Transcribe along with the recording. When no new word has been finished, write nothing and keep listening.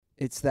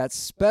It's that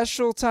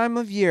special time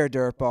of year,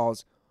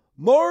 Dirtballs.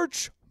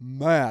 March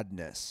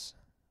Madness.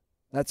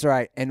 That's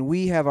right. And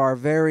we have our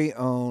very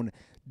own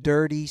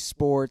Dirty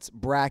Sports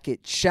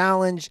Bracket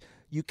Challenge.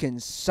 You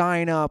can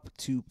sign up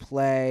to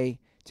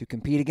play, to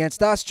compete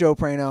against us, Joe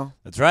Prano.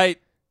 That's right.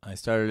 I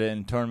started it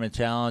in Tournament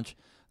Challenge.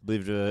 I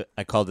believe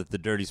I called it the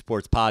Dirty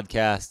Sports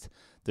Podcast.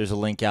 There's a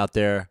link out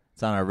there.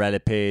 It's on our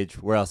Reddit page.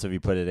 Where else have you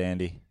put it,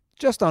 Andy?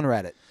 Just on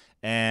Reddit.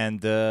 And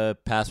the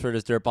password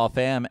is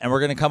DirtballFam. And we're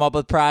going to come up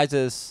with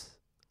prizes.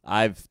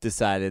 I've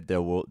decided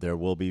there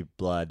will be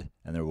blood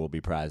and there will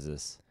be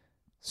prizes.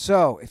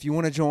 So, if you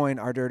want to join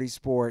our Dirty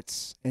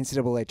Sports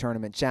NCAA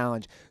Tournament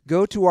Challenge,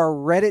 go to our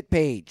Reddit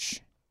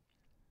page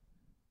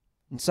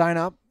and sign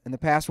up, and the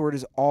password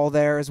is all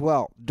there as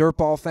well,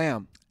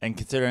 DirtballFam. And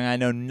considering I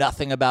know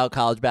nothing about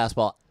college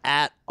basketball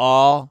at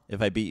all,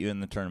 if I beat you in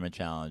the Tournament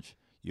Challenge,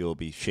 you will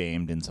be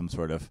shamed in some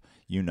sort of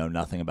you know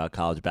nothing about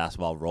college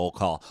basketball roll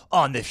call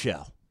on this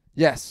show.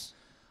 Yes.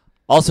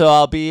 Also,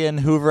 I'll be in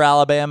Hoover,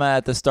 Alabama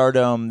at the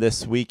Stardome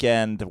this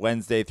weekend,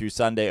 Wednesday through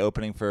Sunday,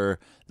 opening for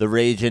the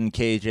Ragin'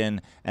 Cajun.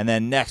 And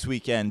then next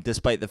weekend,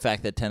 despite the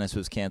fact that tennis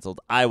was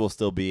canceled, I will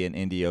still be in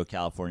Indio,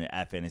 California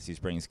at Fantasy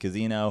Springs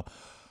Casino,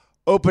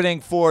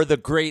 opening for the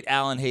great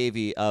Alan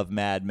Havey of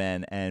Mad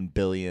Men and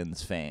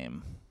Billions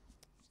fame.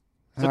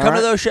 So come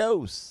to those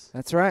shows.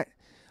 That's right.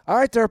 All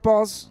right,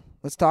 Dirtballs,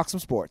 let's talk some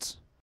sports.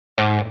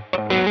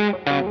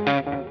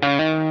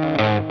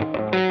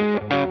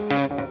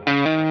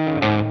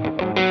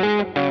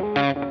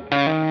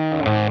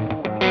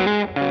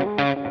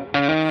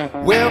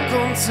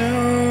 Welcome to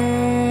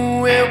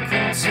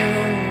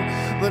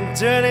the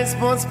Dirty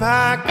Sports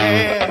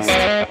Podcast.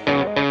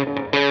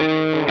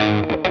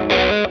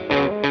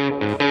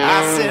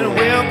 I said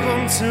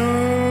welcome to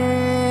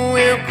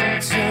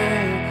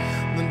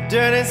the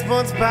Dirty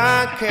Sports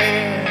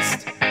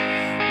Podcast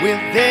with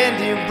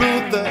Andy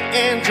Ruther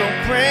and Joe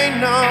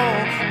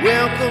Prano.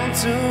 Welcome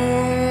to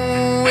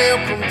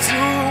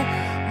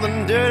the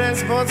Dirty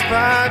Sports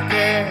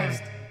Podcast.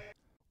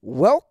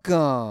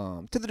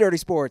 Welcome to the Dirty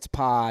Sports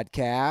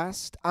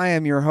Podcast. I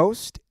am your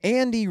host,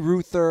 Andy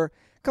Ruther,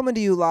 coming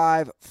to you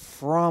live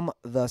from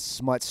the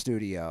Smut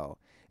Studio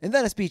in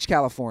Venice Beach,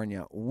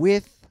 California,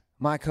 with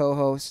my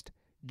co-host,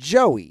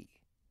 Joey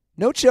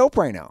No Chill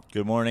Prano.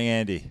 Good morning,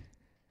 Andy.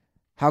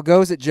 How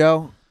goes it,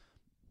 Joe?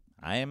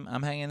 I'm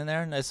hanging in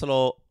there. Nice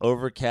little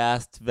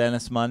overcast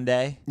Venice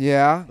Monday.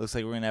 Yeah. Looks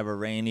like we're going to have a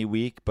rainy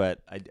week,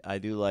 but I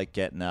do like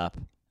getting up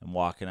and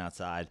walking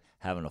outside,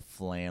 having a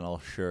flannel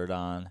shirt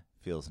on.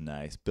 Feels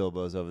nice.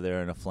 Bilbo's over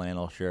there in a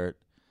flannel shirt.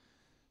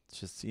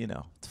 It's just,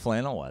 it's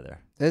flannel weather.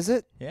 Is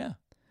it? Yeah.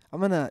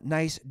 I'm in a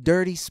nice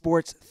Dirty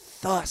Sports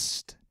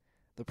Thust,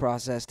 the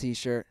Process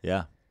t-shirt.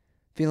 Yeah.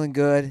 Feeling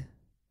good.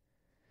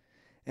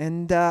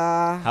 And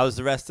how was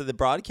the rest of the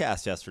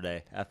broadcast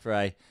yesterday after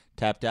I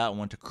tapped out and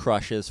went to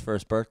Crush's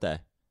first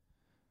birthday?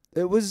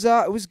 It was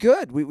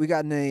good. We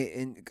got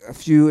in a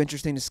few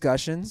interesting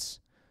discussions.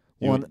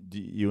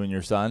 You and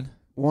your son?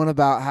 One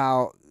about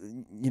how,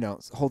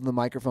 holding the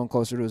microphone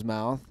closer to his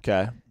mouth.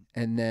 Okay.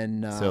 And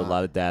then so a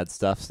lot of dad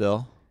stuff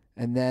still.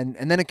 And then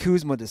a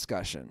Kuzma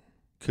discussion.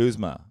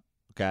 Kuzma.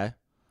 Okay.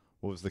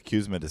 What was the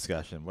Kuzma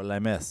discussion? What did I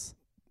miss?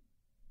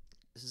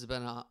 This has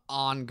been an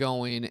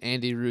ongoing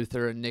Andy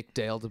Ruther and Nick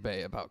Dale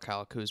debate about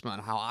Kyle Kuzma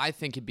and how I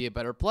think he'd be a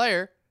better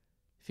player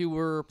if he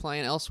were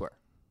playing elsewhere.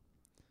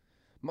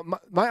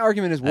 My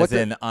argument is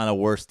on a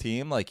worse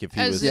team, like if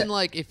he was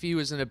if he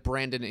was in a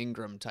Brandon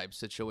Ingram type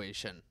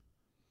situation.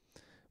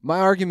 My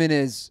argument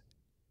is,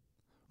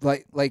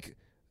 like,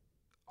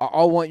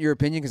 I'll want your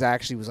opinion because I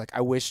actually was like,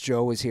 I wish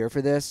Joe was here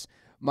for this.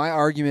 My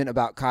argument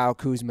about Kyle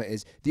Kuzma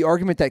is the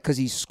argument that because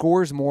he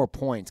scores more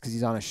points because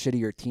he's on a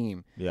shittier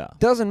team,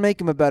 doesn't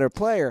make him a better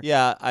player.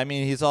 Yeah, I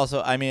mean, he's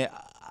also,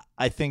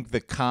 I think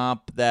the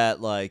comp that,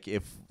 like,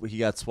 if he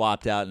got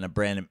swapped out in a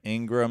Brandon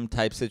Ingram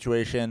type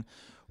situation,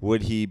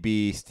 would he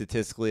be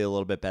statistically a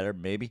little bit better?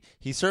 Maybe.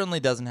 He certainly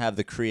doesn't have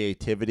the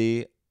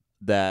creativity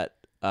that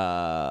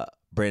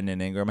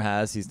Brandon Ingram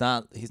has. He's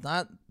not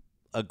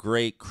a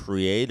great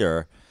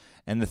creator.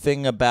 And the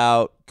thing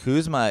about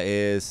Kuzma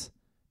is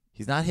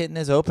he's not hitting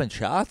his open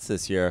shots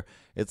this year.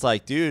 It's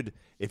like, dude,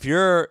 if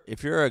you're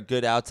a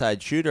good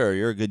outside shooter,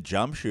 you're a good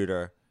jump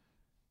shooter,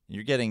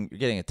 you're getting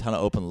a ton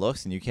of open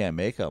looks and you can't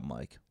make them.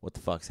 Like, what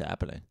the fuck's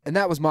happening? And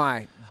that was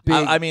my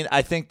big...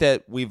 I think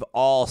that we've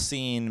all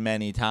seen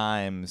many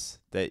times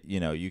that,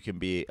 you can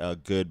be a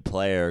good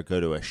player,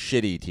 go to a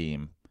shitty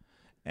team,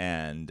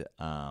 and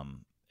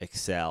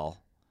excel.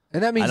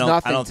 And that means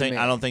nothing to me.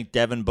 I don't think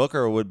Devin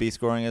Booker would be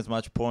scoring as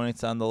much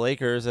points on the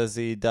Lakers as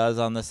he does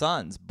on the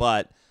Suns.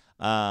 But,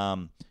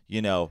 how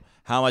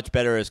much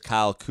better is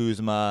Kyle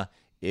Kuzma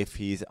if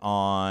he's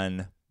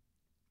on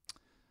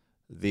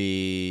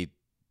the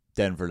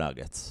Denver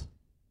Nuggets?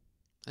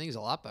 I think he's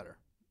a lot better.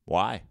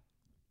 Why?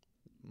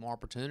 More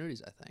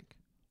opportunities, I think.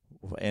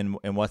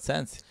 In what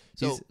sense?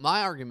 So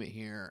my argument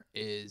here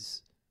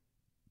is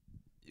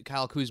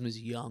Kyle Kuzma's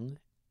young,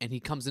 and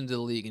he comes into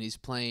the league and he's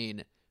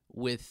playing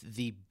with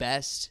the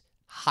best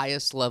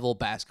highest level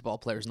basketball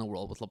players in the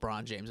world with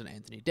LeBron James and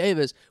Anthony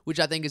Davis, which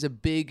I think is a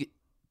big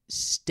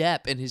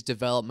step in his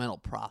developmental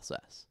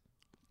process.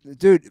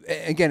 Dude,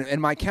 again, and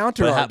my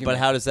counter argument. But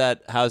how does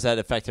that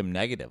affect him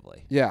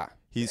negatively? Yeah.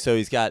 He's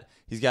got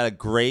a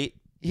great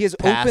He has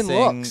passing,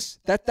 open looks.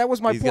 That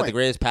was my He's point. got the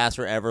greatest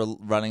passer ever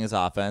running his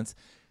offense.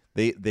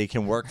 They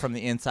can work from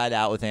the inside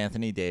out with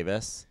Anthony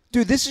Davis.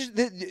 Dude,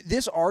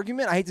 this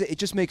argument, it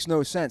just makes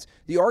no sense.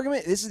 This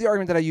is the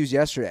argument that I used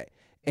yesterday.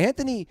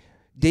 Anthony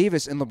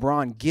Davis and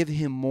LeBron give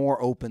him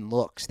more open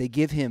looks. They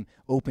give him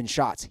open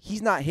shots.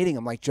 He's not hitting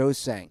them like Joe's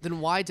saying.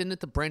 Then why didn't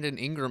the Brandon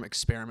Ingram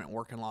experiment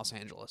work in Los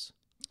Angeles?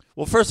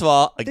 Well, first of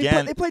all,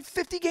 again, they played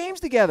 50 games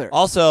together.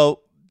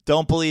 Also,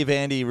 don't believe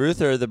Andy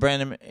Ruther. The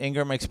Brandon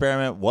Ingram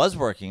experiment was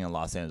working in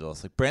Los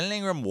Angeles. Like Brandon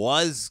Ingram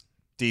was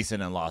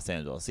decent in Los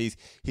Angeles. He's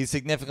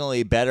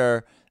significantly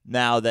better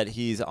now that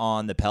he's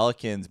on the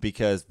Pelicans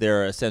because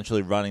they're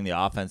essentially running the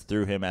offense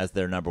through him as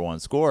their number one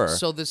scorer.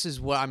 So this is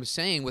what I'm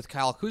saying with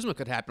Kyle Kuzma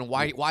could happen.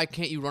 Why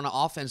can't you run an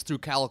offense through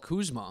Kyle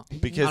Kuzma?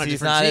 Because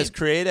he's not as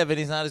creative and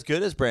he's not as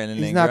good as Brandon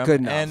Ingram. He's not good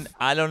enough. And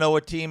I don't know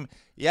what team.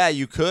 Yeah,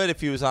 you could if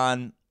he was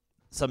on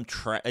some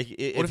What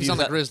if he's on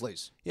the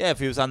Grizzlies? Yeah, if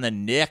he was on the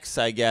Knicks,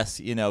 I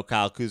guess,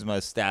 Kyle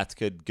Kuzma's stats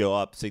could go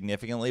up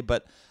significantly,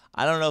 but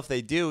I don't know if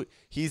they do.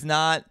 He's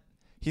not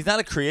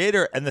a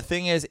creator, and the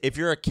thing is, if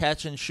you're a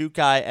catch and shoot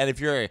guy, and if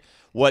you're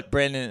what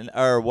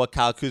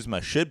Kyle Kuzma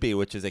should be,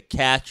 which is a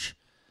catch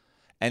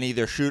and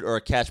either shoot or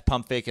a catch,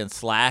 pump fake and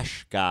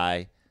slash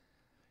guy,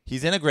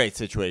 he's in a great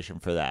situation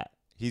for that.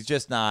 He's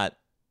just not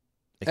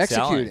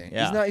executing.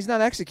 Yeah. He's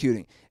not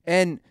executing,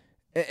 and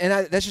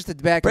that's just a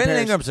bad Brandon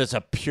comparison. Ingram's just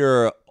a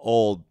pure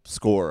old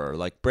scorer.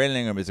 Like Brandon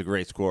Ingram is a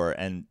great scorer,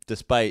 and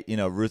despite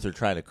Ruther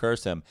trying to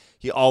curse him,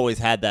 he always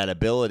had that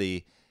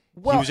ability.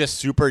 He was just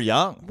super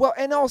young. Well,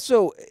 and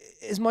also,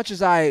 as much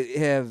as I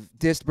have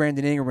dissed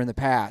Brandon Ingram in the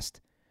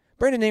past,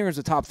 Brandon Ingram's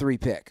a top 3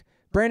 pick.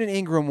 Brandon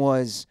Ingram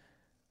was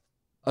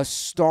a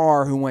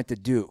star who went to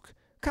Duke.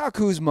 Kyle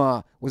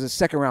Kuzma was a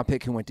second-round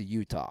pick who went to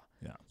Utah.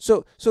 Yeah.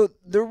 So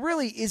there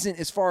really isn't,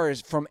 as far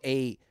as from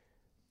a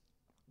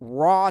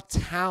raw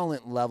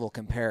talent level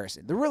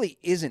comparison, there really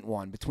isn't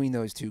one between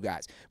those two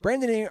guys.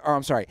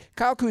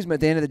 Kyle Kuzma,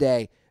 at the end of the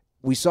day,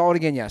 we saw it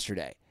again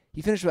yesterday.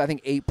 He finished with, I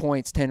think, 8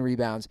 points, 10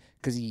 rebounds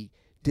because he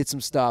did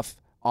some stuff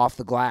off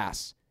the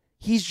glass.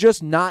 He's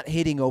just not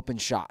hitting open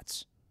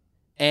shots.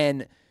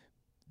 And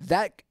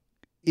that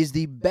is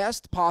the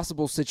best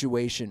possible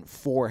situation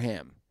for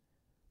him.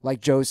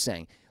 Like Joe's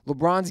saying,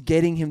 LeBron's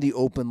getting him the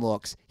open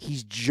looks.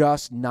 He's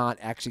just not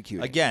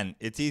executing. Again,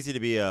 it's easy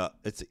to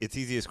it's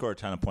easy to score a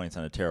ton of points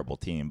on a terrible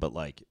team, but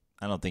I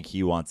don't think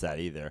he wants that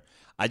either.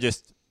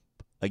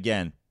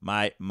 Again,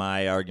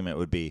 my argument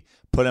would be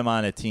put him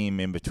on a team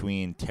in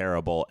between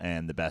terrible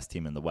and the best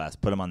team in the West.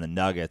 Put him on the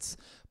Nuggets.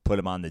 Put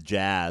him on the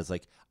Jazz.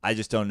 I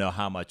just don't know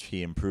how much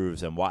he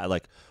improves and why.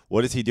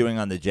 What is he doing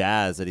on the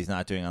Jazz that he's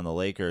not doing on the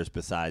Lakers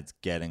besides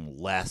getting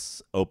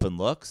less open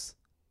looks?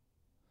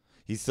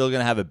 He's still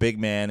going to have a big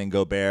man in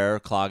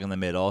Gobert clogging the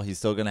middle. He's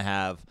still going to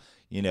have,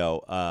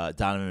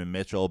 Donovan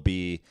Mitchell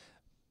be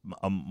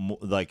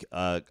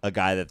a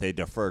guy that they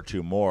defer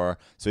to more.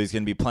 So he's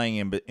going to be playing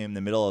in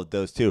the middle of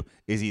those two.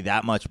 Is he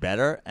that much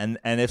better? And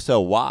if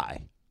so,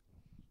 why?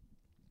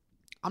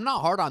 I'm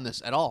not hard on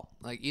this at all.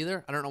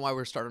 Either. I don't know why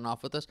we're starting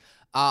off with this.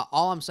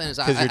 All I'm saying is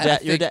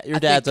your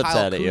dad's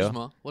upset at Kuzma,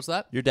 you. What's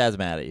that? Your dad's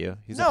mad at you.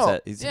 He's No.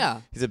 upset.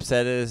 He's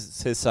upset at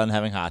his son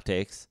having hot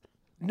takes.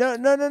 No.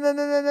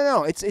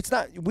 It's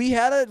not. We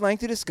had a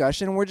lengthy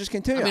discussion, and we're just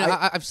continuing.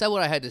 I've said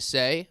what I had to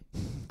say.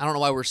 I don't know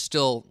why we're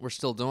still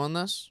doing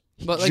this.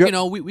 But we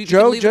Joe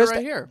can leave just it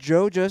right here.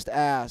 Joe just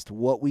asked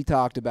what we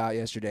talked about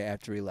yesterday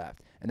after he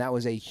left, and that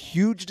was a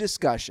huge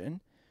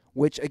discussion.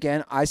 Which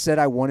again, I said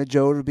I wanted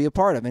Joe to be a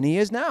part of, and he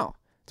is now.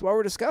 That's why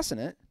we're discussing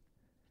it.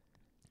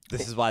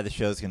 This is why the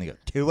show's going to go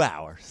 2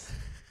 hours.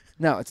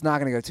 No, it's not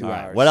going to go 2 All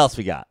hours. right, what else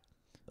we got?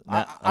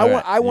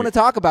 I want to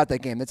talk about that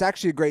game. That's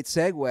actually a great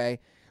segue.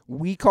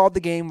 We called the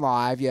game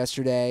live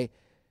yesterday,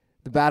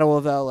 the Battle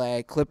of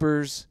L.A.,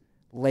 Clippers,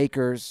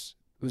 Lakers.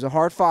 It was a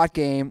hard-fought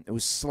game. It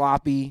was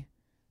sloppy,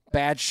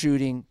 bad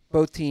shooting.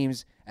 Both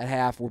teams at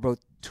half were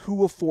both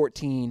 2 of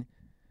 14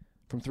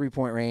 from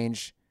three-point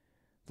range.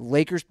 The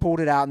Lakers pulled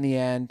it out in the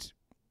end,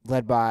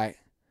 led by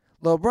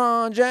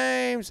LeBron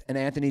James and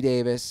Anthony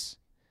Davis.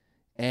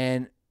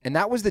 And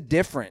that was the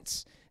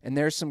difference. And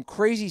there's some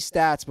crazy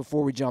stats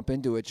before we jump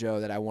into it, Joe,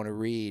 that I want to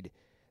read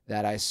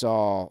that I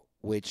saw,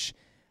 which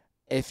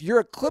if you're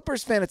a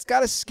Clippers fan, it's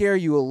got to scare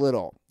you a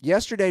little.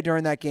 Yesterday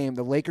during that game,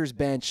 the Clippers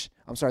bench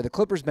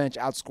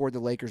outscored the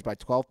Lakers by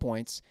 12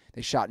 points.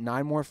 They shot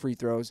 9 more free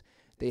throws.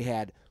 They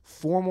had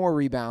 4 more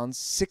rebounds,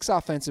 6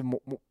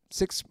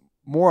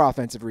 more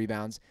offensive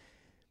rebounds,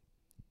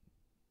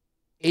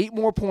 8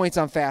 more points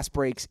on fast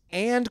breaks,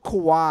 and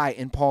Kawhi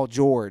and Paul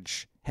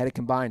George had a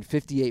combined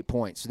 58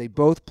 points. So they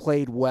both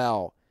played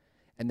well,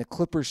 and the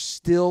Clippers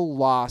still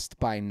lost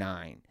by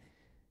 9.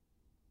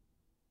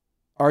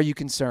 Are you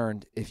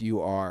concerned if you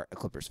are a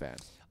Clippers fan?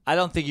 I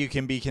don't think you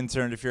can be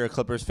concerned if you're a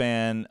Clippers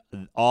fan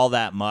all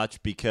that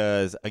much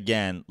because,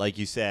 again, like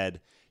you said,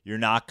 you're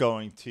not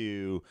going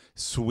to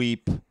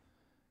sweep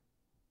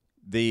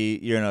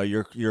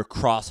your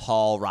cross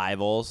hall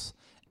rivals,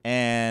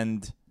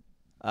 and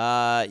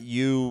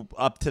you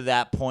up to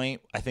that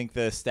point, I think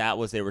the stat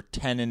was they were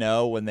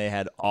 10-0 when they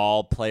had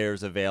all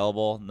players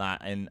available,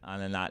 on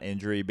a not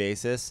injury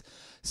basis.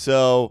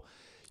 So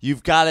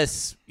you've got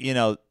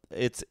to,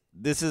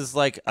 this is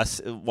like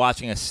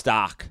watching a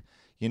stock.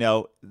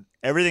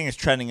 Everything is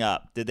trending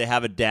up. Did they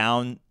have a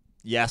down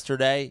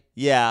yesterday?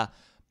 Yeah,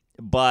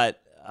 but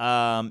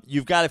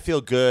you've got to feel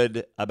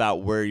good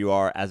about where you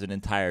are as an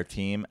entire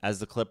team as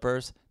the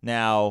Clippers.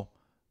 Now,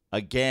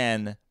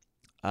 again,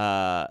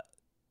 the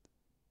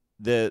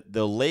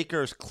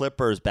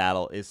Lakers-Clippers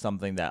battle is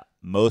something that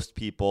most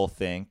people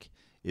think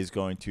is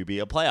going to be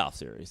a playoff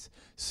series.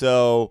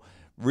 So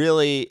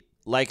really,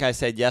 like I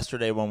said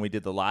yesterday when we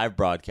did the live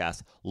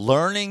broadcast,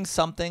 learning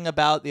something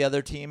about the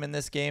other team in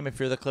this game, if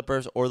you're the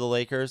Clippers or the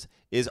Lakers,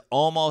 is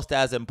almost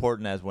as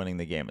important as winning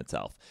the game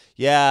itself.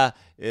 Yeah,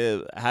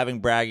 having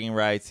bragging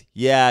rights.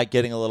 Yeah,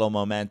 getting a little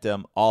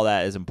momentum. All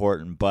that is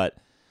important, but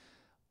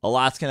a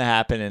lot's going to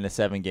happen in a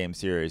 7-game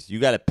series. You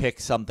got to pick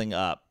something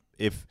up.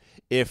 If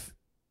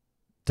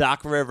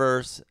Doc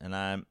Rivers, and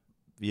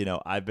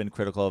I've been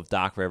critical of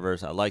Doc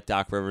Rivers. I like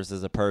Doc Rivers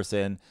as a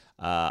person.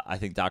 I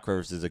think Doc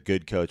Rivers is a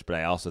good coach, but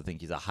I also think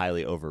he's a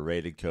highly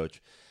overrated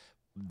coach.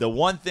 The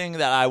one thing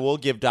that I will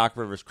give Doc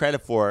Rivers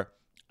credit for,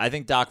 I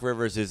think Doc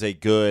Rivers is a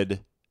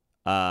good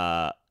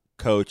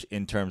coach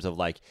in terms of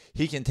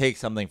he can take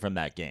something from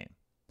that game.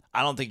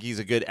 I don't think he's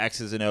a good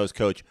X's and O's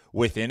coach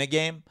within a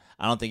game.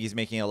 I don't think he's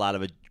making a lot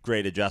of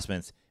great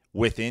adjustments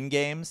within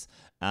games.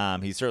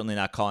 He's certainly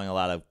not calling a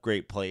lot of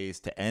great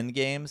plays to end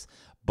games,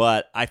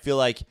 but I feel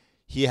like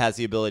he has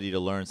the ability to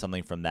learn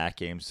something from that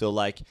game. So,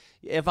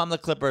 if I'm the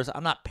Clippers,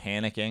 I'm not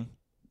panicking,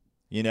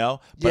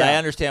 But I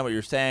understand what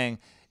you're saying.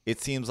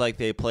 It seems like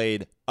they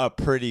played a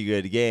pretty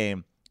good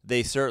game.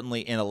 They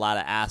certainly, in a lot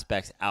of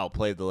aspects,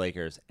 outplayed the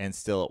Lakers, and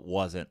still it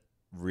wasn't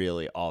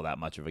really all that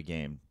much of a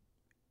game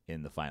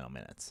in the final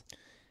minutes.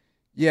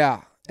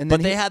 Yeah.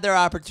 But they had their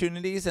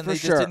opportunities, and they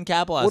just didn't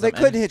capitalize. Well, they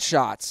couldn't hit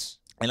shots.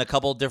 And a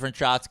couple different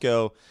shots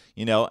go,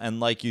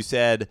 and like you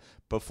said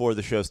before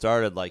the show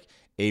started,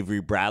 Avery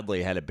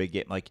Bradley had a big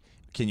game.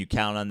 Can you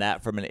count on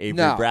that from an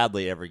Avery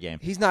Bradley every game?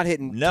 He's not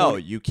hitting. No,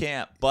 you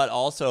can't. But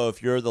also,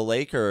 if you're the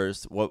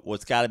Lakers,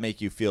 what's got to make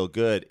you feel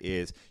good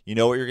is you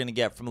know what you're going to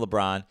get from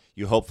LeBron.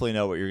 You hopefully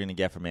know what you're going to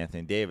get from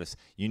Anthony Davis.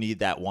 You need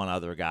that one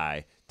other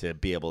guy to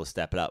be able to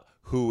step it up.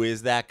 Who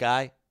is that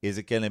guy? Is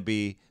it going to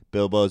be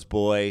Bilbo's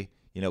boy,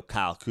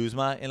 Kyle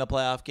Kuzma in a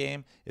playoff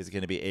game? Is it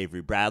going to be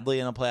Avery Bradley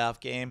in a playoff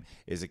game?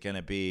 Is it going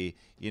to be,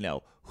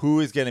 who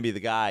is going to be the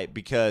guy?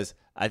 Because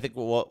I think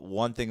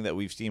one thing that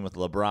we've seen with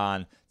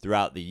LeBron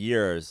throughout the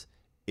years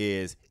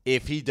is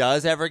if he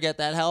does ever get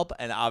that help,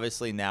 and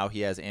obviously now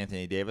he has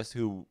Anthony Davis,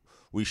 who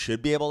we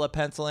should be able to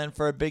pencil in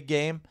for a big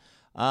game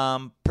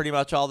pretty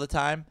much all the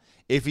time.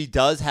 If he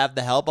does have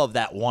the help of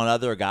that one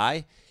other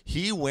guy,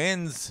 he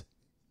wins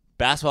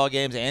basketball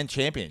games and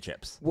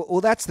championships.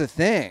 Well, that's the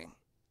thing.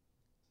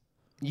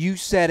 You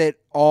said it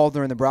all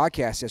during the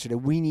broadcast yesterday.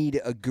 We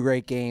need a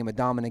great game, a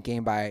dominant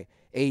game by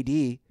AD.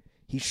 He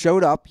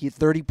showed up. He had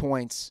 30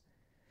 points.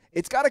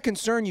 It's got to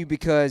concern you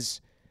because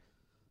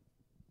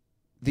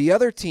the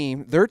other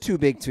team, their too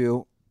big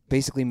two,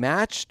 basically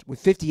matched with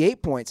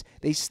 58 points.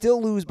 They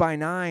still lose by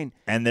 9.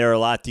 And they're a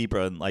lot deeper.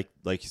 And like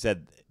you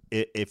said,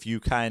 if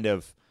you kind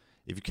of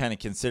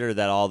consider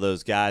that all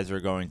those guys are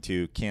going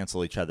to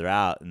cancel each other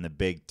out and the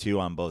big two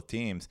on both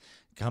teams,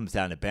 it comes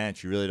down to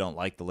bench. You really don't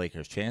like the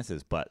Lakers'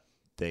 chances, but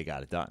they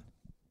got it done.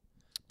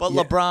 But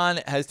yeah.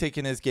 LeBron has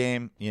taken his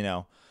game,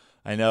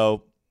 I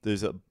know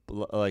there's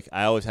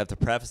I always have to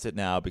preface it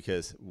now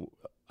because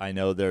I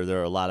know there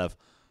are a lot of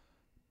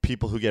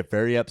people who get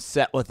very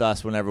upset with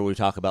us whenever we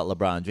talk about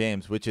LeBron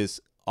James, which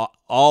is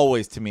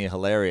always to me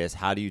hilarious.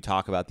 How do you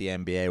talk about the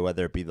NBA,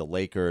 whether it be the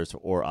Lakers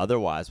or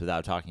otherwise,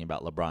 without talking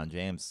about LeBron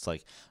James? It's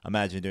like,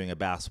 imagine doing a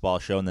basketball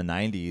show in the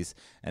 90s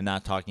and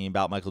not talking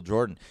about Michael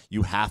Jordan.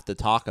 You have to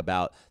talk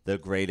about the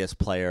greatest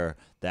player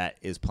that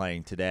is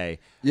playing today.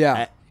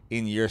 Yeah.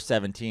 In year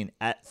 17,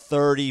 at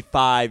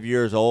 35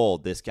 years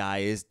old, this guy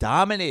is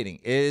dominating.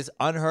 It is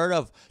unheard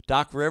of.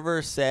 Doc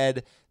Rivers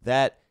said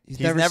that he's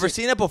never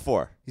seen it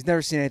before. He's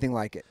never seen anything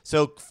like it.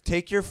 So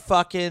take your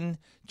fucking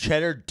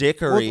cheddar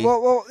dickery.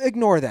 Well,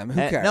 ignore them. Who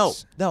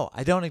cares? No,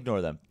 I don't ignore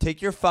them.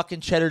 Take your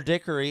fucking cheddar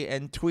dickery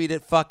and tweet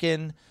at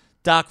fucking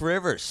Doc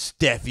Rivers,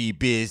 Steffi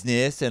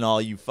business, and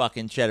all you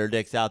fucking cheddar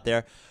dicks out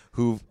there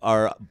who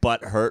are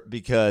butthurt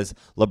because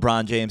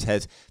LeBron James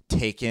has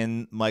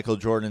taken Michael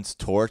Jordan's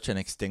torch and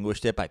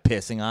extinguished it by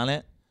pissing on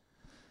it.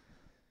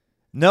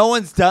 No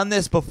one's done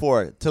this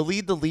before. To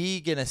lead the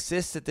league in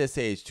assists at this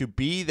age, to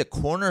be the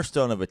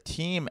cornerstone of a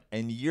team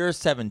in year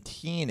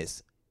 17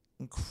 is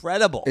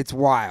incredible. It's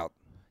wild.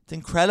 It's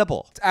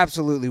incredible. It's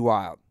absolutely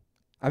wild.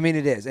 I mean,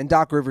 it is. And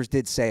Doc Rivers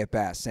did say it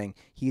best, saying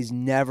he's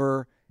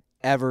never,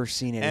 ever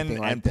seen anything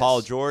like and this.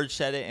 Paul George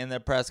said it in the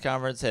press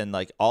conference, and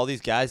like all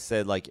these guys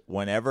said, like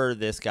whenever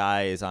this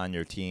guy is on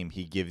your team,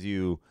 he gives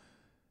you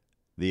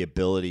the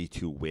ability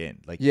to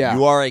win. Like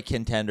you are a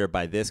contender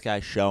by this guy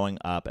showing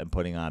up and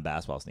putting on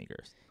basketball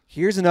sneakers.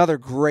 Here's another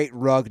great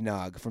rug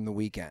nug from the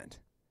weekend.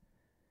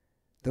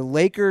 The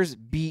Lakers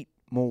beat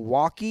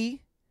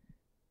Milwaukee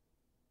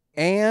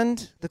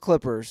and the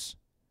Clippers.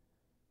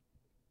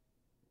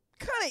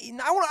 Kind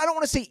of, I don't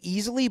want to say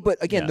easily,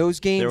 but again, those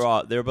games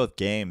they were both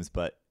games,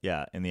 but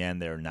yeah, in the end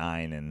they were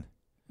 9 and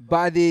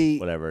by the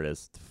whatever it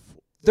is.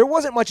 There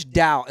wasn't much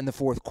doubt in the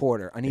fourth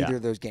quarter on either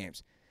of those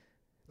games.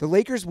 The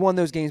Lakers won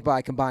those games by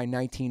a combined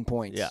 19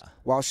 points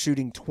while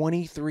shooting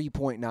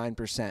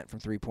 23.9% from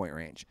three-point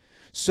range.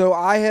 So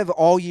I have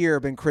all year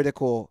been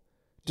critical,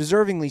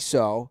 deservingly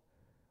so,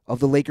 of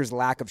the Lakers'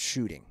 lack of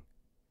shooting,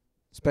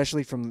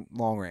 especially from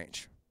long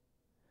range.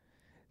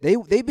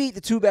 They beat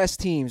the two best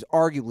teams,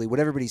 arguably, what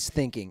everybody's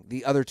thinking,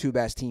 the other two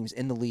best teams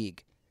in the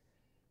league,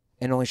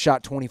 and only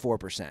shot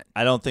 24%.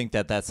 I don't think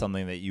that that's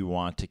something that you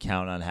want to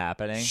count on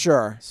happening.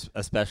 Sure.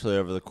 Especially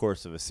over the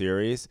course of a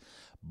series.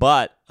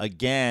 But,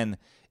 again,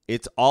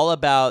 it's all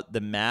about the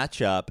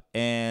matchup,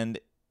 and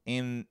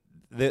in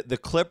the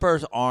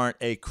Clippers aren't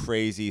a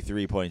crazy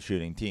three-point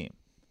shooting team.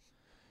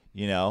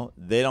 You know,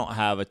 they don't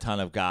have a ton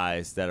of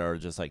guys that are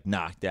just like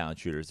knockdown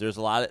shooters. There's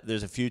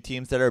a few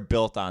teams that are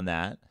built on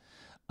that.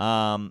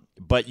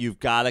 But you've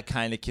got to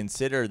kind of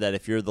consider that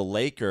if you're the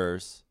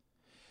Lakers,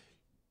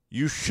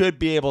 you should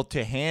be able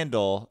to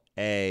handle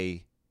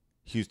a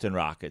Houston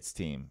Rockets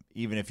team,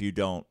 even if you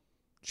don't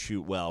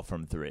shoot well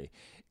from three.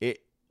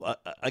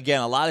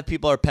 Again, a lot of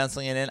people are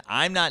penciling it in.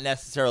 I'm not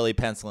necessarily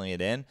penciling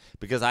it in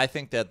because I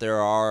think that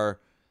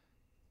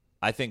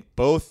I think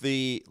both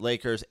the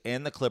Lakers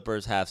and the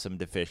Clippers have some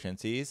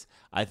deficiencies.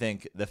 I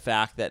think the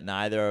fact that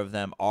neither of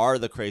them are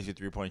the crazy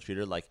three-point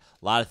shooter, like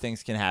a lot of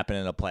things can happen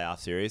in a playoff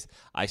series.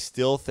 I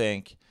still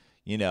think,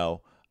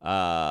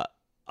 a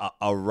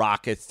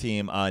Rockets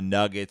team, a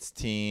Nuggets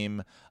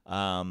team,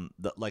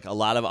 like a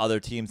lot of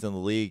other teams in the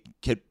league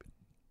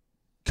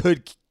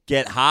could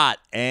get hot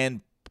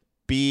and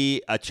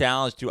be a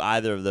challenge to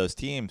either of those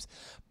teams.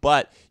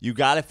 But you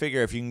got to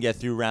figure if you can get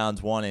through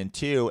rounds 1 and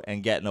 2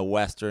 and get in a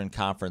Western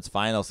Conference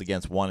Finals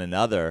against one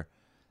another,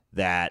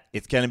 that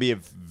it's going to be a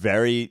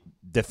very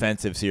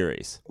defensive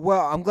series.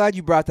 Well, I'm glad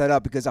you brought that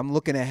up because I'm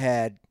looking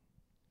ahead.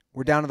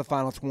 We're down to the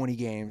final 20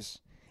 games.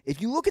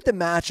 If you look at the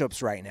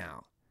matchups right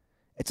now,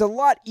 it's a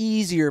lot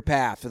easier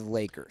path for the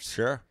Lakers.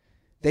 Sure.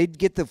 They'd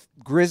get the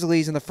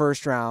Grizzlies in the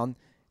first round,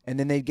 and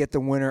then they'd get the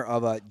winner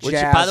of a Jazz.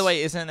 Which, by the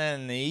way, isn't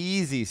an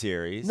easy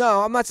series.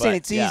 No, I'm not saying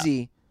it's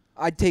easy.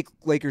 I'd take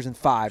Lakers in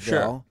 5,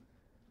 though.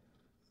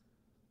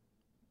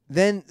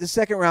 Then the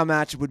second round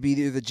matchup would be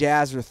either the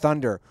Jazz or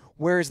Thunder,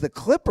 whereas the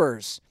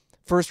Clippers'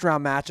 first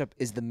round matchup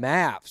is the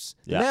Mavs.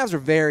 The Mavs are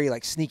very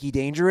sneaky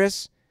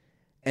dangerous,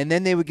 and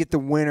then they would get the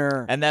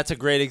winner. And that's a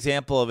great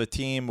example of a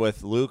team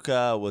with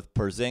Luka, with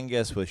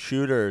Porzingis, with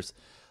shooters.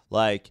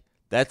 Like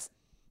that's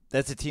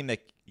a team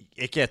that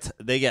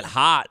they get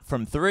hot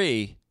from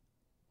three.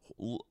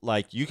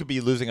 Like you could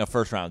be losing a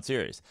first round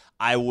series.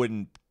 I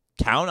wouldn't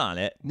count on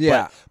it.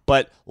 Yeah.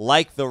 But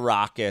like the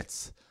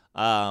Rockets,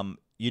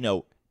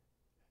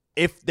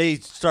 if they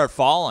start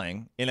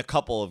falling in a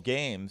couple of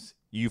games,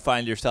 you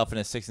find yourself in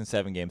a 6 and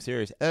 7 game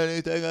series.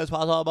 Anything is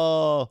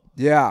possible.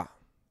 Yeah.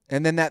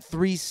 And then that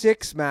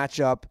 3-6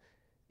 matchup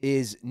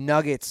is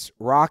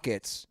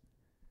Nuggets-Rockets.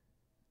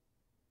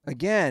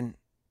 Again,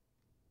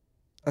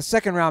 a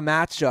second round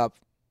matchup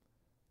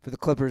for the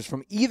Clippers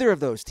from either of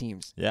those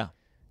teams. Yeah.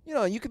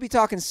 You could be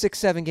talking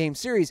 6-7 game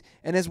series.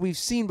 And as we've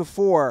seen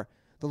before,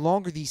 the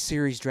longer these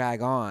series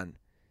drag on,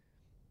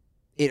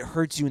 it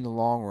hurts you in the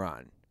long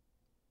run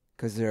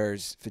because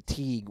there's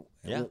fatigue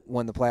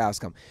when the playoffs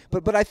come.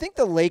 But I think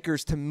the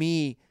Lakers, to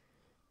me,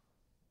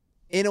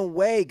 in a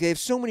way, they have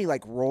so many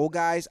role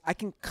guys. I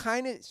can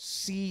kind of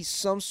see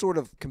some sort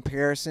of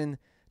comparison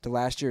to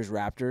last year's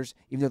Raptors,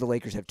 even though the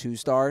Lakers have 2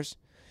 stars.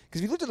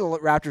 Because if you looked at the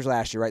Raptors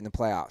last year, right in the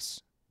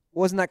playoffs,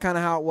 wasn't that kind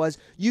of how it was?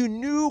 You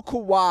knew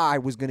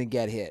Kawhi was going to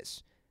get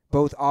his,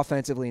 both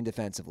offensively and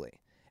defensively.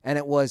 And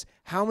it was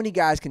how many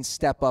guys can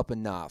step up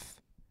enough.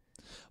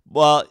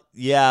 Well,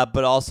 yeah,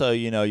 but also,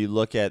 you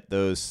look at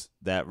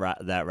that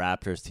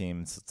Raptors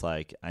team. It's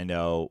like I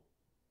know,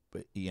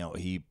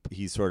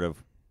 he sort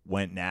of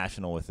went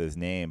national with his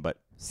name, but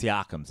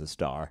Siakam's a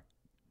star.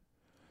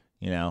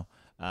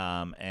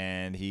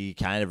 And he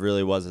kind of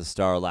really was a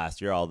star last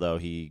year. Although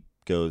he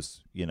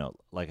goes,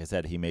 like I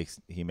said, he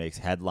makes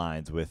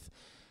headlines with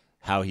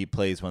how he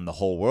plays when the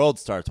whole world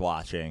starts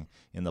watching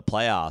in the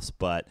playoffs,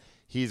 but.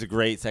 He's a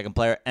great second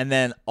player. And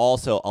then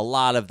also a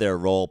lot of their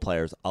role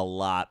players a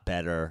lot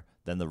better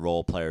than the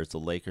role players the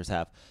Lakers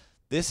have.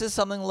 This is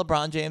something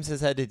LeBron James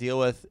has had to deal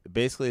with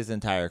basically his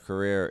entire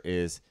career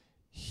is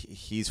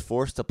he's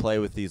forced to play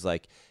with these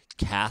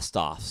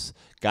cast-offs,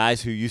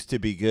 guys who used to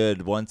be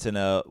good once in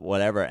a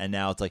whatever, and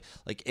now it's like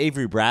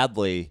Avery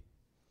Bradley.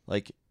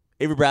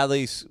 Avery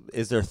Bradley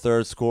is their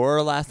third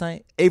scorer last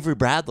night. Avery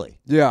Bradley.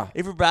 Yeah.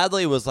 Avery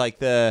Bradley was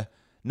the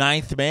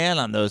 9th man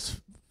on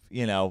those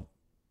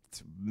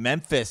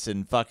Memphis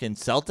and fucking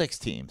Celtics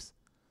teams.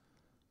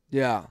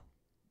 Yeah.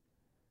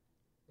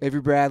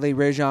 Avery Bradley,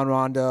 Rajon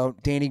Rondo,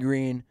 Danny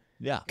Green.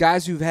 Yeah.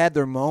 Guys who've had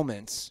their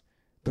moments,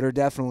 but are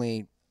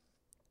definitely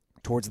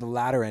towards the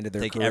latter end of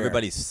their Take career.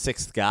 everybody's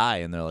sixth guy,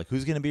 and they're like,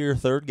 who's going to be your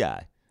third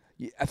guy?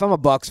 If I'm a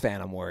Bucks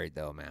fan, I'm worried,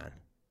 though, man.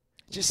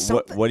 Just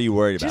something, What are you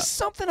worried about? Just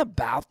something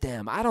about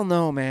them. I don't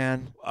know,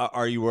 man.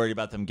 Are you worried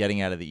about them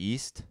getting out of the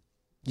East?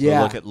 Yeah.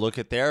 So look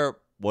at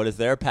what does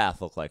their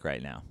path look like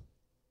right now?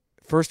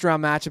 First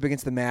round matchup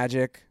against the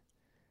Magic.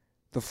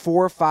 The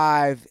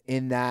 4-5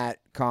 in that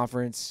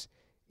conference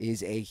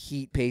is a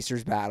Heat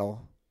Pacers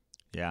battle.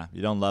 Yeah,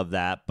 you don't love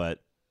that, but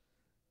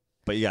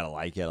you got to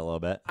like it a little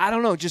bit. I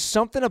don't know, just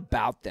something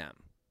about them.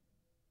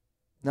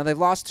 Now, they've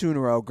lost 2 in a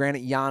row.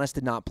 Granted, Giannis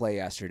did not play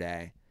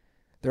yesterday.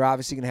 They're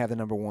obviously going to have the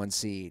number 1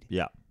 seed.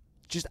 Yeah.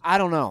 Just, I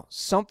don't know.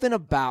 Something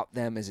about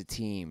them as a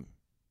team.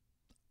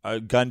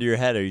 Gun to your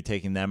head, are you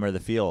taking them or the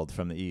field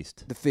from the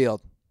East? The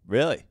field,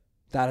 Really?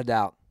 without a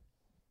doubt.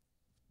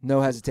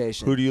 No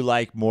hesitation. Who do you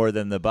like more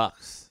than the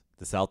Bucks?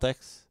 The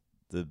Celtics?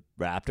 The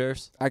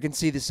Raptors? I can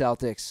see the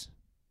Celtics.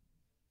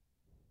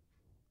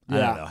 I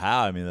don't know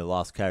how. I mean, they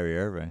lost Kyrie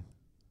Irving.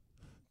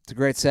 It's a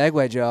great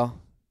segue, Joe.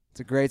 It's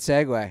a great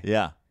segue.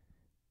 Yeah.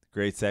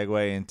 Great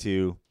segue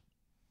into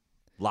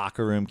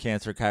locker room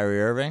cancer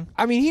Kyrie Irving.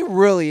 I mean, he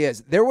really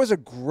is. There was a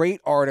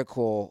great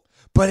article.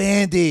 But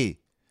Andy,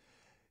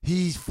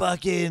 he's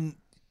fucking,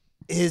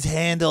 his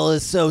handle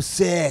is so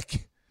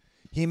sick.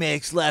 He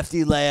makes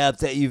lefty layups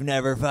that you've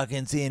never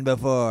fucking seen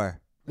before.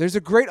 There's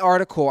a great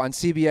article on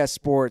CBS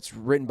Sports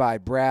written by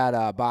Brad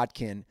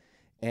Botkin,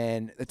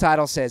 and the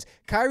title says,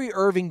 Kyrie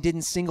Irving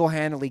didn't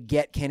single-handedly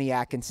get Kenny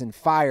Atkinson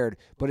fired,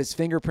 but his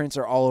fingerprints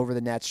are all over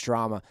the Nets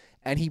drama.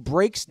 And he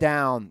breaks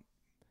down,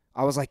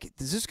 I was like,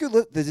 does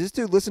this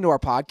dude listen to our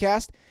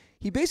podcast?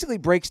 He basically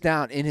breaks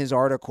down in his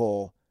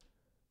article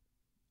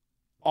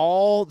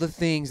all the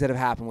things that have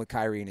happened with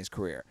Kyrie in his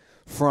career.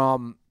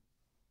 From,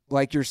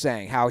 like you're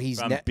saying, how he's...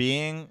 From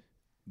being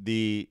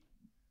the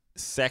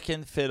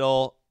second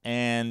fiddle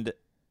and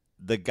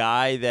the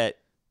guy that,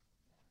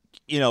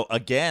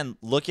 again,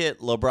 look at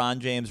LeBron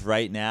James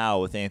right now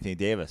with Anthony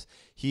Davis.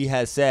 He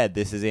has said,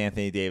 this is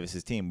Anthony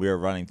Davis's team. We are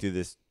running through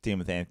this team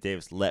with Anthony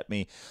Davis.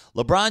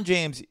 LeBron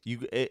James,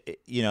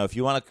 if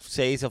you want to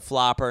say he's a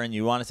flopper and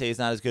you want to say he's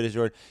not as good as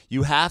Jordan,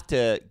 you have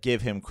to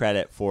give him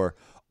credit for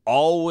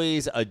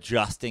always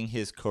adjusting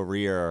his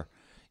career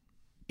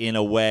in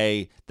a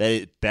way that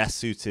it best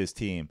suits his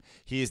team.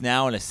 He is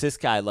now an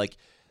assist guy. Like,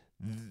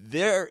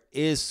 there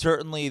is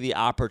certainly the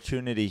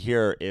opportunity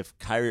here, if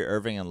Kyrie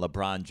Irving and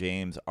LeBron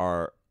James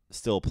are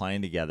still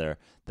playing together,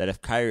 that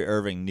if Kyrie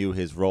Irving knew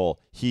his role,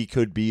 he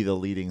could be the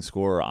leading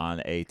scorer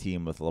on a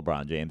team with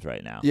LeBron James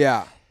right now.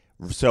 Yeah.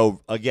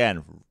 So,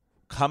 again,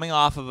 coming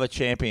off of a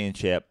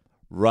championship,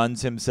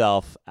 runs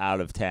himself out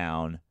of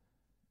town,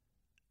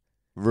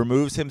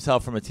 removes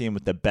himself from a team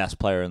with the best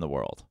player in the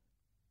world.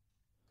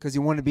 Because he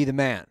wanted to be the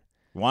man.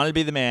 Wanted to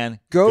be the man,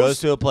 Goes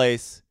to a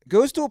place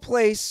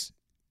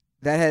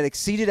that had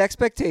exceeded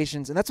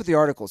expectations, and that's what the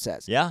article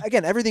says. Yeah.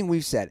 Again, everything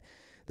we've said.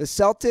 The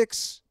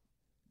Celtics,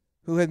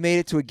 who had made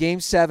it to a Game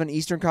 7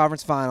 Eastern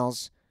Conference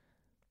Finals,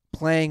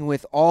 playing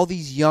with all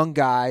these young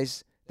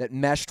guys that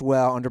meshed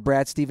well under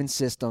Brad Stevens'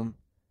 system.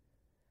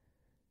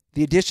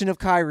 The addition of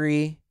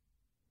Kyrie,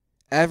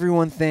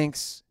 everyone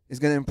thinks is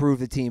going to improve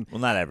the team.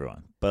 Well, not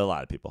everyone, but a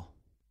lot of people.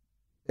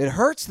 It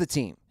hurts the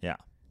team. Yeah.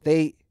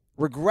 They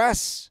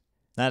regress.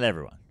 Not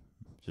everyone.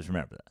 Just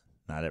remember that.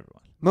 Not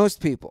everyone. Most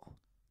people.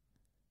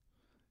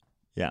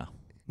 Yeah.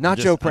 Not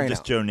Joe Prano. I'm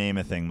just Joe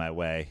Namathing my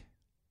way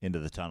into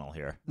the tunnel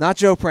here. Not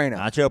Joe Prano.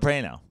 Not Joe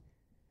Prano.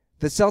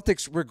 The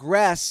Celtics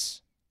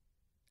regress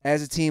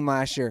as a team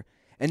last year.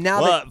 And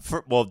now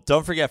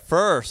don't forget,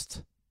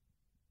 first,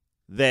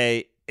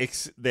 they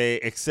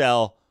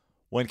excel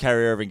when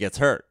Kyrie Irving gets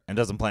hurt and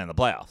doesn't play in the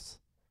playoffs.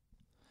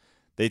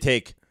 They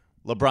take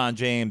LeBron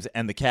James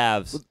and the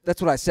Cavs.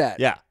 That's what I said.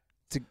 Yeah.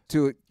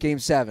 To a Game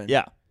 7.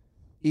 Yeah.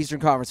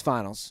 Eastern Conference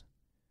Finals.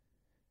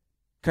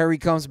 Kyrie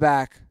comes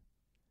back.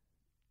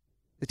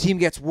 The team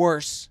gets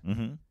worse.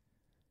 Mm-hmm.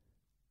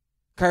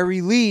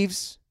 Kyrie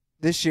leaves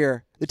this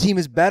year. The team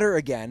is better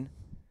again.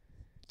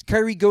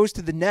 Kyrie goes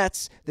to the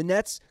Nets.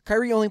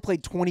 Kyrie only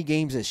played 20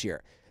 games this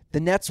year. The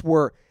Nets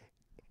were,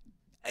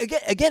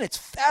 again, it's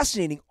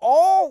fascinating.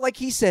 Like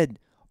he said,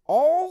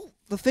 all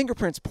the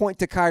fingerprints point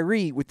to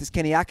Kyrie with this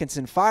Kenny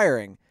Atkinson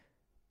firing.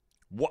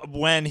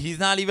 When he's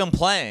not even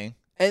playing.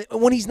 And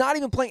when he's not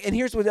even playing, and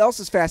here's what else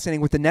is fascinating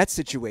with the Nets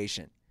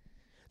situation.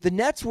 The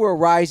Nets were a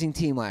rising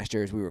team last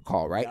year, as we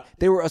recall, right? Yeah.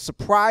 They were a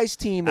surprise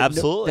team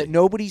that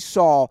nobody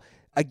saw.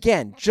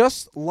 Again,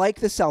 just like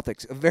the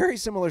Celtics, a very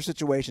similar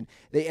situation.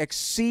 They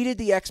exceeded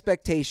the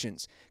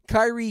expectations.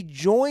 Kyrie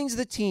joins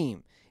the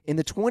team. In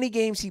the 20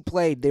 games he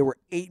played, they were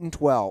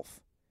 8-12.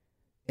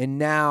 And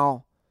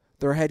now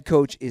their head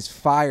coach is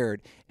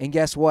fired. And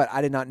guess what?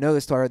 I did not know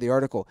this till I read the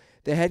article.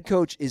 The head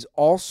coach is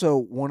also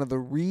one of the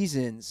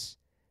reasons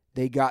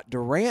they got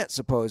Durant,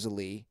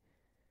 supposedly,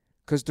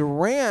 because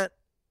Durant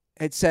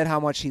had said how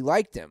much he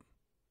liked him.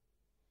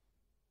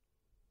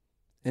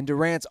 And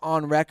Durant's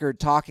on record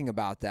talking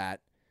about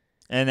that.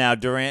 And now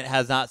Durant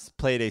has not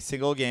played a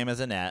single game as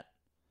a Net,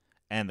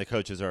 and the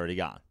coach is already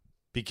gone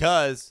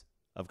because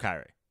of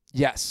Kyrie.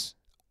 Yes.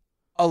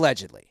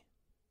 Allegedly.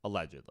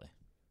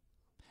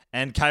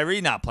 And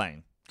Kyrie not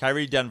playing.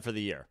 Kyrie done for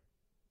the year.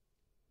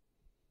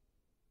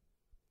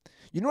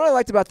 You know what I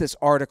liked about this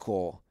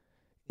article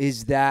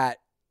is that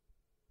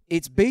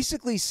it's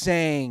basically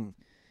saying,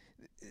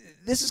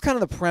 this is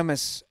kind of the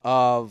premise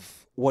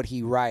of what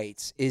he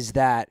writes, is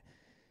that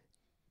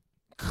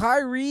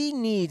Kyrie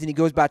needs, and he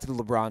goes back to the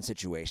LeBron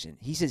situation,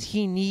 he says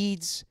he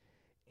needs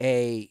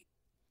a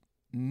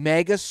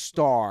mega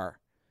star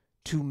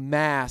to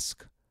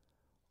mask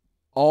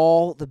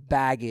all the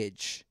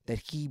baggage that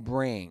he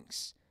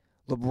brings.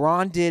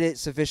 LeBron did it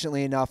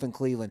sufficiently enough in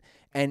Cleveland.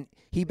 And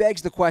he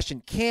begs the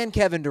question, can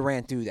Kevin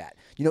Durant do that?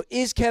 You know,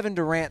 is Kevin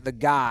Durant the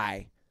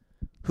guy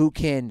who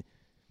can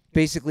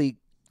basically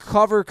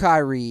cover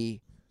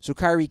Kyrie so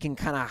Kyrie can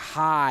kind of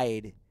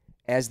hide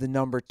as the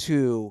number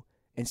 2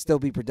 and still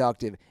be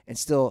productive and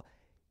still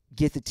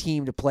get the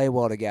team to play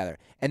well together?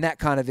 And that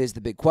kind of is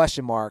the big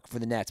question mark for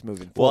the Nets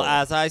moving forward. Well,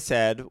 as I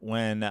said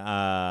when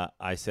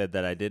I said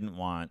that I didn't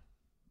want,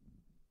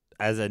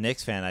 as a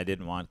Knicks fan, I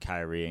didn't want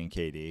Kyrie and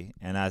KD.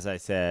 And as I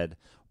said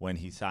when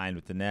he signed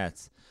with the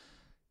Nets,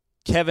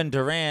 Kevin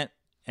Durant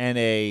and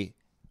a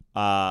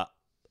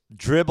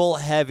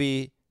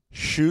dribble-heavy,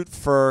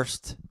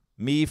 shoot-first,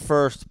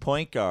 me-first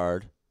point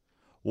guard,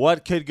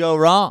 what could go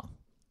wrong?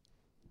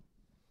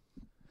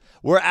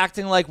 We're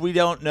acting like we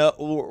don't know.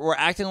 We're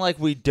acting like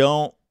we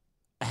don't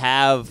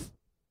have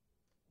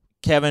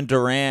Kevin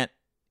Durant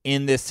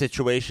in this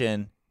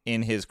situation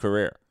in his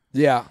career.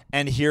 Yeah.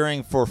 And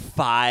hearing for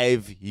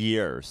 5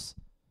 years,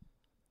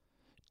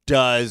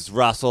 does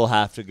Russell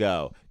have to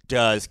go?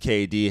 Does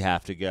KD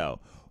have to go?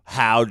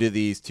 How do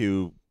these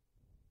two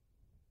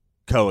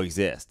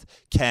coexist?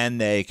 Can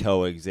they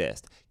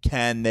coexist?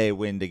 Can they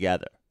win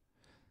together?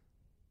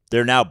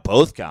 They're now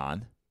both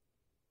gone.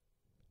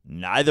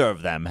 Neither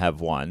of them have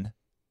won.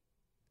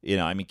 You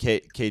know, I mean,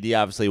 KD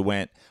obviously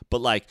went,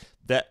 but like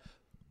that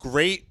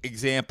great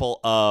example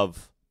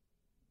of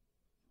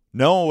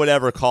no one would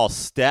ever call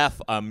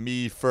Steph a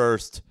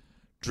me-first,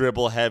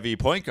 dribble-heavy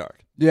point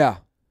guard. Yeah.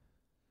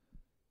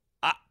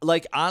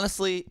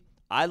 Honestly,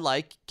 I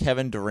like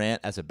Kevin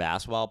Durant as a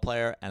basketball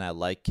player, and I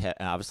like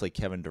obviously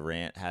Kevin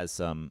Durant has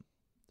some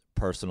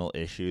personal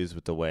issues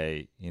with the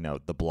way, you know,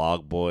 the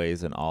blog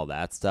boys and all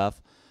that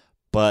stuff.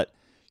 But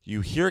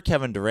you hear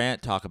Kevin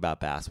Durant talk about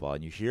basketball,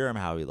 and you hear him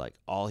how he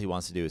all he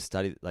wants to do is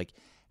study. Like,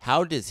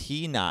 how does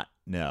he not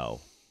know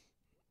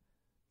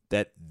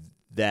that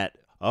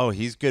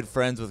he's good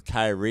friends with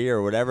Kyrie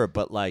or whatever?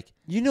 But like,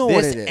 you know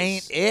what it is. This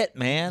ain't it,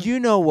 man. You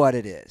know what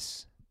it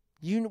is.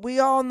 We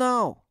all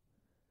know.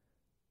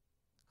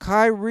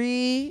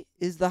 Kyrie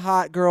is the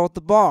hot girl at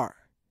the bar.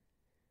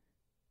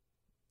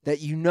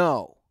 That you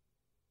know.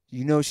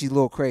 You know she's a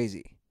little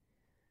crazy.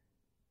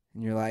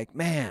 And you're like,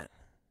 man,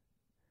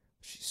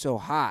 she's so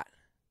hot.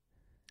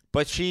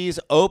 But she's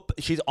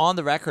on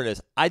the record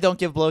as, I don't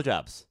give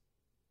blowjobs.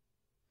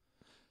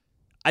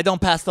 I don't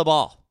pass the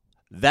ball.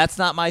 That's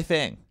not my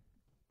thing.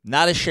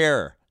 Not a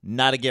sharer.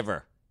 Not a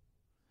giver.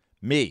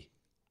 Me.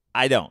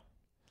 I don't.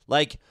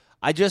 Like,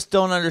 I just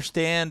don't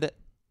understand.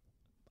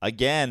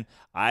 Again,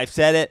 I've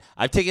said it.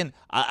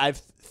 I've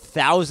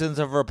thousands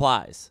of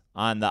replies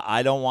on the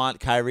I don't want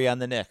Kyrie on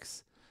the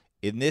Knicks.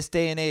 In this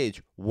day and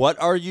age, what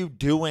are you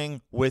doing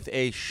with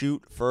a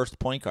shoot-first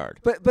point guard?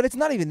 But it's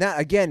not even that.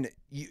 Again,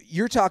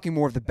 you're talking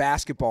more of the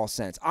basketball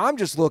sense. I'm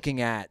just looking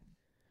at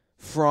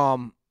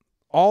from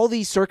all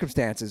these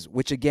circumstances,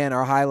 which, again,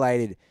 are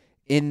highlighted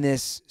in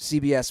this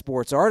CBS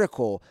Sports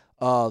article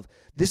of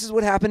this is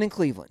what happened in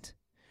Cleveland.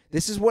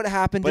 This is what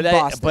happened in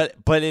Boston.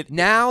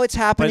 Now it's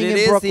happening in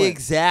Brooklyn. But it is the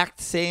exact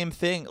same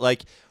thing.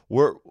 Like,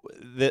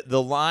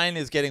 the line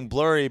is getting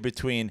blurry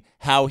between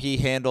how he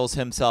handles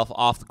himself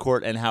off the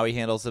court and how he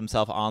handles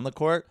himself on the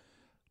court.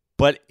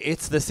 But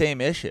it's the same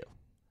issue.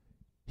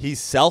 He's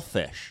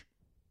selfish.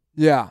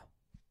 Yeah.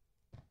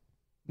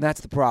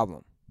 That's the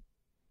problem.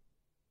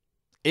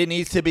 It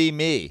needs to be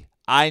me.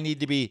 I need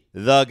to be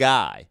the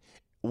guy.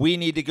 We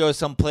need to go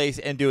someplace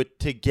and do it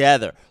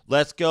together.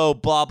 Let's go,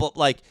 blah, blah.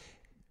 Like,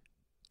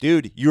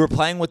 dude, you were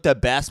playing with the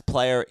best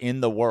player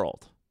in the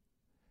world.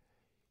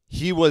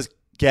 He was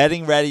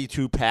getting ready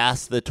to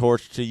pass the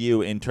torch to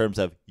you in terms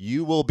of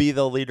you will be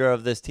the leader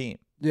of this team.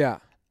 Yeah.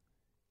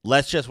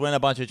 Let's just win a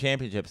bunch of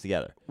championships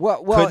together.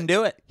 Well, couldn't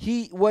do it.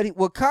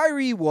 What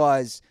Kyrie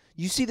was,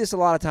 you see this a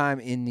lot of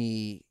time in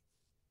the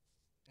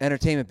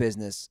entertainment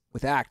business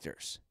with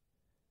actors.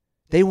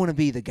 They want to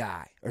be the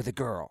guy or the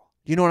girl.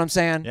 You know what I'm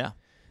saying? Yeah.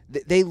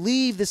 They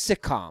leave the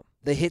sitcom,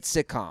 the hit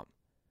sitcom,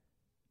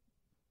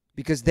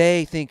 because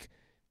they think.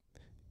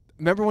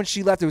 Remember when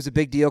she left? It was a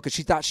big deal because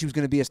she thought she was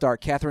going to be a star.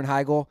 Katherine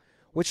Heigl.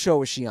 What show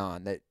was she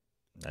on? I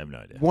have no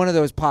idea. One of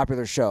those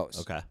popular shows.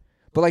 Okay.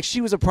 But like she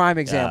was a prime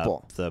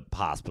example. The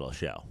hospital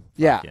show.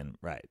 Yeah.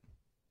 Right.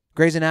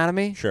 Grey's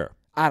Anatomy? Sure.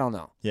 I don't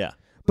know. Yeah.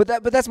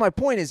 But that's my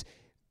point is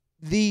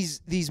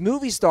these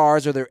movie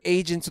stars or their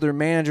agents or their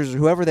managers or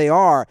whoever they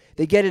are,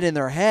 they get it in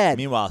their head.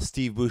 Meanwhile,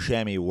 Steve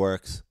Buscemi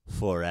works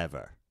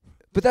forever.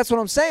 But that's what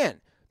I'm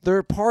saying.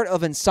 They're part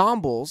of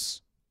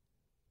ensembles,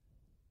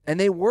 and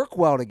they work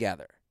well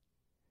together.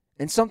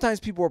 And sometimes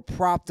people are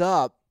propped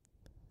up,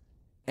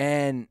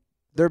 and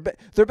they're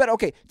better.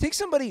 Okay, take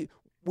somebody.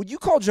 Would you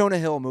call Jonah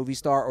Hill a movie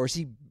star, or is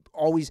he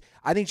always?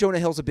 I think Jonah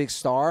Hill's a big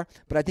star,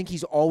 but I think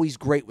he's always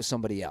great with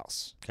somebody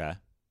else. Okay.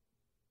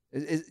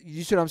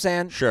 You see what I'm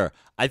saying? Sure.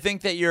 I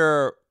think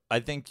you're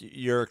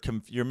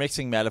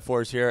mixing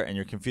metaphors here, and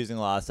you're confusing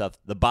a lot of stuff.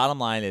 The bottom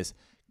line is,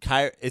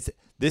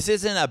 this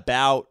isn't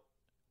about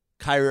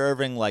Kyrie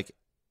Irving, like,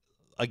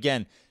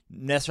 again,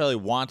 necessarily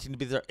wanting to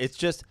be there. It's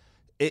just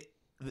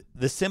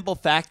the simple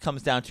fact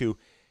comes down to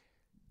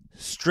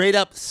straight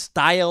up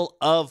style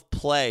of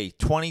play.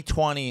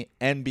 2020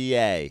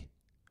 NBA.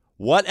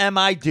 What am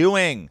I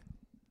doing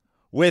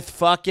with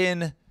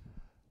fucking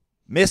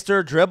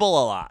Mr. Dribble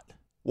a lot?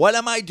 What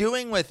am I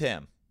doing with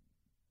him?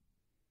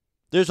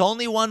 There's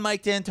only one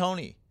Mike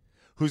D'Antoni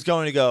who's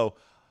going to go,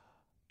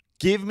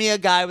 give me a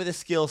guy with a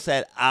skill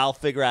set, I'll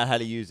figure out how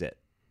to use it.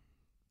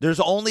 There's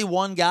only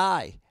one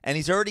guy, and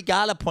he's already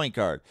got a point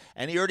guard,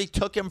 and he already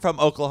took him from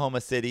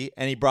Oklahoma City,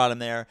 and he brought him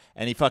there,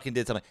 and he fucking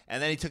did something.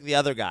 And then he took the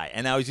other guy,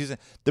 and now he's using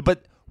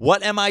but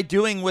what am I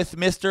doing with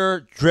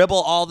Mr. Dribble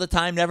all the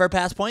time, never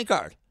pass point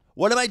guard?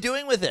 What am I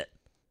doing with it?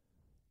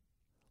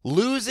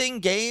 Losing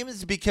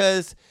games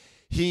because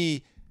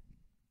he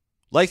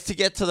likes to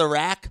get to the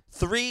rack?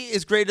 3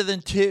 is greater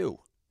than 2.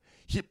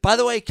 By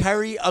the way,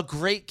 Kyrie, a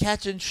great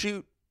catch and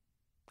shoot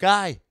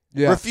guy.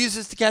 Yeah.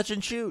 Refuses to catch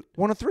and shoot.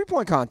 Won a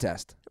 3-point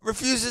contest.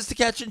 Refuses to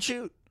catch and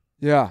shoot.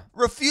 Yeah.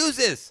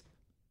 Refuses.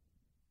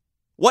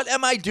 What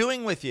am I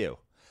doing with you?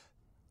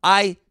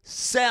 I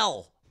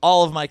sell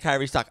all of my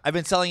Kyrie stock. I've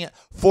been selling it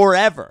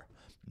forever.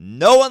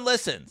 No one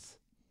listens.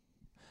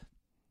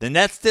 The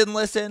Nets didn't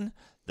listen.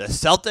 The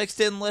Celtics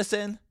didn't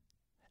listen.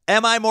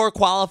 Am I more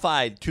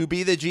qualified to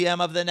be the GM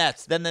of the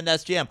Nets than the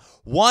Nets GM?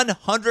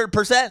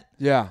 100%.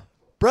 Yeah.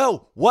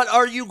 Bro, what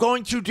are you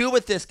going to do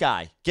with this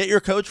guy? Get your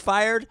coach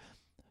fired?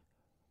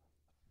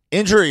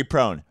 Injury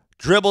prone.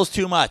 Dribbles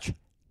too much.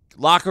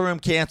 Locker room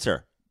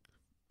cancer.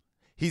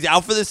 He's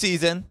out for the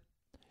season.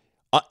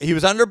 He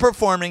was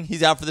underperforming.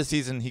 He's out for the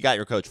season. He got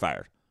your coach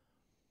fired.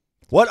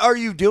 What are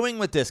you doing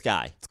with this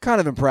guy? It's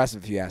kind of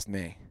impressive if you ask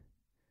me.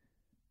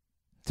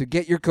 To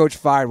get your coach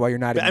fired while you're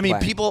not even playing.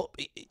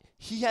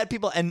 He had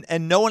people,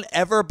 and no one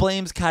ever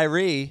blames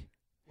Kyrie.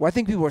 Well, I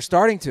think people are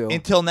starting to.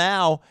 Until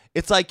now,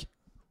 it's like,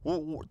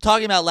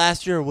 talking about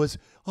last year is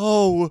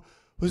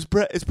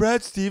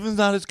Brad Stevens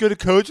not as good a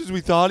coach as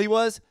we thought he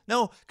was?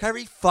 No,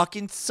 Kyrie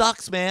fucking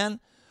sucks, man.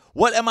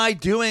 What am I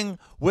doing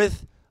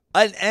with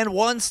an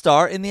N1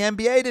 star in the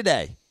NBA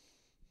today?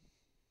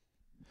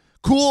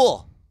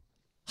 Cool.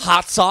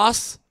 Hot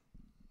sauce.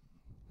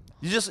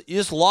 You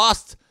just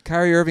lost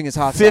Kyrie Irving is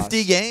hot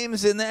 50 sauce.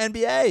 games in the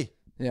NBA.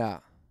 Yeah.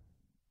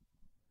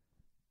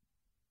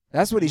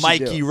 That's what he should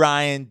do. Mikey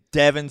Ryan,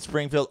 Devin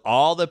Springfield,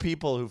 all the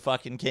people who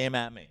fucking came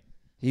at me.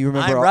 You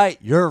remember I'm right.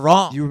 You're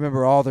wrong. You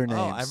remember all their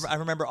names. Oh, I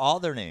remember all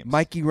their names.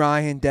 Mikey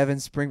Ryan, Devin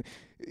Spring.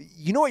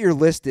 You know what your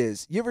list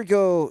is? You ever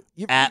go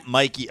at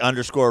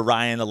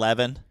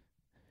Mikey_Ryan11?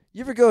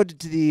 You ever go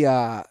to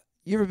the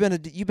you've been to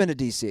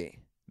DC?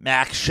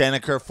 Max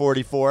Schenecker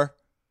 44.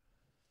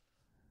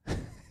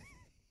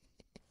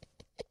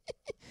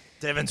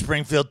 Devin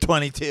Springfield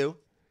 22.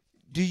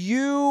 Do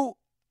you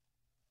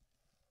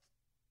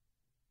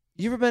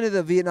ever been to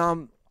the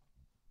Vietnam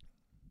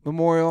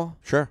Memorial?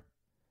 Sure.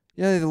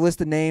 You know the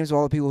list of names of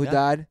all the people who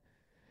died?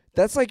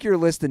 That's like your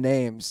list of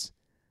names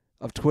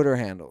of Twitter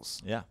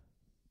handles. Yeah.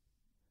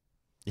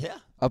 Yeah.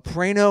 A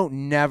Prano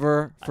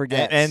never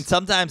forgets. And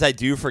sometimes I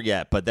do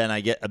forget, but then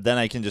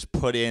I can just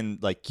put in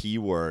like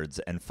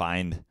keywords and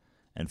find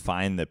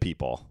the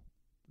people,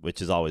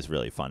 which is always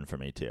really fun for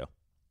me too.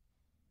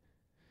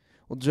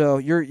 Well, Joe,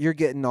 you're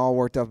getting all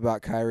worked up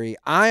about Kyrie.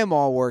 I am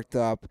all worked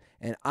up,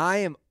 and I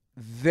am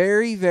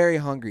very, very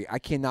hungry. I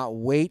cannot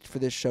wait for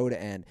this show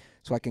to end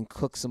so I can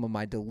cook some of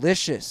my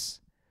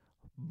delicious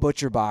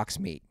Butcher Box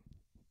meat.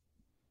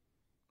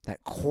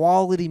 That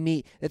quality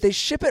meat that they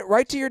ship it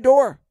right to your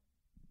door.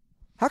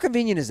 How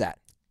convenient is that?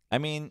 I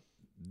mean,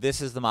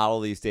 this is the model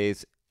these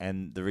days,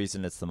 and the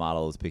reason it's the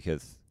model is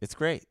because it's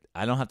great.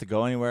 I don't have to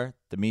go anywhere.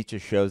 The meat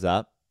just shows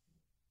up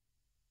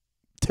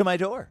to my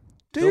door.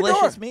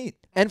 Delicious meat.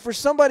 And for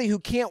somebody who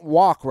can't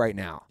walk right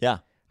now, yeah,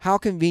 how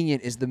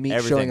convenient is the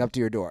meat showing up to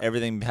your door?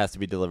 Everything has to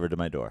be delivered to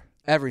my door.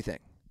 Everything.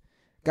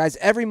 Guys,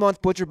 every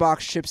month Butcher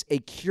Box ships a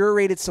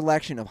curated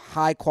selection of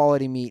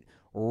high-quality meat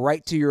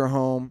right to your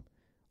home.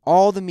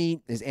 All the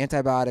meat is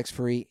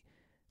free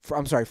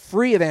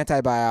of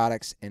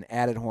antibiotics and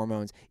added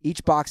hormones.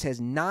 Each box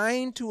has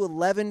 9 to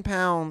 11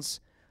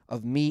 pounds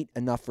of meat,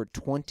 enough for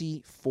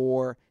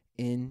 24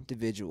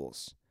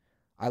 individuals.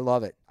 I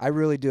love it. I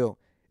really do.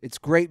 It's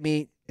great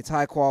meat, it's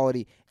high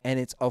quality, and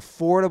it's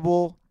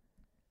affordable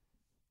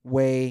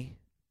way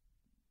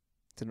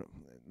to,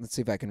 let's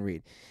see if I can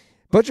read.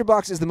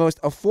 ButcherBox is the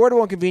most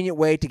affordable and convenient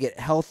way to get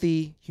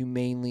healthy,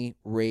 humanely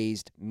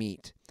raised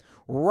meat.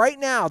 Right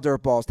now,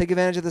 Dirtballs, take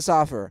advantage of this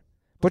offer.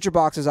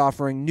 ButcherBox is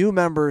offering new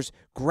members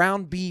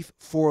ground beef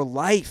for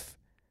life.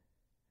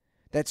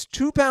 That's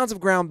 2 pounds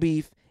of ground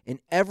beef in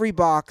every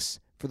box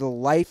for the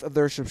life of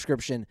their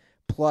subscription,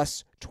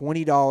 plus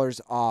 $20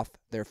 off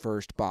their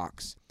first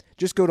box.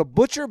 Just go to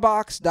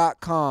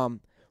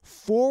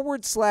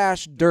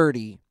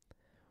butcherbox.com/dirty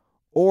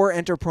or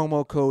enter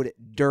promo code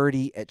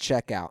DIRTY at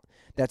checkout.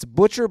 That's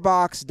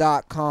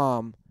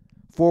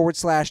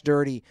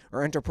butcherbox.com/dirty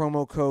or enter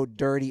promo code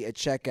DIRTY at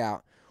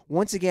checkout.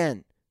 Once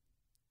again,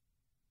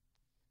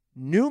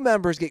 new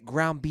members get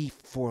ground beef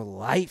for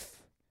life.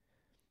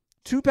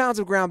 2 pounds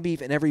of ground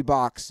beef in every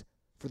box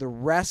for the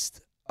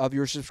rest of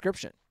your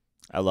subscription.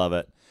 I love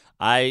it.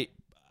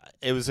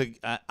 It was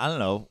I don't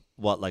know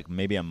what, like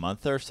maybe a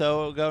month or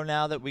so ago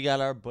now that we got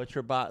our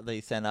ButcherBox.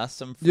 They sent us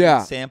some free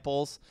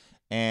samples,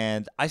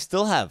 and I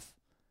still have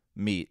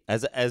meat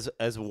as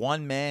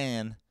one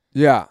man.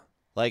 Yeah.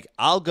 Like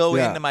I'll go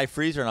into my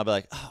freezer and I'll be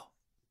like, oh,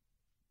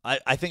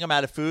 I think I'm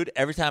out of food.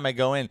 Every time I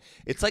go in,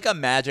 it's like a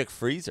magic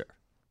freezer.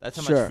 That's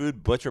how much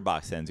food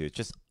ButcherBox sends you.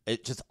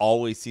 It just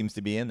always seems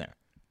to be in there.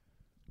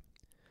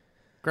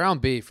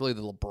 Ground beef, really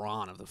the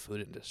LeBron of the food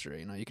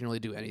industry. You know, you can really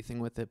do anything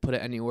with it. Put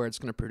it anywhere, it's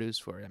going to produce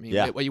for you. I mean,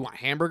 what you want?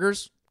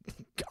 Hamburgers?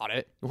 Got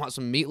it. You want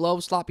some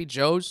meatloaf, sloppy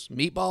joes,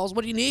 meatballs?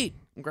 What do you need?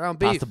 Ground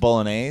beef. Pasta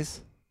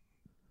bolognese.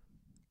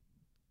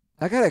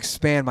 I gotta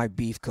expand my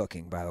beef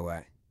cooking. By the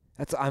way,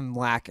 I'm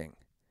lacking.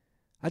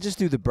 I just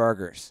do the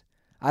burgers.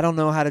 I don't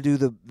know how to do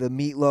the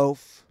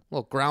meatloaf.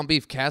 Well, ground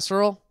beef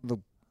casserole.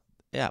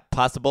 Yeah,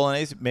 pasta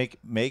bolognese.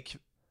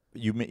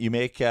 You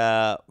make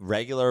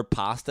regular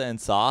pasta and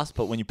sauce,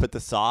 but when you put the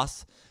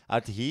sauce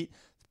out to heat,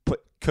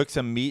 cook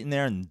some meat in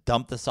there and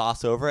dump the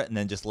sauce over it, and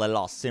then just let it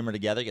all simmer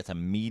together. Get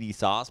some meaty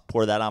sauce.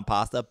 Pour that on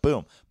pasta.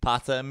 Boom,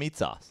 pasta and meat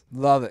sauce.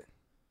 Love it.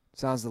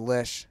 Sounds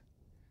delish.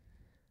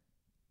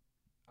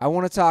 I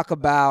want to talk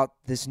about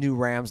this new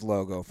Rams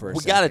logo for a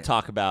second. We got to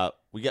talk about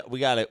we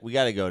got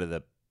to go to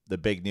the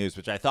big news,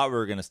 which I thought we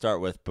were going to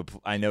start with, but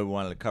I know we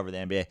wanted to cover the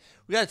NBA.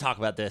 We got to talk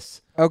about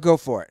this. Oh, go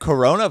for it.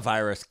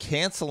 Coronavirus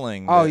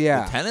canceling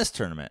the tennis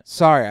tournament.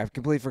 Sorry, I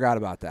completely forgot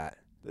about that.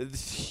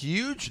 It's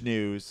huge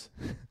news.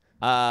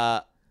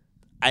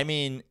 I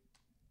mean,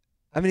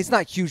 it's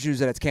not huge news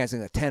that it's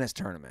canceling the tennis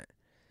tournament.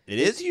 It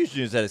is huge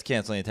news that it's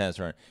canceling a tennis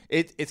tournament.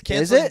 It's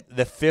canceling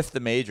the fifth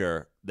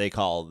major, they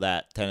call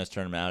that tennis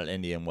tournament out at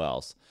Indian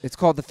Wells. It's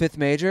called the fifth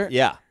major?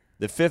 Yeah.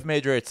 The fifth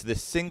major, it's the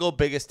single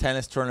biggest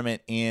tennis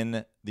tournament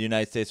in the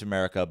United States of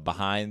America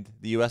behind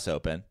the U.S.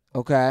 Open.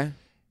 Okay.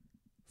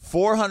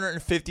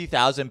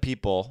 450,000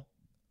 people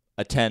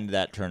attend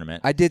that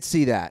tournament. I did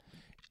see that.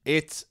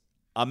 It's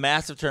a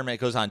massive tournament.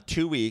 It goes on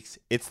 2 weeks.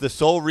 It's the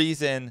sole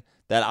reason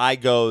that I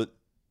go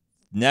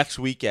next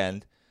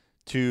weekend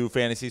to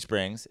Fantasy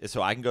Springs is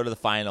so I can go to the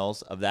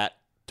finals of that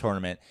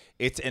tournament.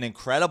 It's an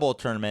incredible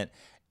tournament.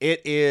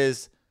 It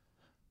is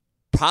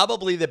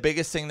probably the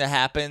biggest thing that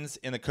happens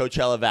in the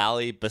Coachella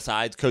Valley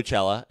besides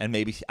Coachella and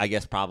maybe, I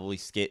guess, probably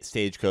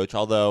Stagecoach,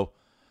 although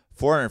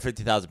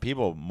 450,000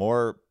 people,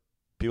 more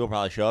people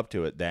probably show up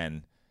to it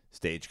than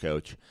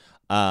Stagecoach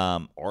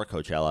or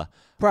Coachella.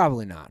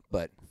 Probably not,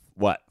 but...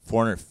 What?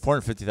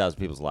 450,000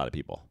 people is a lot of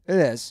people. It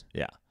is.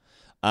 Yeah.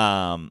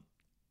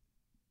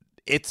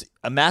 It's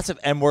a massive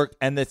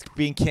and it's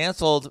being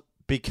canceled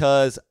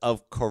because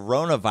of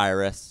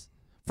coronavirus.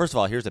 First of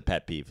all, here's a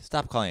pet peeve.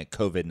 Stop calling it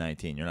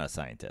COVID-19. You're not a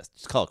scientist.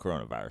 Just call it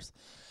coronavirus.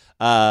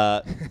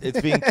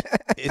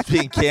 It's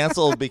being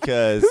canceled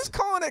because who's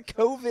calling it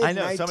COVID-19? I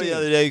know. Somebody the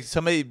other day,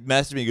 somebody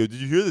messaged me and go, "Did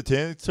you hear the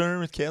tennis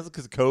tournament was canceled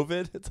because of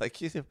COVID?" It's like,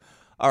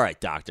 all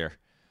right, doctor.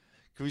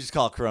 Can we just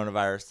call it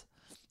coronavirus?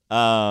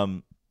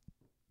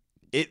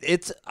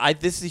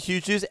 This is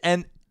huge news,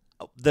 and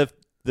the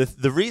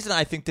reason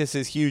I think this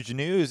is huge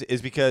news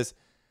is because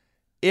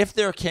if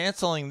they're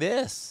canceling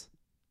this,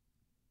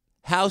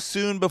 how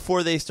soon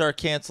before they start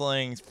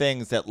canceling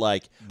things that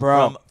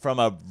from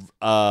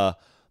a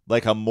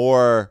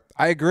more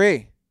I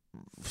agree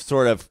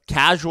sort of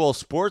casual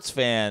sports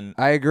fan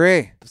I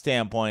agree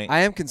standpoint.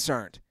 I am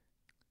concerned.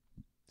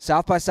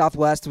 South by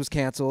Southwest was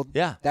canceled.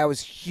 Yeah, that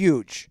was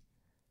huge.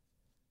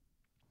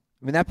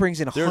 I mean, that brings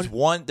in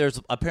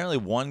There's apparently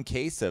one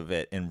case of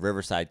it in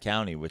Riverside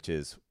County, which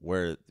is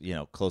where,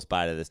 close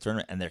by to this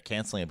tournament, and they're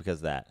canceling it because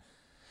of that.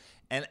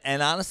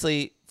 And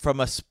honestly, from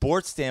a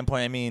sports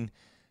standpoint, I mean,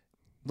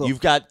 look,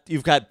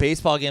 you've got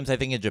baseball games, I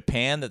think, in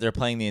Japan that they're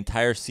playing the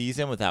entire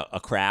season without a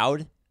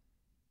crowd.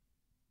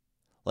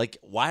 Like,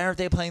 why aren't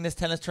they playing this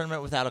tennis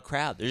tournament without a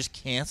crowd? They're just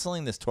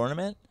canceling this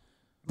tournament?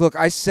 Look,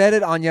 I said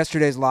it on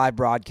yesterday's live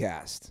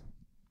broadcast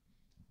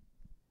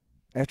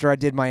after I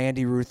did my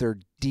Andy Ruther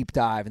deep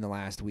dive in the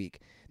last week.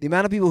 The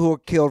amount of people who were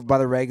killed by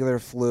the regular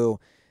flu.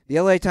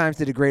 The LA Times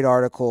did a great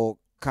article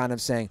kind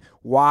of saying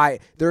why.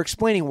 They're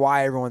explaining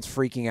why everyone's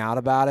freaking out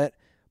about it,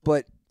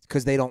 but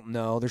because they don't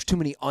know. There's too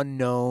many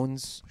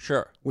unknowns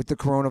Sure. with the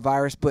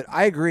coronavirus, but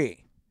I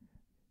agree.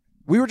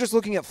 We were just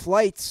looking at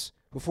flights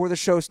before the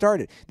show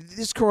started.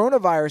 This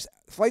coronavirus,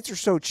 flights are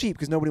so cheap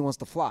because nobody wants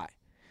to fly.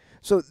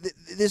 So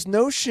this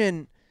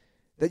notion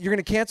that you're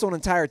going to cancel an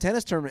entire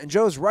tennis tournament, and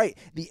Joe's right,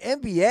 the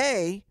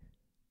NBA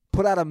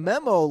put out a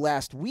memo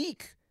last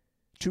week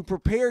to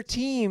prepare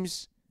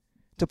teams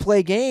to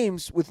play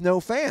games with no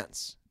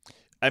fans.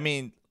 I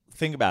mean,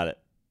 think about it.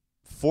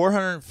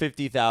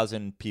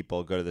 450,000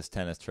 people go to this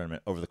tennis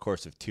tournament over the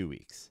course of 2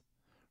 weeks,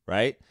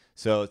 right?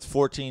 So it's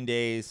 14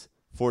 days,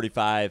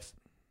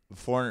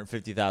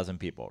 450,000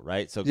 people,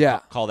 right? So Yeah.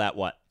 call that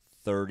what,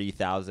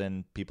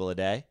 30,000 people a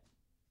day?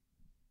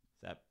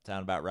 Does that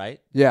sound about right?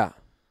 Yeah.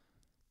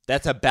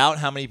 That's about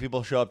how many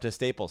people show up to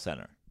Staples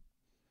Center.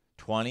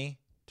 20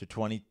 to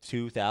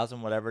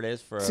 22,000, whatever it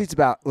is. Seats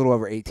about a little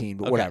over 18,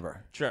 but Okay,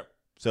 whatever. Sure.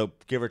 So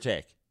give or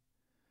take.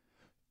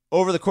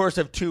 Over the course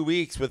of 2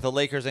 weeks with the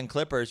Lakers and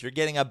Clippers, you're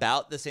getting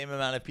about the same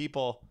amount of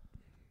people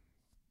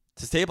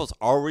to Staples.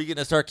 Are we going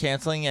to start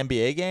canceling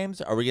NBA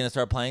games? Are we going to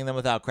start playing them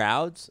without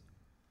crowds?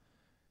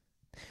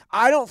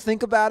 I don't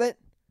think about it.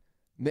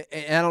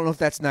 And I don't know if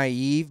that's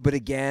naive, but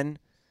again,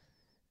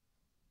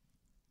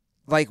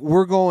 like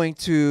we're going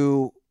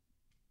to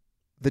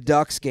the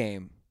Ducks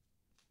game,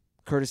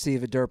 courtesy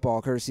of a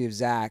dirtball, courtesy of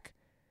Zach.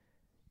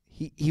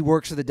 He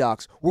works for the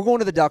Ducks. We're going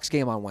to the Ducks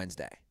game on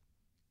Wednesday,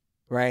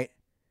 right?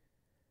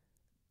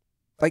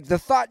 Like the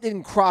thought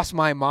didn't cross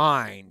my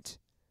mind.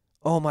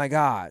 Oh my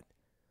God,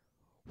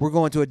 we're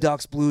going to a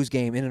Ducks Blues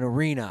game in an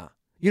arena.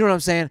 You know what I'm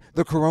saying?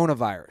 The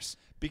coronavirus.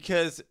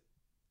 Because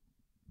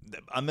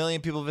a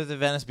million people visit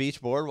Venice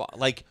Beach Boardwalk.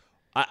 Like,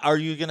 are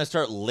you going to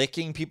start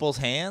licking people's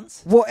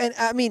hands? Well, and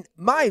I mean,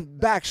 my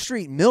back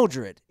street,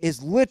 Mildred,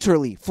 is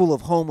literally full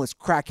of homeless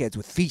crackheads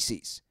with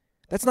feces.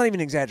 That's not even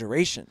an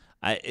exaggeration.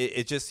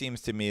 It just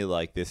seems to me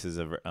like this is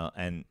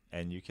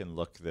and you can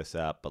look this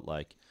up, but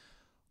like,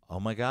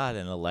 oh my God,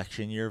 an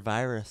election year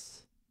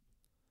virus.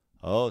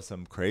 Oh,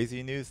 some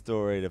crazy news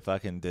story to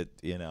fucking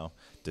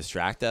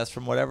distract us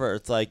from whatever.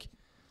 It's like,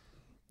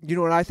 you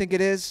know what I think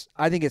it is?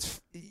 I think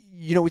it's,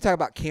 we talk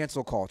about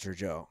cancel culture,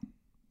 Joe.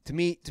 To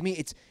me,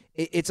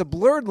 it's a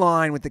blurred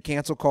line with the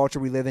cancel culture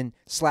we live in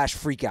 /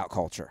 freak out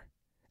culture.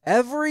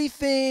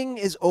 Everything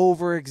is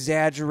over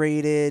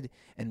exaggerated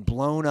and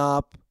blown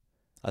up.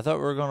 I thought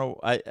we were going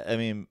to. I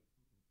mean,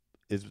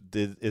 is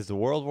the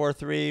World War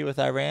III with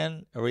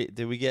Iran?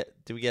 Did we get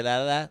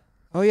out of that?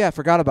 Oh yeah, I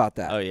forgot about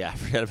that. Oh yeah, I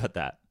forgot about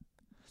that.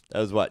 That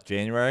was what,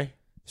 January?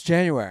 It's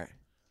January.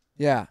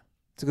 Yeah,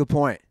 it's a good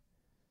point.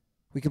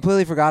 We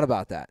completely forgot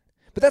about that.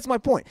 But that's my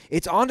point.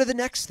 It's on to the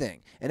next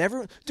thing.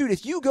 And dude,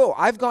 if you go,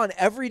 I've gone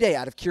every day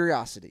out of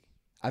curiosity.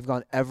 I've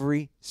gone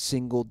every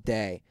single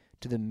day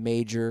to the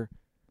major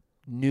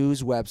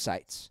news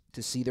websites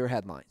to see their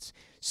headlines.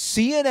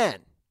 CNN,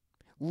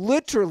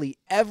 literally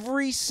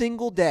every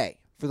single day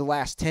for the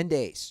last 10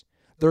 days,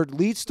 their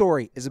lead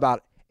story is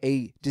about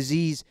a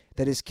disease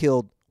that has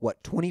killed,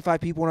 25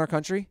 people in our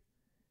country?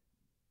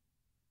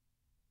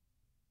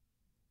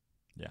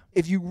 Yeah.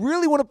 If you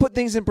really want to put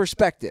things in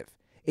perspective,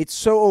 it's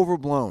so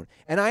overblown.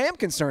 And I am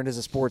concerned as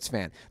a sports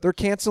fan. They're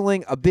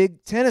canceling a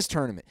big tennis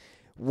tournament.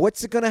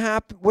 What's going to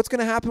happen? What's going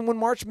to happen when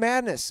March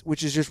Madness,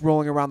 which is just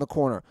rolling around the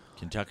corner?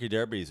 Kentucky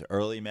Derby's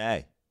early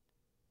May.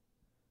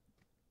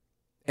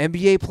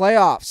 NBA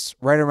playoffs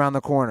right around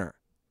the corner.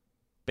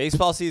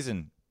 Baseball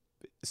season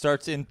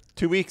starts in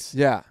 2 weeks.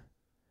 Yeah.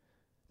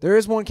 There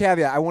is one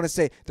caveat. I want to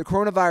say the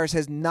coronavirus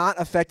has not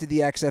affected the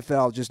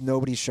XFL, just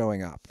nobody's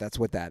showing up. That's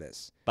what that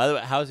is. By the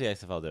way, how's the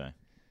XFL doing?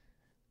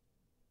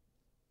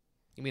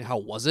 You mean how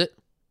was it?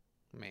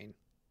 I mean,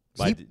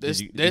 Did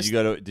you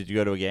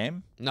go to a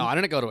game? No, I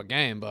didn't go to a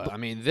game, but I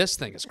mean, this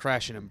thing is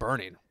crashing and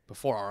burning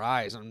before our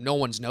eyes, and no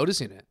one's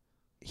noticing it.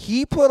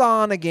 He put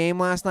on a game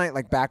last night,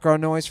 like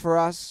background noise for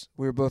us.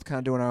 We were both kind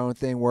of doing our own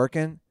thing,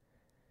 working.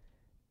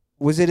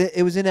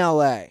 It was in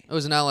L.A. It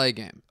was an LA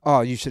game. Oh,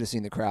 you should have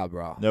seen the crowd,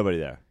 bro. Nobody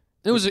there.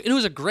 It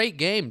was a great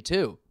game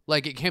too.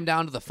 Like it came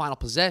down to the final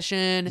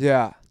possession.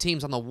 Yeah.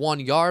 Teams on the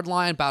 1 yard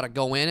line about to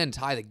go in and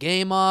tie the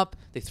game up.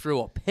 They threw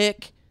a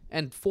pick,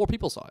 and 4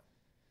 people saw it.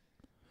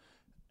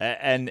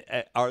 And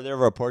are there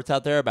reports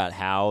out there about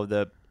how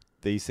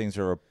these things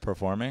are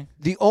performing?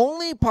 The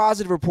only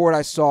positive report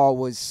I saw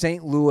was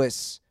St.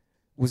 Louis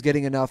was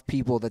getting enough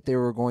people that they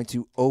were going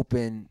to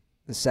open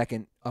the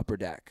second upper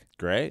deck.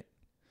 Great.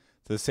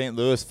 The St.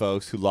 Louis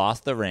folks who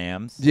lost the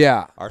Rams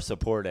are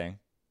supporting.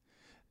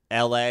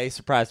 L.A.,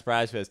 surprise,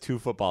 surprise, who has 2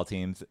 football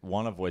teams,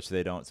 one of which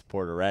they don't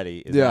support already,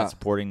 is not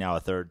supporting now a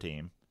third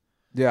team.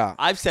 Yeah.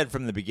 I've said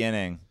from the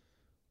beginning,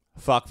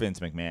 fuck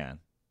Vince McMahon.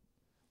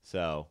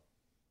 So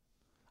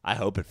I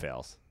hope it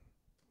fails.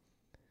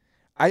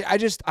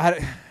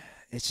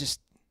 It's just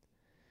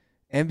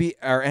NBA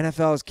or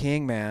NFL is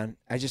king, man.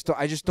 I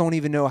just don't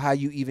even know how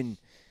you even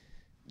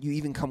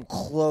come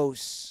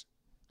close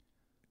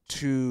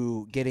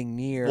to getting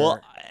near.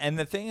 Well, and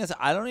the thing is,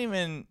 I don't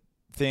even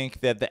think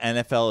that the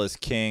NFL is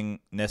king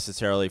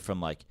necessarily from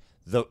like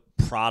the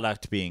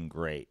product being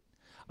great.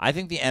 I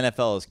think the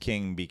NFL is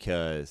king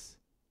because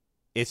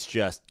it's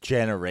just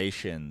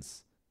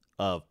generations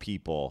of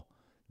people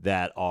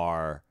that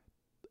are,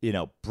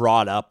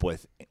 brought up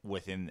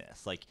within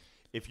this. Like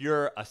if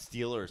you're a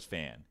Steelers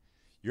fan,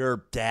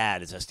 your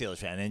dad is a Steelers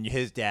fan, and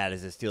his dad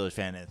is a Steelers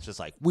fan, and it's just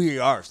like, we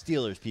are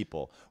Steelers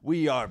people.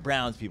 We are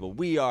Browns people.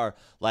 We are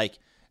like,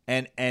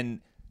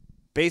 and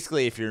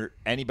basically if you're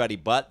anybody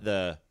but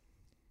the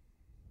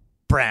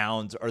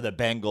Browns or the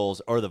Bengals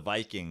or the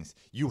Vikings,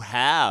 you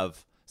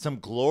have some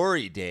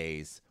glory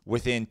days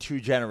within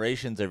 2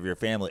 generations of your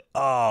family.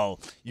 Oh,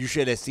 you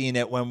should have seen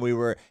it when we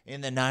were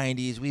in the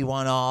 90s. We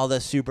won all the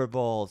Super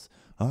Bowls.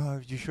 Oh,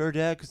 you sure,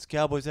 Dad? Because the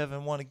Cowboys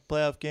haven't won a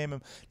playoff game.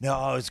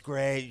 No, it's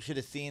great. You should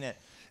have seen it.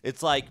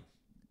 It's like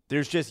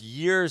there's just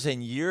years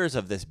and years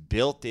of this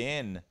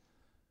built-in,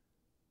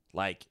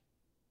 like,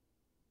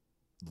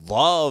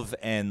 love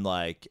and,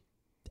 like,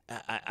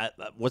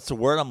 what's the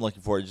word I'm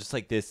looking for? Just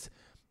like this,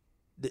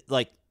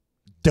 like,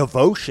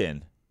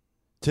 devotion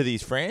to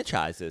these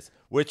franchises,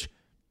 which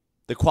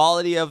the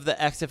quality of the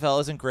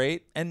XFL isn't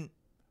great, and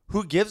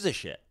who gives a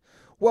shit?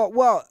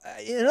 Well,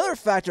 another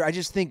factor I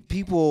just think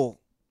people,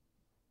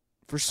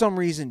 for some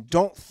reason,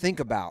 don't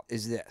think about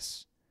is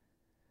this.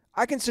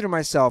 I consider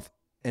myself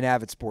an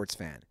avid sports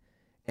fan,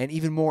 and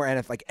even more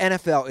NFL. Like,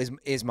 NFL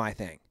is my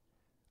thing.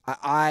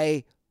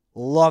 I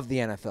love the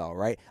NFL,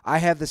 right? I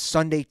have the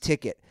Sunday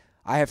ticket.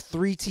 I have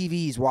 3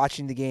 TVs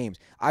watching the games.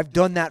 I've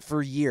done that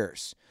for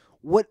years.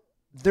 What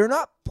they're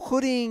not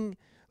putting,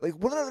 like,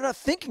 what they're not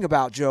thinking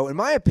about, Joe, in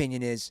my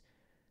opinion, is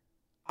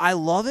I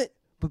love it,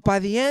 but by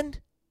the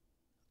end,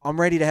 I'm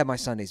ready to have my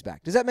Sundays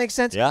back. Does that make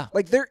sense? Yeah.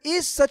 Like, there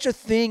is such a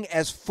thing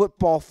as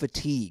football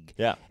fatigue.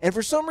 Yeah. And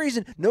for some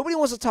reason, nobody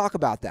wants to talk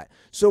about that.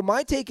 So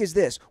my take is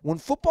this. When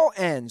football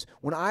ends,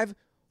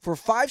 for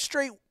 5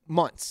 straight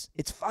months,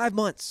 it's 5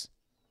 months,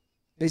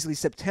 basically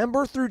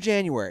September through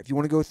January, if you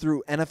want to go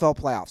through NFL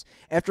playoffs,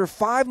 after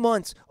 5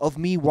 months of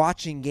me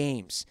watching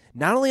games,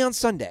 not only on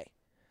Sunday,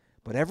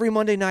 but every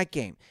Monday night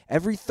game,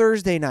 every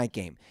Thursday night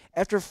game,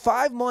 after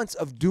 5 months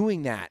of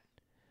doing that,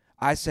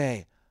 I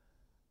say,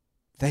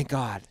 thank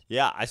God.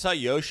 Yeah, I saw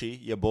Yoshi,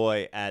 your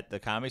boy, at the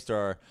Comedy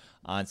Store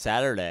on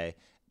Saturday,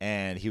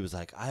 and he was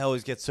like, I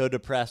always get so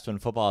depressed when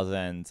football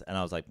ends. And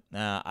I was like,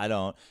 nah, I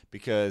don't,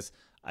 because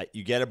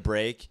you get a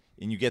break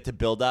and you get to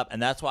build up.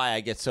 And that's why I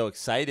get so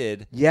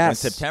excited when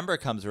September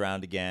comes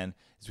around again,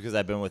 is because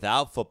I've been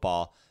without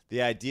football.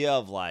 The idea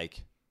of,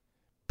 like,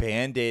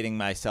 Band-Aiding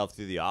myself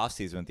through the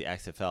offseason with the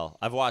XFL.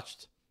 I've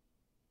watched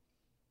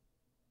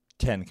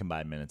 10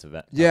 combined minutes of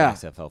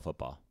XFL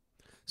football.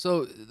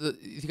 So,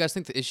 you guys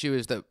think the issue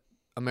is that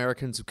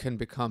Americans can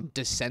become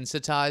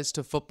desensitized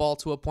to football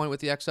to a point with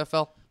the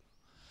XFL?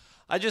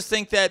 I just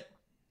think that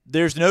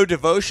there's no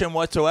devotion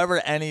whatsoever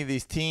to any of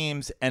these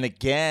teams. And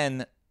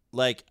again,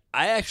 like,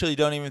 I actually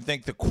don't even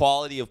think the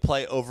quality of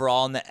play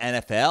overall in the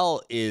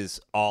NFL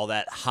is all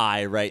that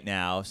high right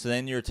now. So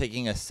then you're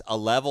taking a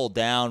level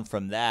down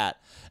from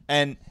that.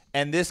 And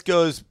this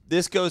goes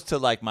to,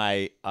 like,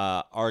 my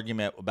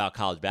argument about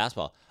college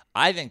basketball.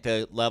 I think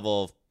the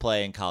level of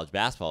play in college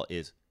basketball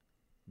is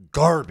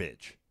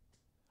garbage.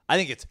 I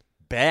think it's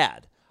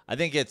bad. I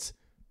think it's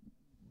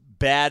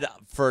bad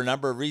for a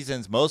number of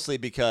reasons, mostly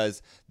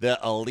because the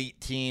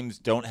elite teams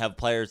don't have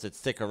players that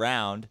stick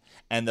around,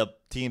 and the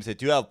teams that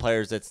do have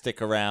players that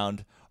stick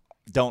around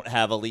don't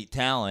have elite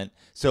talent.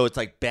 So it's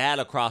like bad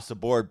across the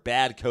board,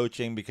 bad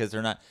coaching because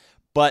they're not.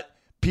 But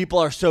people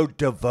are so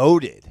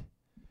devoted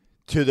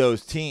to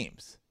those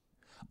teams.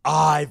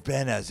 I've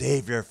been a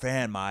Xavier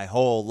fan my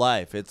whole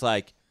life. It's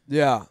like,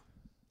 yeah,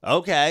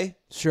 okay,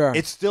 sure.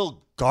 It's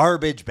still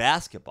garbage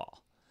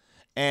basketball.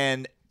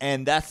 And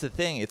that's the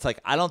thing. It's like,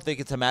 I don't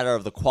think it's a matter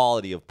of the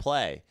quality of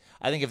play.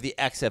 I think if the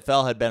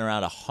XFL had been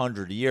around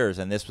 100 years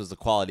and this was the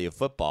quality of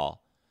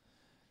football,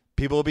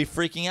 people would be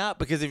freaking out.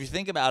 Because if you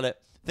think about it,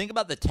 think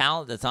about the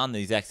talent that's on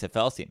these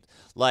XFL teams.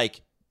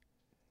 Like,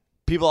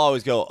 people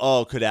always go,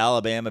 oh, could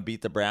Alabama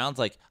beat the Browns?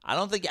 Like, I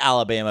don't think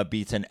Alabama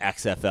beats an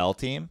XFL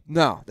team.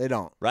 No, they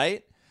don't.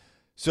 Right?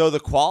 So the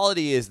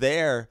quality is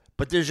there,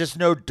 but there's just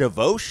no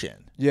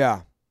devotion.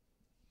 Yeah,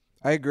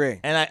 I agree.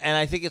 And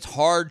I think it's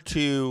hard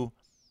to...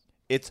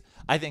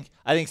 I think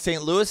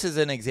St. Louis is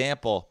an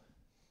example.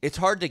 It's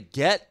hard to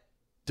get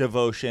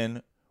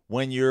devotion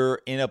when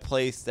you're in a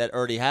place that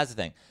already has a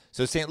thing.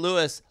 So St.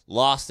 Louis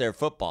lost their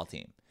football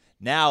team.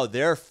 Now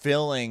they're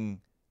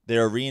filling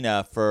their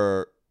arena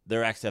for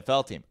their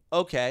XFL team.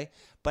 Okay,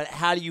 but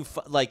how do you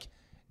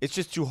it's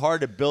just too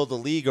hard to build a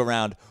league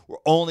around. We're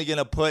only going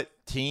to put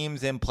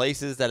teams in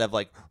places that have,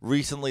 like,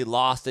 recently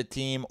lost a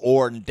team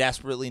or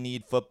desperately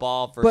need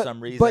football for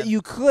some reason. But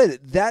you could.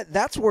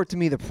 That's where, to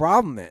me, the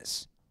problem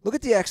is. Look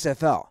at the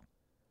XFL.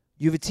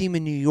 You have a team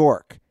in New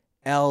York,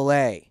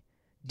 L.A.,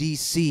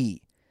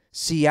 D.C.,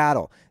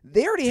 Seattle.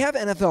 They already have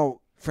NFL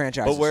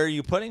franchises. But where are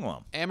you putting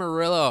them?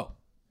 Amarillo.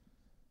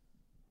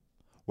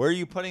 Where are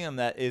you putting them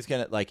that is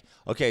going to, like,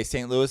 okay,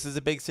 St. Louis is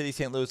a big city.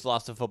 St. Louis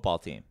lost a football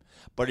team.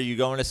 But are you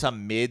going to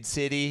some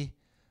mid-city?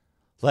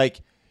 Like,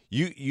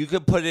 you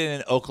could put it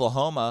in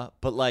Oklahoma,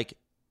 but, like,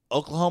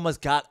 Oklahoma's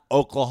got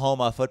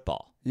Oklahoma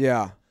football.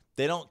 Yeah.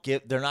 They're not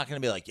going to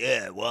be like,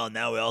 yeah, well,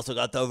 now we also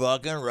got the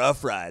fucking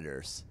Rough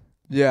Riders.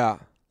 Yeah.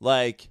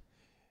 Like,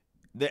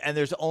 And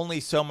there's only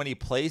so many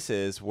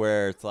places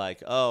where it's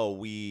like, oh,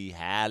 we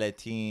had a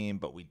team,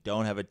 but we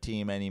don't have a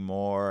team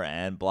anymore,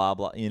 and blah,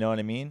 blah. You know what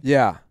I mean?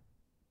 Yeah.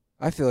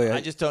 I feel you.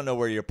 I just don't know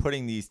where you're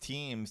putting these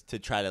teams to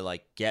try to,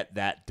 like, get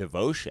that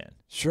devotion.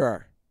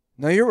 Sure.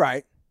 No, you're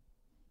right.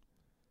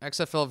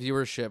 XFL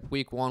viewership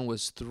week 1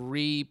 was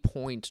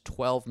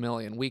 3.12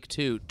 million. Week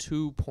 2,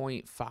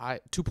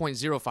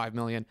 2.05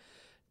 million.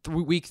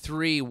 Week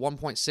 3,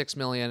 1.6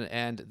 million,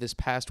 and this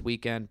past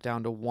weekend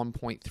down to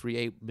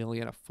 1.38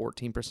 million, a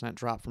 14%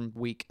 drop from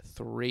week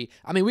 3.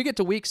 I mean, we get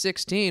to week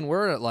 16,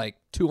 we're at like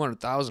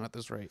 200,000 at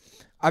this rate.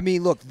 I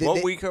mean, look.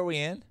 What week are we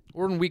in?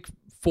 We're in week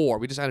 4.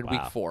 We just added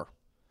week 4.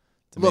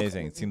 It's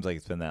amazing. It seems like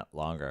it's been that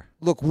longer.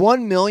 Look,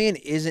 1 million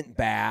isn't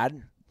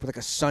bad for like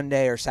a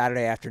Sunday or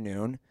Saturday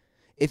afternoon.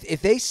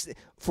 If they,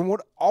 from what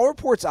all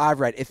reports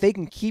I've read, if they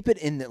can keep it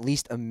in at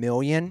least 1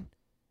 million,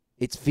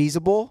 it's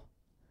feasible.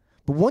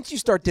 But once you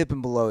start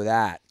dipping below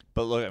that.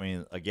 But look, I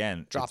mean,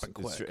 again, dropping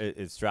quick.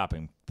 It's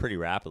dropping pretty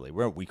rapidly.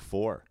 We're at week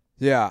 4.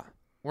 Yeah.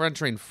 We're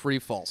entering free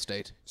fall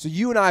state. So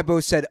you and I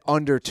both said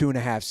under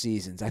 2.5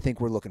 seasons. I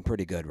think we're looking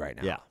pretty good right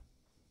now. Yeah.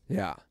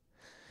 Yeah.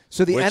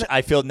 So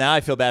I feel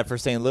bad for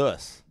St.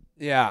 Louis.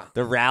 Yeah.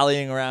 They're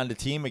rallying around a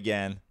team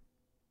again.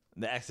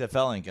 The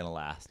XFL ain't gonna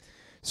last.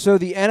 So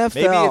the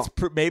NFL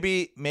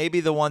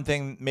maybe the one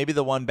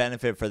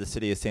benefit for the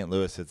city of St.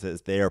 Louis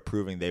is they are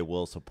proving they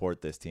will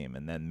support this team,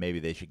 and then maybe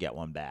they should get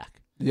one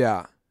back.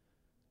 Yeah.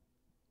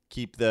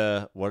 Keep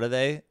what are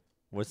they?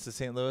 What's the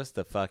St. Louis?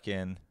 The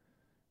fucking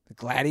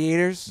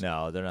Gladiators?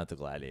 No, they're not the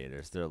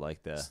Gladiators. They're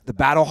like the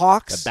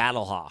Battlehawks? The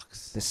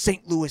Battlehawks. The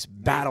St. Louis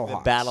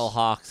Battlehawks. The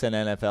Battlehawks, an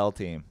NFL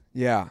team.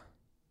 Yeah.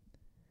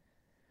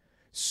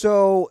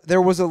 So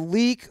there was a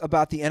leak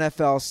about the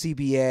NFL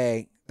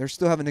CBA. They're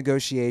still having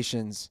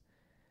negotiations.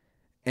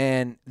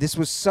 And this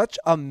was such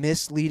a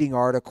misleading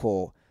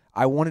article.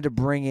 I wanted to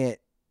bring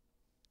it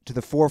to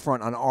the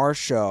forefront on our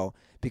show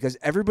because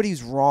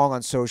everybody's wrong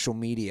on social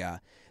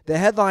media. The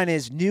headline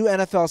is, new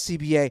NFL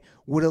CBA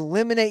would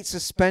eliminate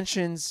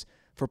suspensions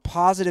for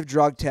positive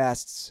drug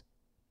tests,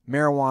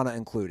 marijuana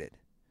included.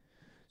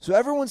 So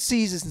everyone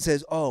sees this and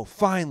says, oh,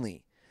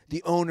 finally,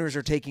 the owners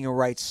are taking a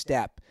right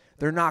step.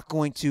 They're not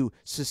going to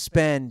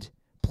suspend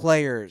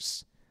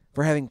players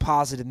for having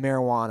positive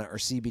marijuana or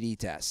CBD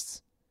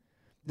tests.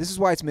 This is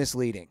why it's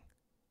misleading.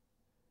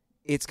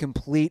 It's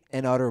complete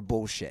and utter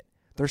bullshit.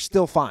 They're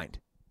still fined.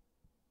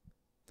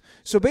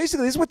 So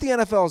basically, this is what the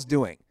NFL is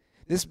doing.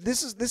 This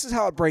is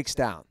how it breaks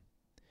down.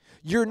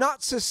 You're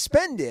not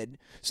suspended,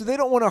 so they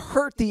don't want to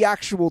hurt the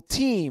actual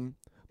team,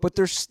 but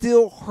they're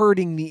still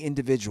hurting the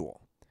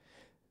individual.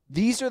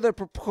 These are the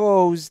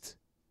proposed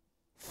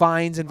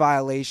fines and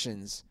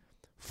violations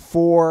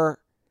for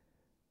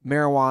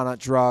marijuana,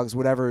 drugs,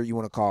 whatever you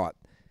want to call it.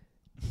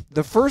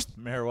 The first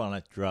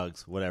marijuana,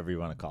 drugs, whatever you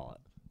want to call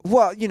it.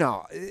 Well,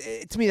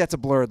 to me that's a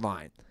blurred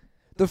line.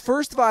 The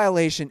first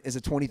violation is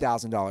a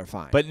 $20,000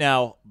 fine.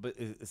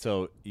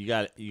 So you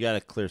got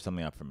to clear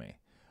something up for me.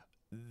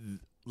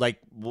 Like,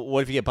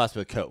 what if you get busted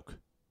with coke?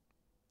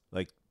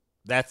 Like,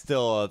 that's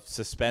still a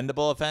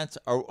suspendable offense,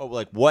 or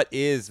like, what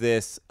is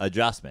this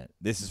adjustment?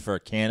 This is for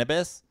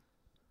cannabis?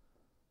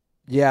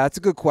 Yeah, that's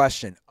a good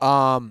question.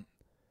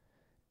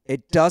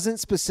 It doesn't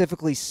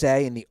specifically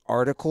say in the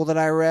article that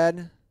I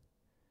read.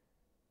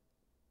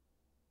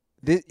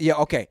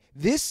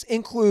 This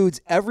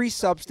includes every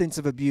substance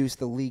of abuse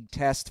the league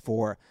tests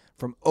for,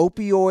 from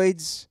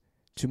opioids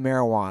to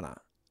marijuana.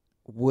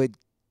 Would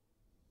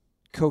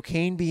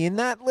cocaine be in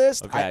that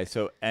list? Okay,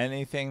 so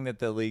anything that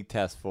the league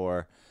tests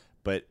for,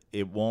 but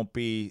it won't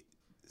be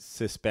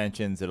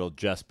suspensions, it'll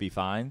just be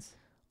fines?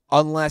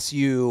 Unless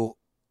you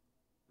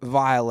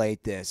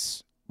violate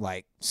this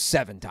like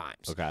 7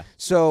 times. Okay.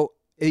 So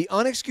the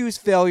unexcused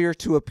failure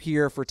to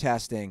appear for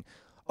testing,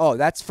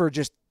 that's for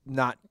just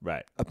not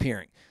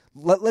appearing.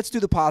 Let's do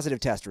the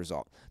positive test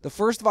result. The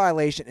first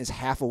violation is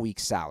half a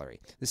week's salary.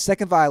 The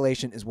second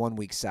violation is 1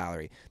 week's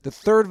salary. The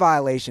third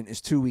violation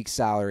is 2 weeks'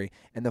 salary.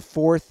 And the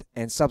fourth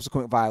and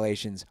subsequent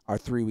violations are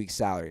 3 weeks'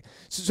 salary.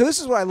 So this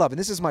is what I love, and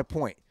this is my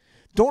point.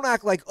 Don't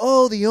act like,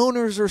 the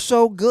owners are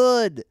so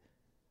good.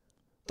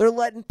 They're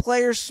letting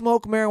players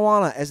smoke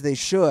marijuana as they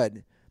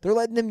should. They're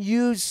letting them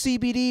use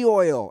CBD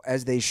oil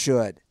as they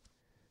should.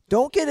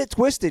 Don't get it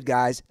twisted,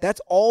 guys. That's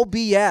all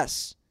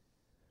BS.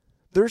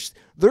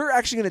 They're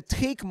actually going to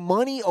take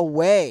money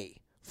away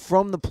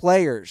from the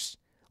players.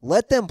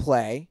 Let them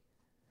play.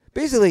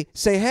 Basically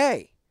say,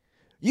 hey,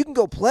 you can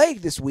go play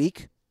this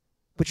week,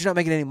 but you're not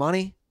making any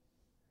money.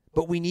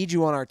 But we need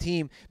you on our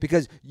team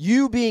because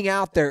you being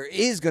out there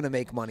is going to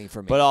make money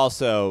for me. But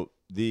also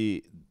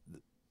the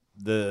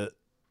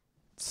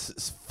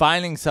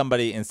fining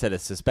somebody instead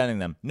of suspending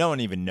them, no one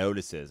even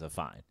notices a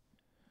fine.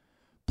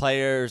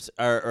 Players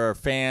or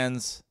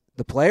fans.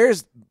 The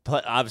players?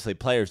 Obviously,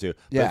 players do.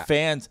 Yeah. But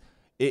fans,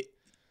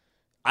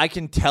 I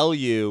can tell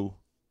you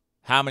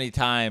how many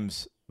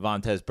times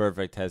Vontaze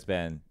Burfict has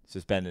been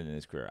suspended in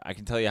his career. I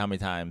can tell you how many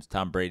times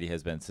Tom Brady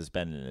has been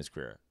suspended in his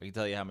career. I can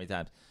tell you how many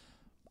times.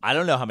 I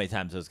don't know how many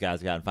times those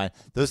guys got fined.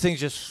 Those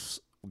things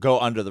just go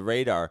under the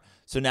radar.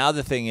 So now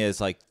the thing is,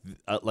 like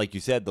you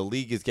said, the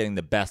league is getting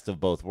the best of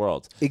both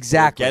worlds.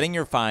 Exactly. They're getting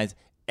your fines,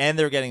 and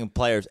they're getting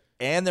players,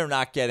 and they're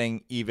not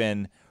getting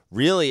even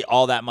really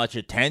all that much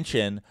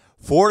attention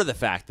for the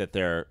fact that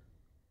they're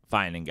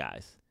fining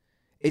guys.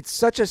 It's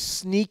such a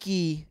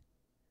sneaky.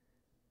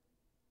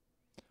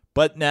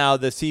 But now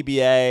the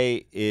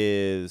CBA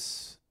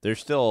is there's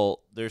still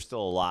a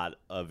lot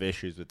of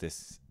issues with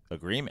this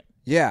agreement.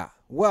 Yeah.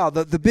 Well,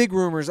 the big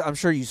rumors, I'm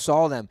sure you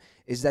saw them,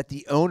 is that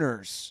the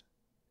owners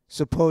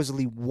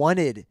supposedly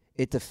wanted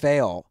it to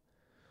fail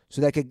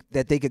so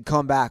that they could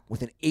come back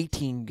with an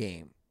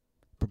 18-game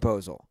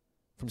proposal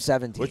from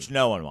 17. Which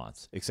no one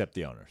wants except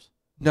the owners.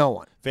 No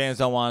one. Fans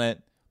don't want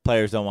it.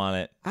 Players don't want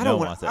it. I No don't one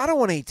want. wants it. I don't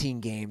want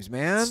 18 games,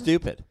 man.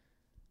 Stupid.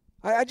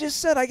 I just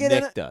said I get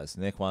Nick it. does.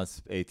 Nick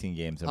wants 18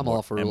 games and I'm more,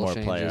 all for and rule more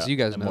changes. You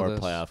guys and know more this.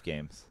 playoff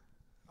games.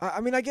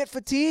 I mean, I get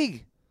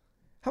fatigue.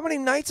 How many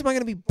nights am I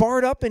going to be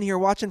barred up in here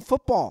watching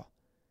football?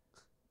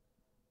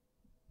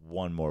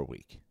 One more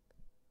week.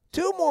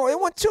 2 more. They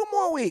want 2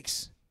 more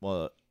weeks.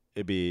 Well,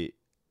 it'd be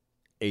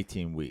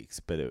 18 weeks,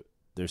 but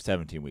there's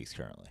 17 weeks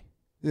currently.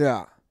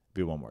 Yeah. It'd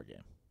be one more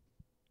game.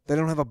 They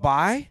don't have a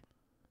bye?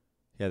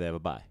 Yeah, they have a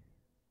bye.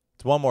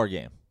 It's one more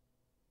game.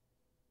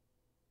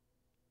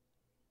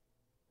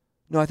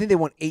 No, I think they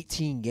want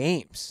 18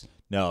 games.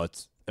 No,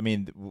 it's. I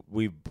mean,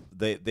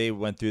 they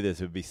went through this.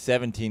 It would be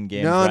 17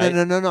 games. No, right?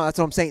 no. That's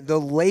what I'm saying. The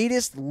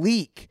latest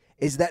leak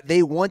is that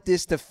they want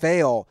this to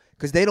fail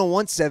because they don't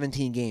want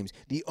 17 games.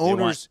 The They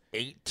want owners,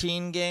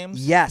 18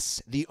 games.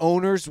 yes, the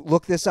owners,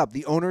 look this up.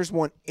 The owners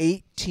want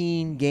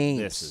 18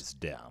 games. This is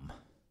dumb.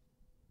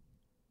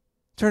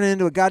 Turn it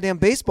into a goddamn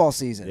baseball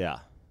season. Yeah.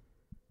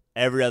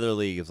 Every other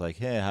league is like,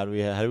 hey, how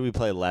do we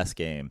play less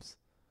games?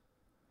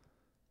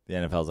 The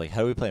NFL's like,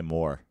 how do we play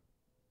more?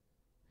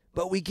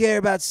 But we care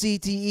about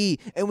CTE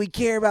and we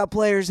care about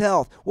players'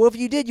 health. Well, if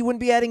you did, you wouldn't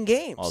be adding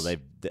games. Oh,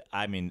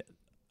 I mean,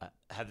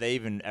 have they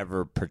even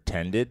ever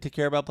pretended to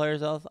care about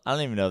players' health? I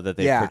don't even know that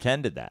they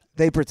pretended that.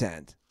 They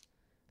pretend.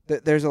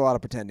 There's a lot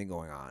of pretending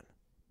going on.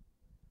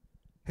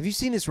 Have you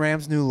seen this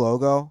Rams' new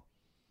logo?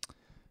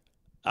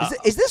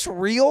 Is this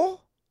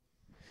real?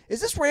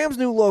 Is this Rams'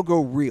 new logo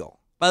real?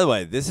 By the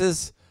way,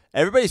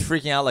 everybody's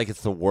freaking out like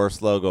it's the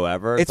worst logo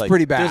ever. It's like,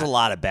 pretty bad. There's a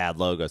lot of bad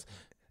logos.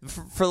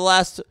 For the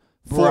last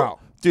Bro.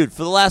 Dude,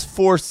 for the last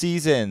 4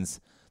 seasons,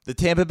 the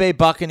Tampa Bay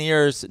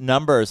Buccaneers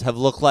numbers have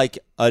looked like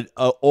an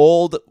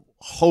old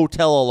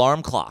hotel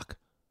alarm clock.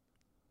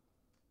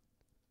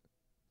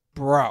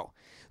 Bro,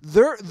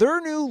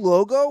 their new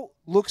logo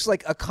looks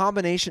like a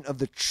combination of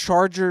the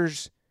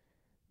Chargers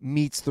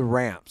meets the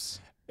Rams.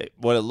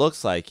 What it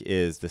looks like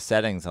is the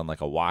settings on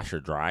like a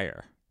washer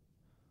dryer.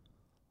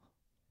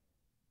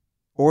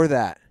 Or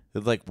that.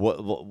 It's like what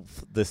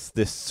this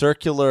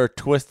circular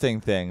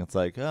twisting thing. It's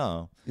like,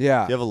 oh,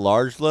 Yeah. you have a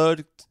large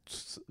load,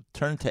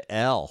 turn to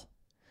L.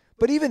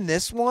 But even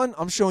this one,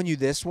 I'm showing you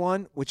this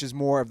one, which is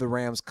more of the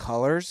Rams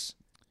colors.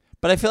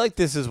 But I feel like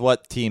this is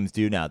what teams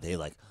do now. They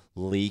like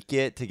leak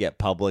it to get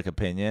public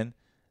opinion,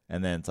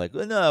 and then it's like,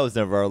 well, no, that was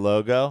never our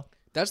logo.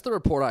 That's the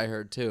report I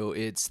heard too.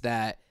 It's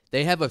that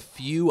they have a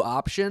few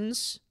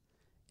options,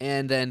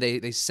 and then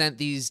they sent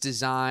these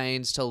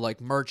designs to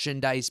like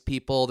merchandise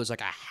people. There's like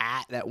a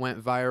hat that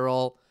went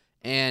viral,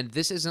 and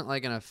this isn't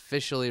like an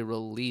officially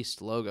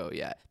released logo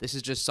yet. This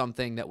is just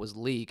something that was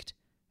leaked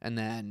and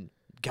then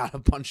got a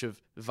bunch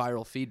of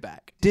viral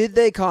feedback. Did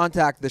they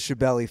contact the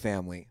Schiavelli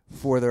family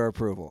for their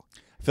approval?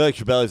 I feel like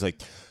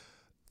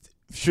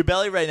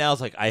Schiavelli right now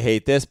is like, I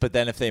hate this, but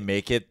then if they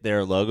make it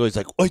their logo, he's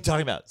like, what are you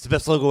talking about? It's the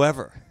best logo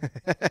ever.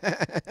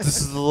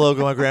 This is the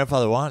logo my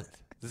grandfather wanted.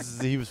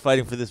 He was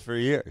fighting for this for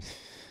years.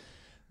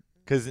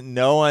 Because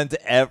no one's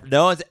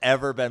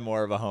ever been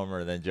more of a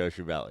homer than Joe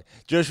Schiavelli.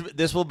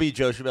 This will be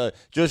Joe Schiavelli.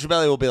 Joe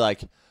Schiavelli will be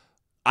like,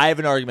 I have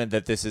an argument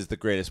that this is the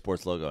greatest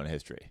sports logo in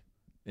history.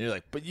 And you're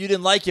like, but you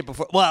didn't like it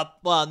before. Well,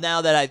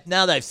 now that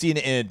I've seen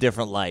it in a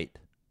different light.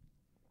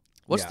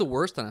 What's the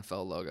worst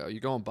NFL logo? You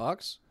going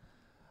Bucks?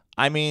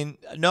 I mean,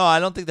 no, I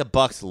don't think the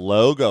Bucks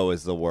logo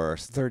is the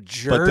worst. Their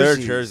jerseys. But their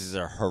jerseys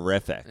are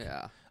horrific.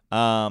 Yeah.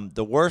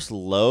 The worst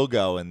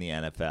logo in the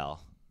NFL.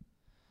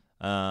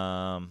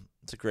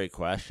 It's a great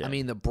question. I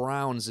mean, the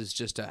Browns is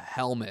just a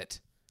helmet.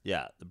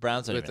 yeah, the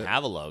Browns don't with even it.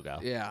 have a logo.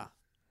 Yeah.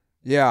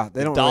 Yeah, they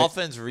The don't.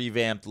 Dolphins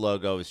revamped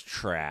logo is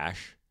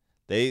trash.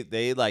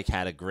 They like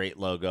had a great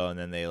logo, and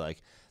then they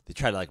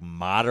tried to like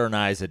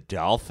modernize a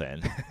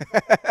dolphin.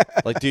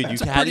 Like, dude,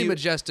 It's a how pretty do you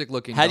majestic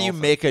looking how do you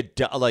dolphin.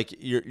 make like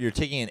you're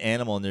taking an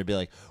animal and they'd be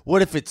like,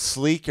 what if it's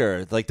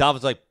sleeker? Like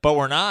dolphins, like, but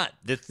we're not.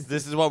 This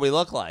is what we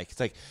look like. It's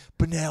like,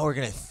 but now we're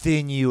gonna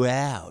thin you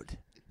out.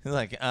 You're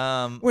like,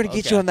 We're gonna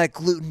get okay. you on that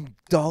gluten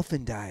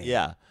dolphin diet.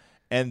 Yeah,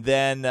 and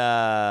then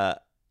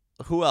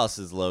who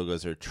else's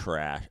logos are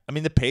trash? I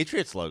mean, the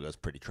Patriots logo is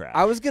pretty trash.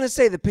 I was gonna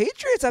say the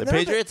Patriots. The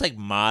Patriots like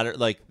modern,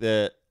 like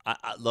the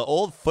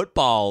old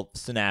football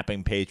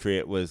snapping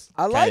Patriot was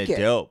I like kind of it.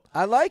 dope.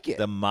 I like it.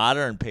 The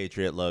modern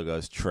Patriot logo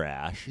is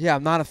trash. Yeah,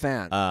 I'm not a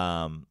fan.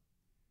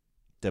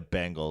 The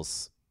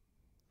Bengals,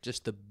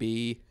 Just the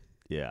B.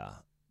 yeah.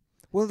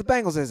 Well, the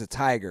Bengals is a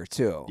tiger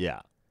too.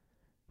 Yeah.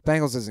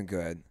 Bengals isn't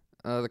good.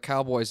 The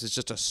Cowboys is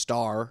just a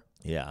star.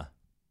 Yeah.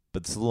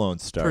 But it's the Lone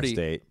Star Pretty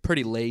State.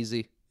 Pretty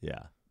lazy.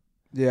 Yeah.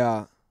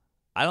 Yeah.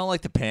 I don't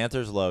like the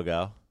Panthers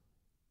logo.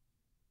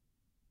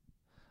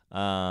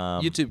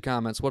 YouTube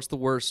comments. What's the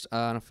worst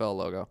NFL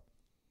logo?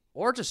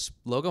 Or just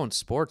logo in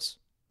sports?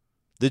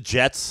 The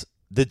Jets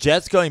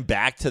going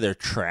back to their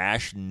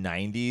trash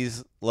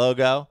 90s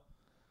logo.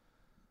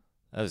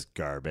 That was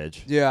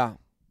garbage. Yeah.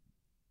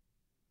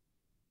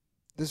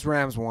 This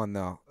Rams one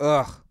though.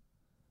 Ugh.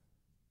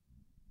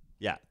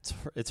 Yeah,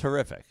 it's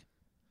horrific.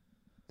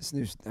 This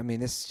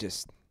is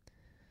just.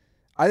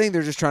 I think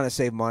they're just trying to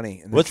save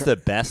money. And What's the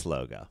best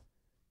logo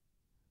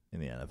in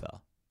the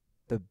NFL?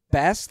 the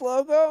best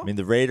logo? I mean,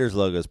 the Raiders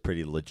logo is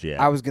pretty legit.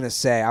 I was gonna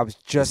say. I was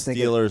just the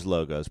thinking. Steelers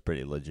logo is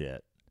pretty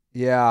legit.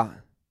 Yeah.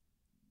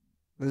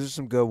 Those are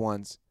some good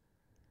ones.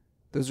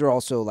 Those are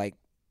also like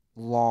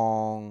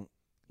long,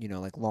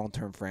 like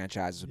long-term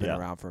franchises have been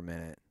around for a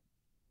minute.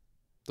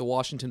 The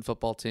Washington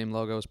football team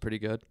logo is pretty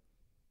good.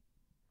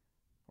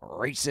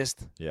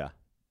 Racist. Yeah.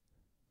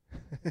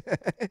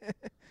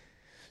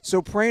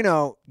 So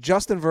Prano,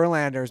 Justin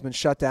Verlander has been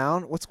shut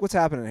down. What's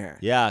happening here?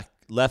 Yeah,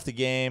 left the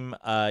game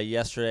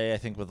yesterday, I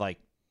think, with like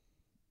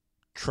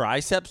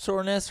tricep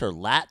soreness or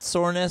lat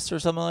soreness or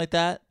something like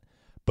that.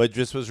 But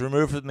just was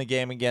removed from the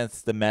game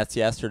against the Mets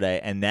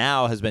yesterday and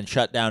now has been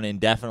shut down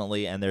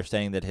indefinitely, and they're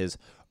saying that his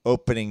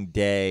opening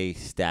day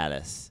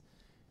status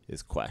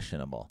is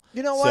questionable.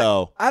 You know what?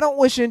 So, I don't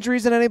wish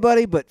injuries on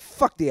anybody, but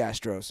fuck the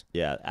Astros.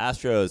 yeah,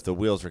 Astros, the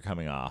wheels are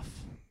coming off.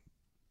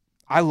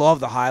 I love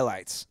the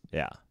highlights.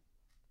 Yeah.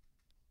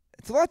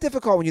 It's a lot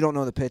difficult when you don't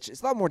know the pitch.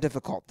 It's a lot more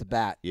difficult to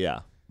bat.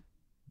 Yeah.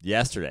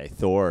 Yesterday,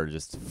 Thor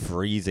just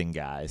freezing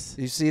guys.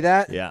 You see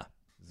that? Yeah.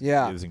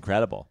 Yeah. It was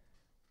incredible.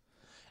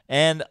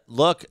 And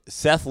look,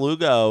 Seth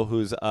Lugo,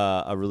 who's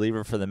a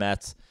reliever for the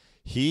Mets,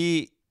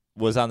 he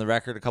was on the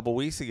record a couple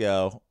weeks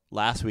ago,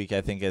 last week,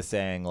 I think, as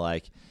saying,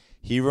 like,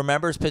 he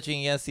remembers pitching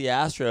against the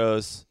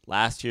Astros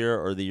last year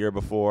or the year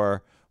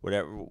before,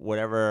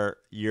 whatever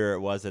year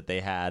it was that they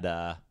had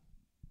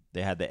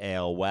the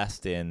AL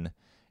West in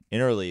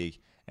interleague,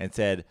 and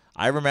said,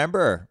 I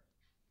remember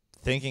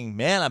thinking,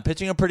 man, I'm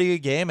pitching a pretty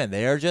good game, and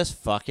they are just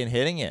fucking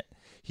hitting it.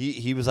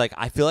 He was like,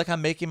 I feel like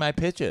I'm making my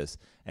pitches.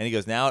 And he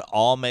goes, now it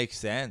all makes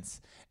sense.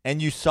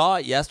 And you saw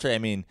it yesterday. I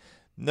mean,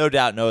 no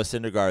doubt Noah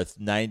Syndergaard's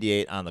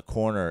 98 on the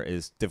corner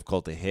is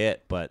difficult to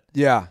hit, but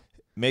Yeah.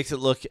 makes it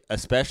look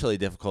especially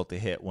difficult to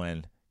hit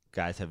when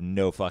guys have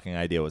no fucking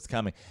idea what's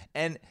coming.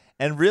 And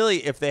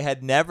really, if they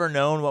had never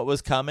known what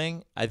was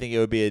coming, I think it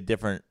would be a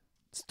different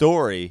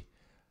story.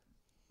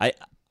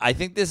 I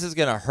think this is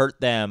going to hurt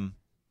them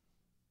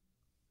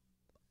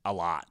a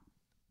lot.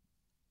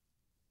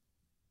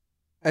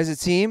 As a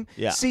team?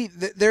 Yeah. See,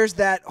 there's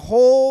that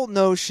whole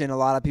notion a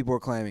lot of people are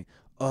claiming,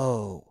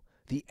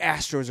 the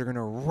Astros are going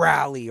to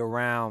rally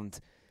around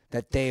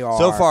that they are.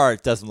 So far,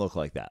 it doesn't look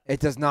like that.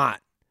 It does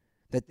not.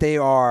 That they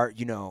are,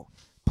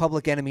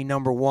 public enemy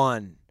number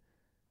one.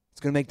 It's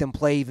going to make them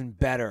play even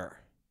better.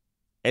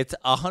 It's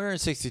a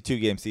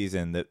 162-game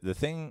season. The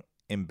thing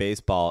in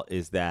baseball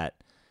is that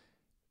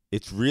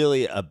it's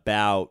really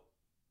about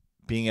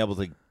being able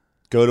to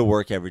go to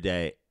work every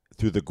day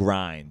through the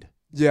grind.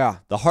 Yeah.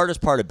 The hardest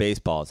part of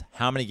baseball is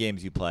how many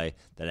games you play,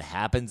 that it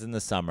happens in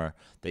the summer,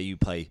 that you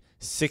play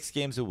 6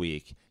 games a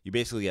week. You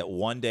basically get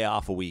 1 day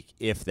off a week,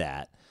 if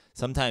that.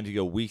 Sometimes you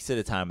go weeks at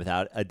a time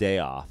without a day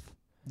off.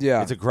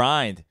 Yeah. It's a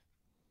grind.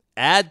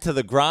 Add to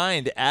the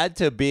grind, add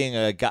to being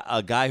a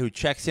guy who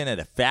checks in at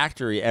a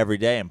factory every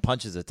day and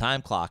punches a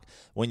time clock.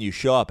 When you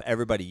show up,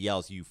 everybody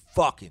yells, you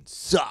fucking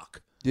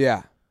suck.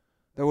 Yeah.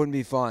 That wouldn't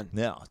be fun.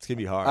 No, it's going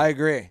to be hard. I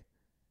agree.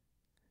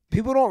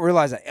 People don't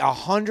realize that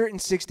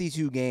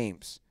 162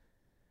 games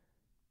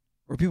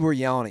where people are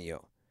yelling at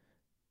you.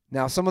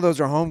 Now, some of those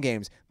are home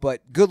games,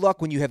 but good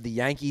luck when you have the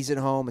Yankees at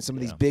home and some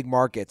of these big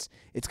markets.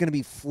 It's going to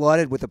be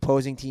flooded with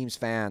opposing teams'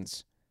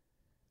 fans.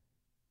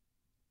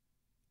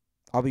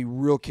 I'll be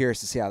real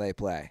curious to see how they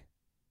play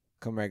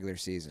come regular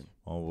season.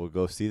 Well, we'll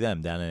go see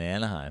them down in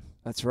Anaheim.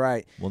 That's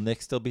right. Will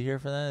Nick still be here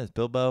for that? Is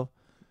Bilbo?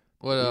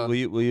 What?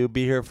 Will you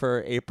be here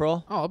for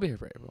April? Oh, I'll be here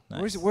for April.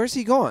 Nice. Where's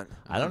he going?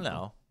 I don't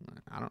know.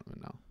 I don't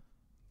even know.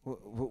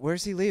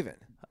 Where's he leaving?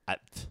 I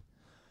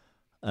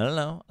don't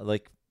know.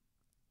 Like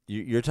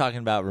you're talking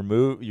about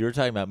You're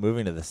talking about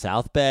moving to the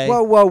South Bay.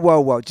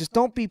 Whoa! Just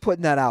don't be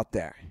putting that out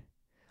there.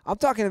 I'm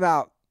talking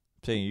about.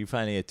 So you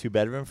finding a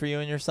 2-bedroom for you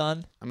and your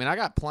son I mean, I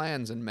got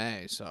plans in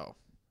May, so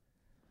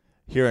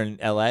here in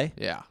L.A.?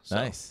 yeah. So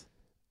Nice.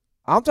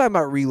 I'm talking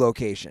about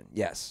relocation.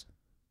 Yes.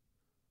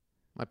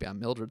 might be on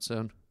Mildred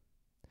soon.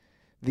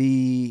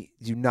 Do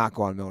not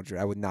go on Mildred.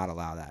 I would not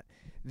allow that.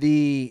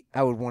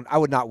 I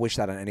would not wish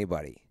that on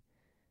anybody.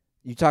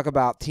 You talk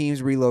about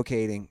teams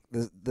relocating.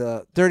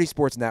 The Dirty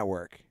Sports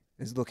Network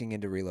is looking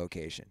into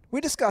relocation. We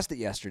discussed it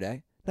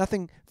yesterday.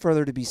 Nothing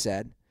further to be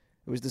said.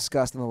 It was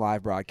discussed in the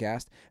live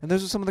broadcast. And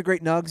those are some of the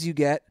great nugs you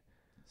get.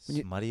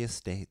 Smutty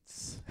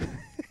Estates.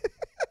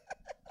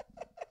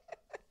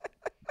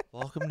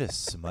 Welcome to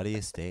Smutty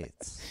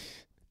Estates.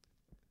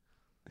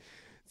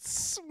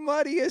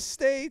 Smutty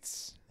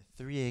Estates.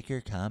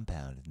 3-acre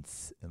compound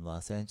in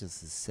Los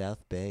Angeles'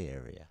 South Bay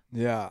area.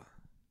 Yeah.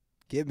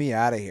 Get me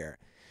out of here.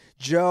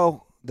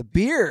 Joe, the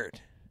beard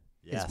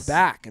is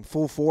back in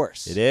full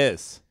force. It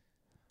is.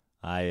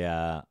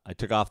 I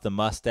took off the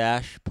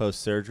mustache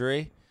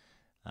post-surgery,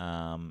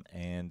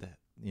 and,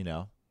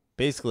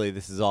 basically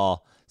this is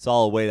all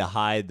a way to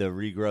hide the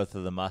regrowth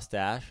of the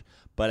mustache.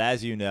 But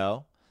as you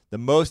know, the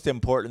most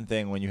important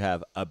thing when you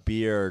have a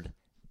beard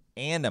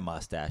and a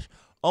mustache,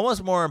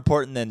 almost more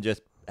important than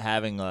just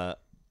having a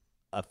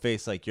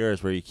face like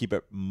yours where you keep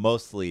it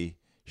mostly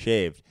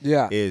shaved,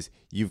 is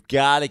you've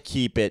got to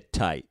keep it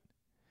tight.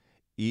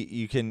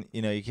 You can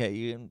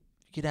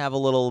have a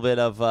little bit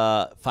of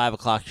 5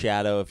 o'clock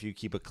shadow if you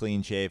keep a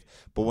clean shave.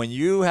 But when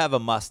you have a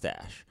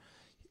mustache,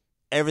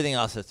 everything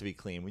else has to be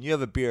clean. When you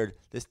have a beard,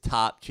 this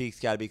top cheek's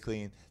got to be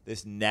clean.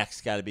 This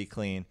neck's got to be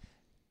clean.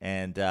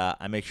 And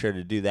I make sure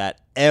to do that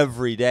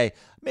every day.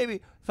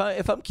 Maybe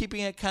if I'm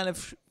keeping it kind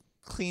of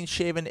clean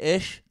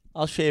shaven-ish,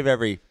 I'll shave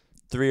every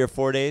 3 or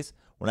 4 days.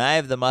 When I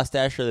have the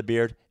mustache or the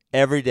beard,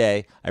 every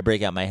day I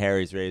break out my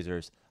Harry's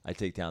razors. I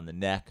take down the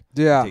neck.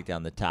 I take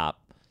down the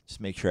top.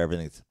 Just make sure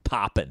everything's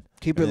popping.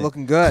 Keep it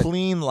looking good.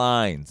 Clean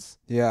lines.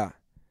 Yeah.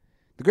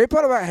 The great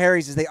part about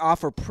Harry's is they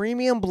offer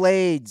premium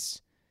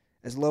blades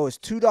as low as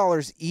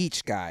 $2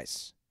 each,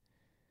 guys.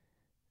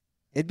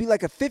 It'd be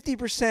like a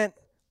 50%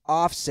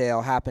 off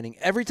sale happening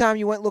every time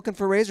you went looking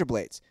for razor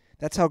blades.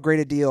 That's how great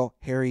a deal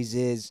Harry's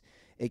is.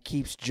 It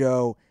keeps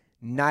Joe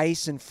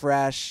nice and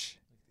fresh.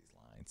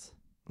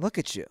 Look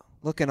at you,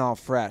 looking all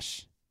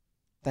fresh.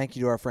 Thank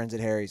you to our friends at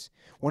Harry's.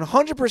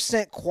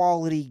 100%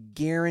 quality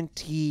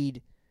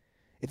guaranteed.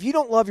 If you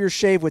don't love your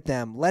shave with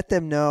them, let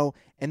them know,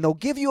 and they'll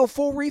give you a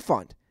full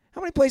refund. How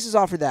many places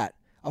offer that?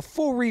 A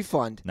full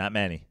refund. Not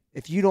many.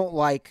 If you don't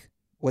like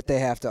what they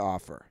have to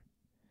offer.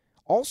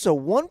 Also,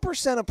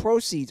 1% of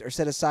proceeds are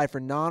set aside for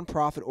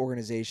nonprofit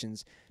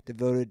organizations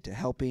devoted to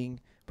helping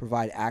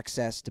provide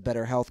access to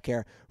better health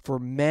care for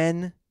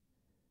men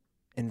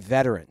and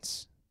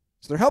veterans.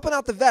 So they're helping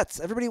out the vets.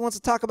 Everybody wants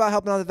to talk about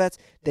helping out the vets.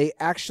 They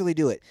actually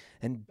do it.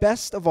 And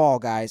best of all,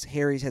 guys,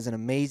 Harry's has an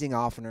amazing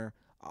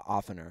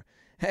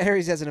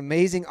Harry's has an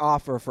amazing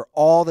offer for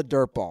all the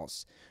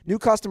dirtballs. New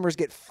customers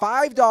get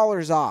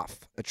 $5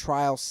 off a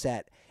trial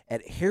set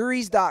at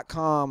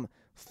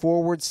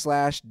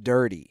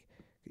harrys.com/dirty.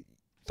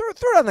 Throw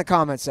it in the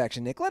comment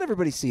section, Nick. Let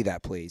everybody see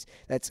that, please.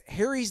 That's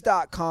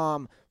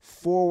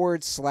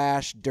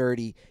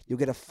harrys.com/dirty. You'll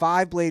get a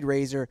 5-blade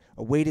razor,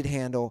 a weighted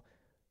handle,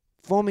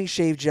 foaming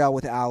shave gel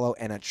with aloe,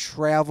 and a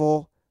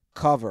travel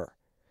cover.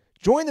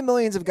 Join the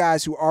millions of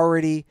guys who are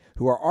already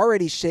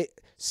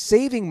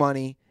saving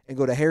money and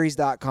go to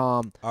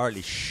harrys.com.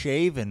 Already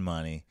shaving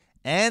money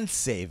and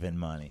saving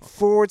money.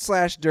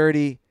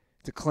 /dirty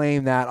to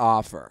claim that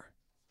offer.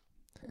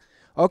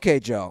 Okay,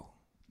 Joe.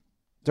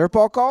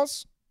 Dirtball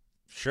calls?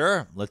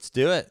 Sure, let's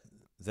do it.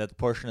 Is that the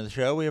portion of the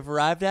show we have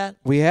arrived at?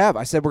 We have.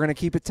 I said we're going to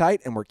keep it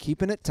tight, and we're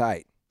keeping it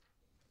tight.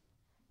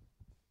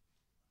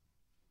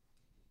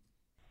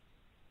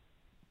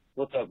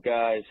 What's up,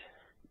 guys?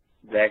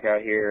 Back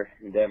out here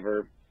in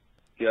Denver.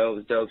 Joe, it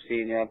was dope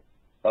seeing you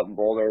up in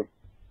Boulder.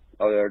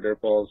 All the other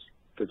dirtballs,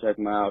 go check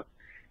them out.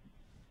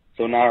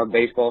 So now our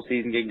baseball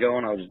season getting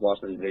going. I was just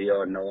watching this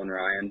video of Nolan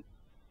Ryan.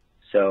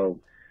 So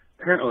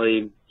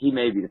apparently he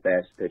may be the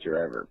fastest pitcher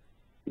ever.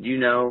 Did you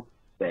know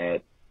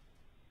that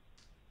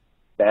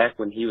back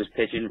when he was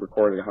pitching,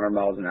 recorded 100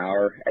 miles an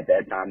hour, at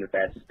that time the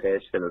fastest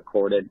pitch, they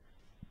recorded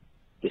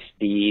the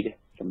speed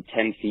from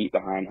 10 feet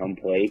behind home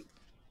plate?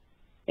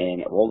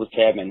 And Aroldis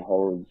Chapman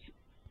holds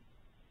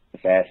the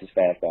fastest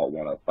fastball at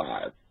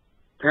 105.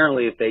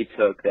 Apparently, if they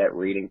took that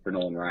reading for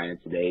Nolan Ryan in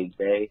today's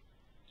day,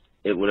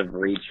 it would have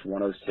reached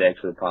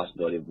 106 with a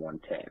possibility of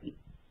 110.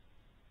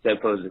 So I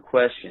pose the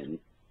question,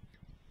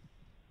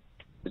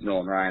 is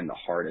Nolan Ryan the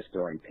hardest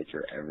throwing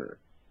pitcher ever?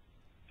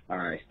 All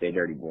right, stay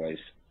dirty, boys.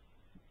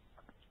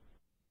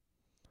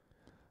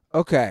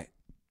 Okay.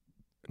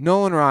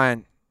 Nolan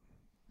Ryan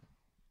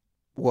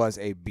was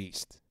a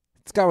beast.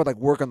 This guy would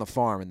work on the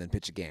farm and then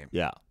pitch a game.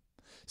 Yeah.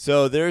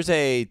 So there's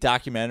a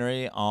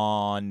documentary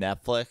on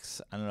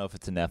Netflix. I don't know if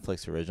it's a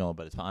Netflix original,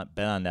 but it's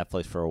been on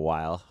Netflix for a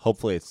while.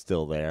 Hopefully it's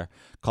still there.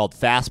 Called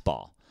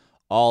Fastball.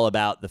 All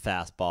about the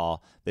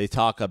fastball. They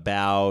talk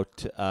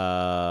about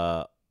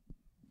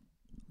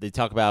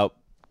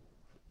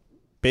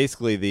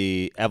basically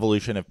the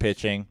evolution of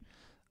pitching.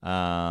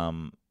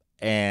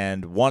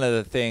 And one of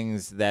the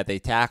things that they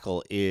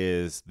tackle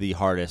is the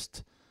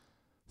hardest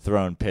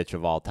thrown pitch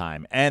of all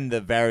time and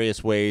the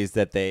various ways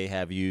that they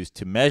have used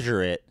to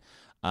measure it,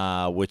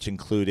 which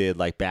included,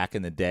 back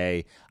in the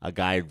day, a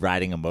guy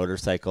riding a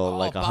motorcycle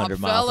 100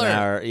 miles an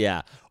hour.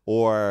 Yeah.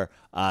 Or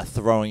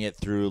throwing it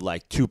through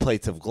 2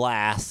 plates of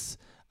glass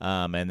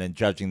and then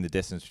judging the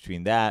distance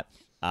between that.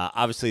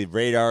 Obviously,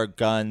 radar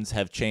guns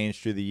have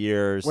changed through the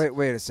years.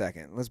 Wait a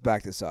second. Let's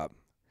back this up.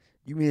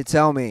 You mean to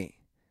tell me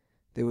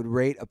they would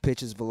rate a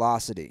pitch's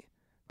velocity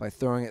by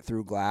throwing it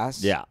through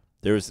glass? Yeah.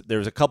 There's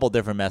a couple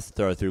different methods to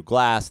throw it through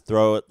glass.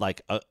 Throw it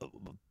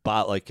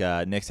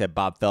Nick said,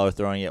 Bob Feller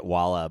throwing it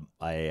while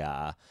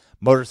a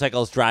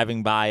motorcycle is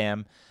driving by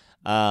him.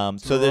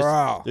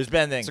 So there's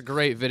been things. It's a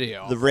great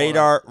video. The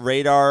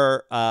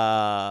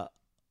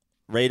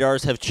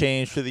radars have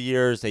changed through the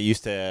years. They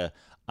used to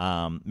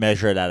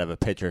measure it out of a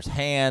pitcher's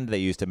hand. They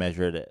used to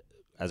measure it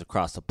as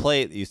across the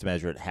plate. They used to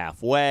measure it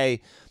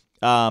halfway.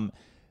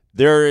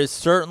 There is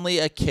certainly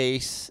a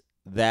case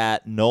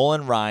that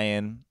Nolan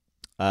Ryan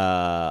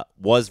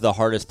was the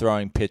hardest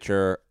throwing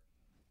pitcher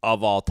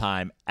of all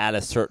time at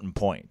a certain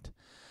point.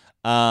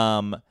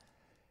 Nick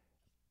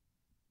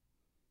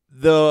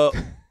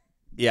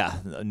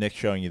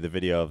showing you the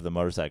video of the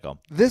motorcycle.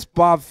 This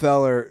Bob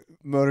Feller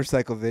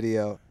motorcycle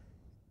video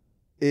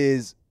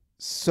is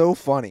so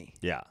funny.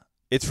 Yeah.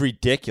 It's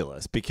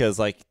ridiculous because,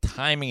 like,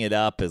 timing it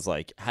up is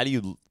like, how do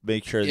you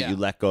make sure that you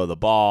let go of the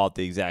ball at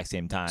the exact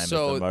same time as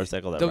the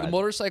motorcycle? The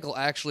motorcycle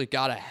actually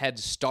got a head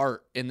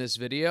start in this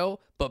video,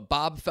 but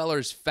Bob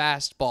Feller's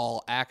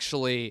fastball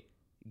actually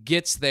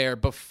gets there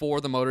before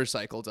the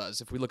motorcycle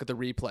does. If we look at the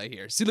replay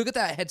here. See, look at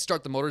that head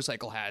start the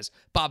motorcycle has.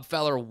 Bob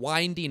Feller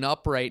winding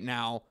up right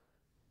now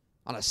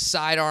on a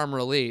sidearm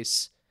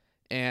release,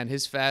 and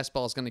his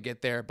fastball is going to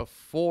get there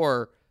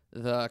before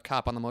the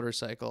cop on the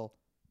motorcycle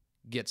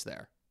gets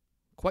there.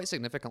 Quite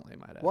significantly,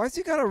 might add. Why's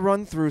he got to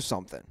run through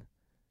something?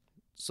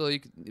 So you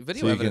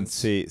can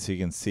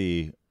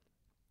see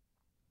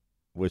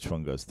which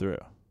one goes through.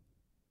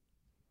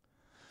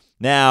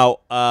 Now,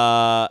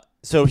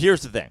 so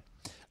here's the thing.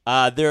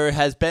 There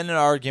has been an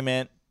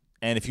argument,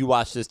 and if you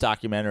watch this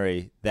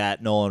documentary,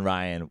 that Nolan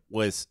Ryan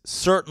was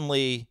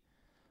certainly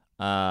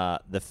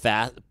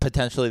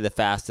potentially the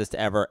fastest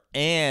ever,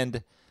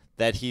 and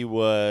that he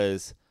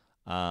was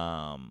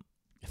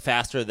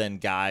faster than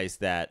guys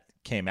that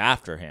came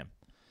after him.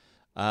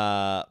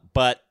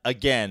 But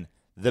again,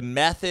 the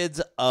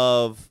methods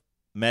of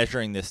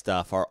measuring this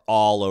stuff are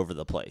all over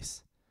the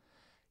place.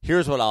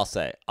 Here's what I'll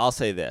say. I'll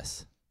say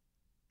this.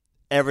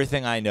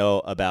 Everything I know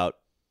about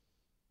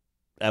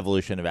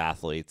evolution of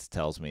athletes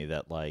tells me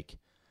that, like,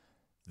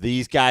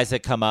 these guys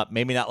that come up,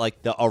 maybe not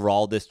like the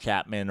Aroldis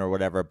Chapman or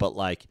whatever, but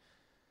like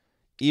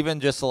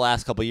even just the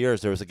last couple of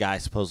years, there was a guy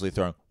supposedly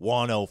throwing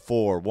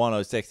 104,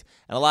 106.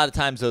 And a lot of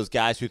times those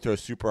guys who throw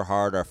super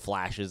hard are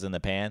flashes in the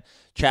pan.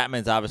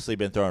 Chapman's obviously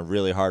been throwing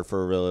really hard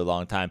for a really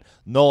long time.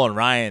 Nolan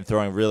Ryan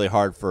throwing really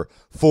hard for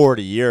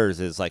 40 years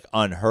is like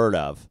unheard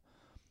of.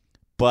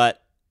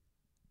 But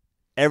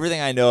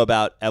everything I know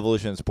about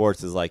evolution in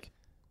sports is like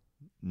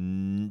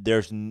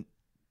there's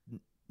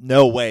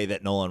no way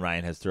that Nolan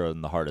Ryan has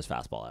thrown the hardest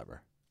fastball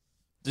ever.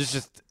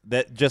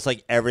 Just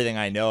like everything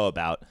I know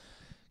about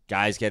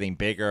guys getting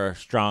bigger,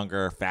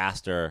 stronger,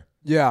 faster.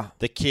 Yeah.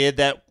 The kid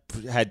that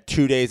had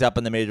 2 days up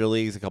in the major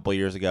leagues a couple of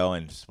years ago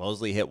and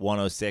supposedly hit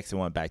 106 and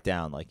went back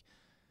down, like,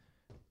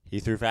 he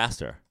threw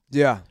faster.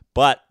 Yeah.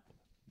 But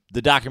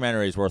the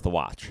documentary is worth a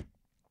watch.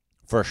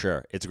 For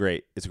sure. It's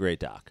great. It's a great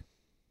doc.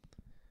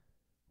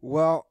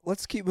 Well,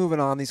 let's keep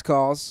moving on these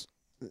calls.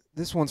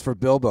 This one's for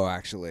Bilbo,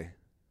 actually.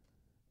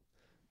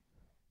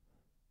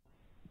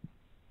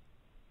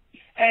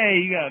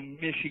 Hey, you got a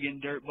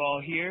Michigan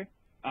dirtball here.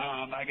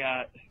 I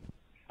got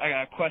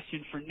a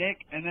question for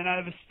Nick, and then I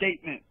have a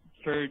statement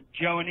for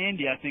Joe and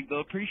Andy I think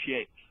they'll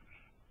appreciate.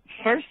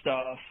 First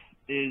off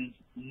is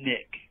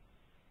Nick.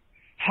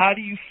 How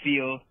do you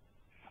feel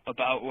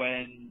about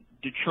when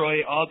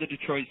all the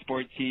Detroit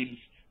sports teams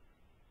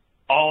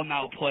all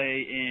now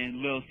play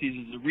in Little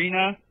Caesars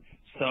Arena?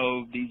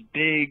 So these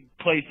big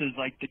places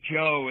like the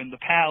Joe and the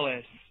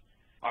Palace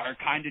are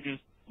kind of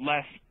just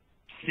left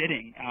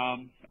sitting. I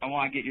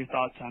want to get your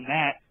thoughts on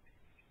that.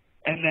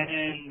 And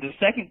then the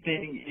second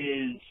thing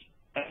is,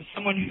 as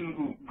someone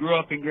who grew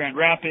up in Grand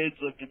Rapids,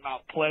 lived in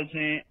Mount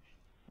Pleasant,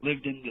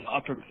 lived in the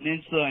Upper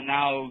Peninsula, and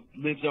now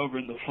lives over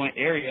in the Flint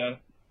area,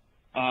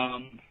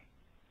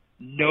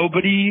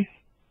 nobody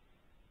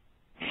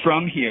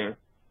from here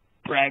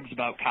brags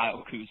about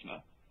Kyle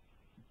Kuzma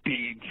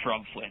being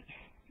from Flint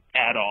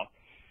at all.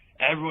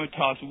 Everyone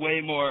talks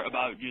way more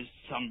about just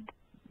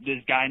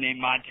this guy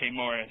named Monte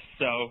Morris.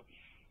 So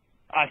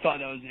I thought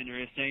that was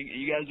interesting, and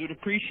you guys would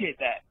appreciate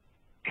that.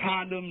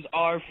 Condoms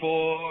are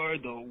for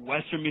the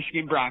Western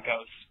Michigan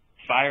Broncos.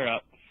 Fire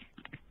up.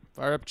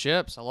 Fire up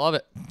chips. I love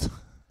it.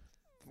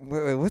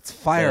 Wait, what's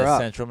fire Is that a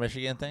up? Central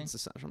Michigan thing? It's a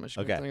Central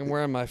Michigan Okay. thing. I'm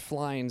wearing my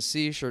Flying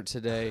C shirt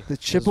today. The as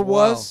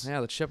Chippewas? well.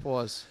 Yeah, the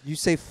Chippewas. You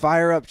say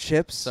fire up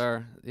chips?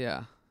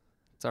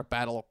 It's our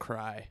battle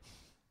cry.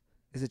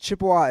 Is it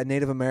Chippewa a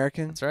Native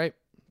American? That's right.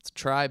 It's a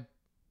tribe.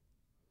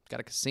 Got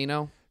a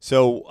casino.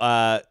 So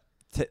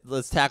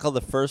let's tackle the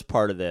first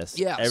part of this.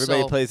 Yeah,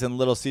 Everybody so- plays in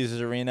Little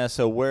Caesars Arena.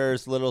 So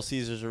where's Little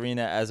Caesars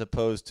Arena as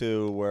opposed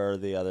to where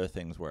the other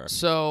things were?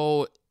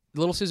 So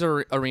Little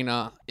Caesar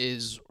Arena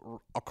is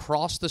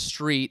across the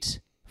street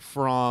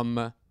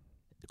from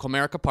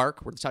Comerica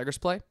Park, where the Tigers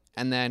play,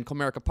 and then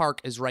Comerica Park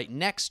is right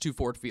next to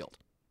Ford Field.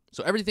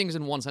 So everything's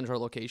in one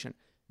central location.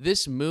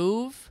 This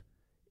move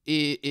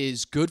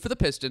is good for the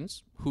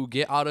Pistons, who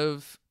get out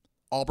of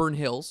Auburn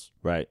Hills,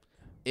 Right.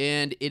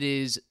 and it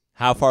is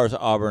How far is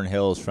Auburn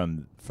Hills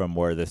from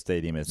where the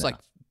stadium is it's now? like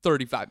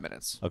 35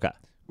 minutes. Okay.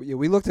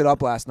 We looked it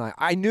up last night.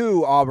 I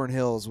knew Auburn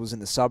Hills was in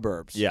the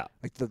suburbs. Yeah.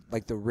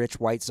 Like the rich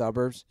white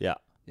suburbs. Yeah.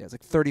 Yeah, it's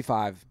like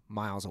 35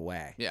 miles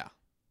away. Yeah.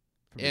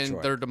 from And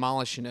Detroit. they're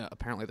demolishing it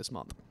apparently this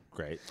month.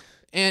 Great.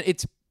 And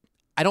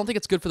I don't think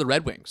it's good for the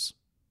Red Wings.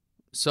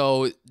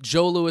 So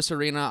Joe Louis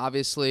Arena,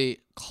 obviously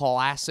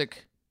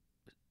classic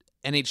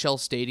NHL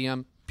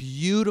stadium,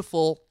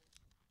 beautiful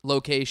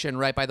location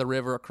right by the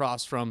river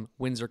across from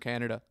Windsor,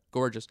 Canada.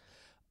 Gorgeous.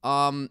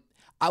 I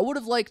would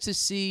have liked to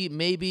see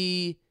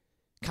maybe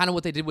kind of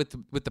what they did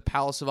with the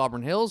Palace of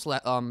Auburn Hills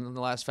in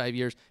the last 5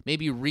 years,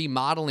 maybe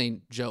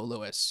remodeling Joe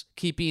Louis,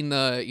 keeping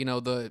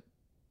the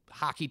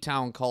hockey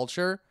town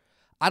culture.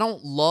 I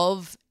don't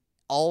love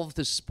all of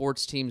the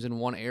sports teams in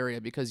one area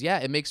because, yeah,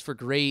 it makes for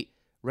great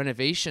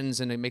renovations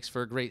and it makes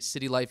for a great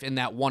city life in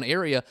that one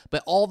area,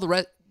 but all the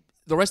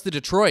rest of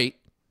Detroit,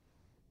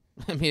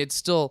 I mean, it's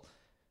still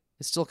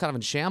kind of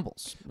in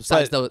shambles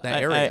besides that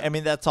area. I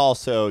mean, that's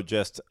also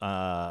just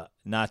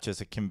not just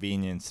a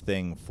convenience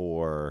thing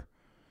for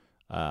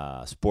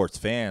sports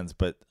fans,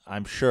 but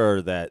I'm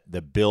sure that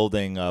the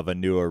building of a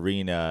new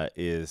arena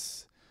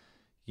is,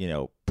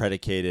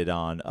 predicated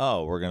on,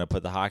 we're going to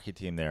put the hockey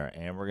team there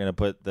and we're going to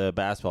put the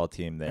basketball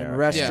team there. And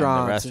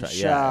restaurants and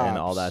shops. And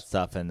all that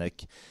stuff. And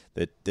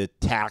the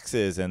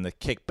taxes and the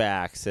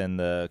kickbacks and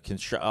the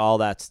all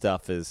that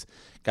stuff is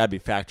got to be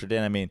factored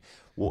in. I mean,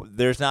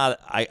 there's not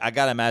 – I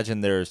got to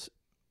imagine there's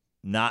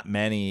not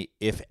many,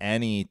 if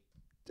any,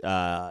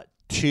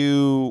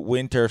 two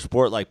winter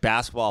sport like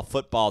basketball,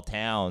 football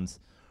towns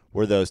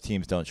where those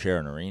teams don't share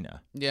an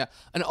arena. Yeah.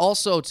 And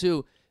also,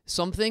 too,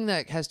 something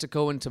that has to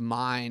go into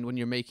mind when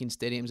you're making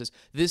stadiums is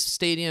this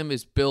stadium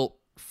is built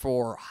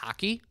for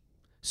hockey,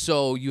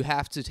 so you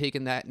have to take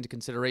that into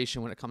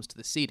consideration when it comes to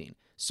the seating.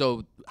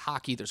 So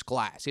hockey, there's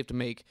glass. You have to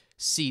make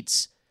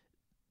seats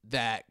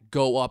that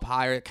go up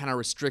higher. It kind of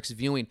restricts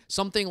viewing.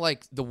 Something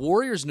like the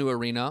Warriors' new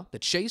arena, the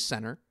Chase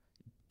Center,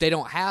 they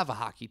don't have a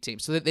hockey team,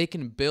 so that they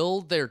can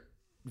build their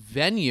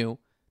venue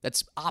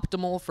that's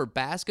optimal for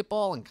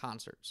basketball and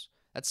concerts.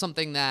 That's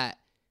something that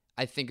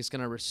I think is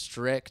going to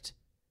restrict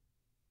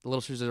the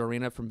Little Caesars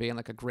Arena from being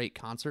like a great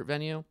concert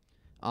venue.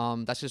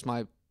 That's just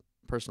my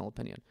personal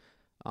opinion.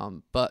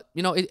 But,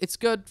 it's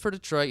good for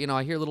Detroit.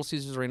 I hear Little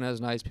Caesars Arena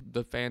is nice.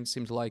 The fans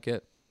seem to like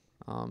it.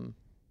 But,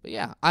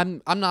 yeah,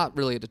 I'm not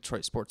really a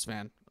Detroit sports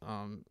fan.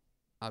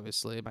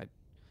 Obviously, my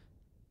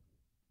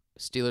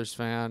Steelers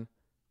fan,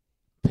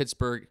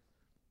 Pittsburgh.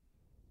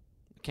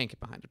 I can't get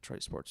behind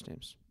Detroit sports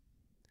teams.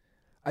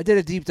 I did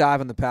a deep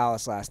dive on the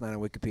Palace last night on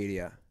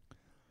Wikipedia.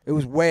 It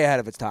was way ahead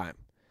of its time.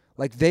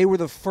 Like, they were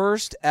the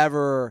first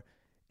ever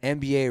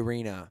NBA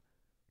arena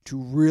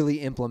to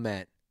really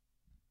implement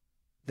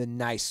the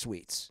nice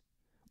suites.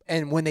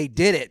 And when they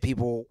did it,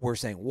 people were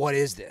saying, what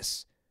is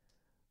this?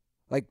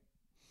 Like,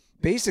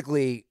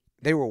 basically,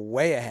 they were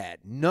way ahead.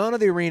 None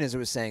of the arenas it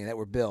was saying that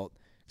were built,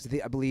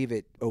 I believe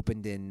it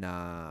opened in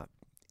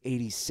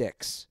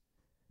 86.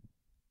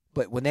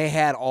 But when they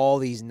had all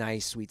these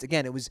nice suites,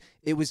 again,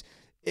 it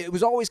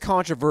was always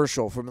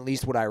controversial from at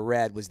least what I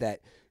read, was that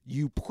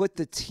you put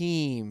the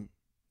team,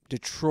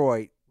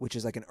 Detroit, which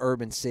is like an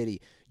urban city,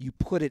 you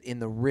put it in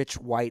the rich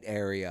white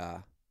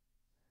area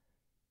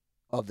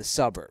of the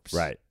suburbs.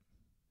 Right.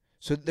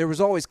 So there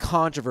was always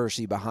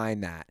controversy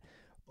behind that.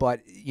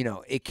 But,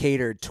 it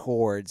catered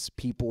towards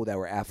people that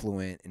were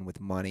affluent and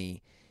with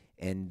money.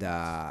 And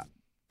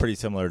pretty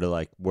similar to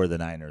like where the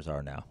Niners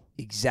are now.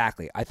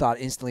 Exactly. I thought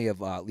instantly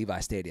of Levi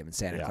Stadium in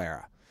Santa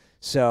Clara.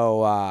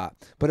 So,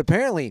 but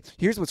apparently,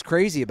 here's what's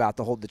crazy about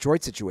the whole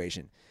Detroit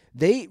situation.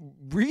 They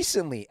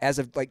recently, as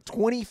of like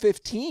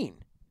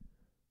 2015,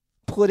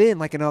 put in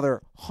like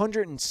another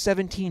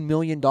 $117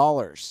 million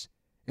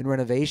in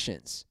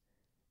renovations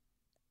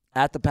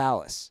at the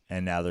Palace.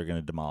 And now they're going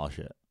to demolish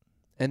it.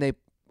 And they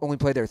only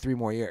played there 3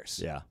 more years.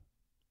 Yeah.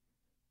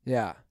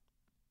 Yeah.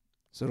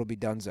 So it'll be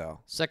donezo.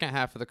 Second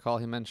half of the call,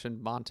 he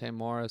mentioned Monte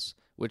Morris,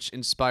 which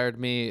inspired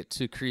me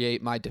to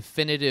create my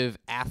definitive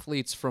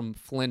athletes from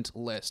Flint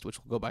list, which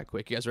will go by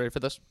quick. You guys ready for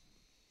this?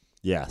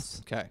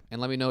 Yes. Okay. And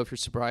let me know if you're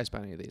surprised by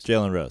any of these.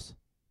 Jalen Rose.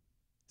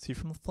 Is he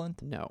from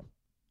Flint? No,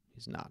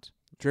 he's not.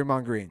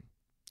 Draymond Green.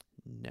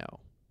 No.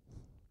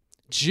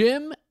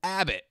 Jim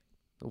Abbott,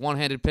 the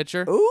one-handed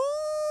pitcher.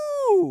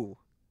 Ooh.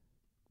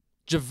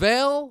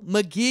 JaVale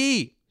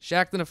McGee,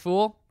 Shaqtin' a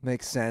Fool.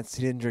 Makes sense.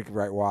 He didn't drink the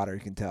right water, you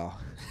can tell.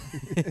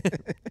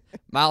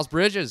 Miles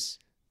Bridges.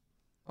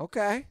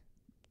 Okay.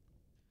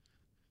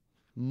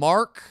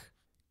 Mark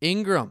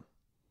Ingram.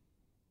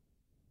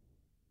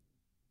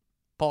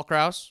 Paul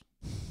Krause.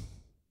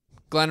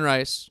 Glenn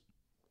Rice.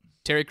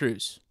 Terry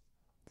Crews.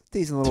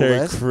 Decent little Terry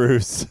list.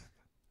 Crews.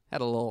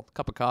 Had a little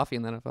cup of coffee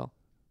in the NFL.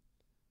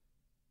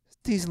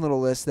 Decent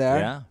little list there.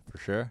 Yeah, for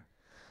sure.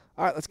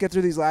 All right, let's get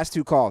through these last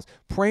 2 calls.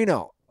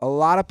 Prano, a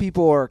lot of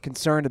people are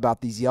concerned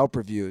about these Yelp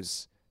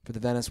reviews for the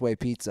Venice Way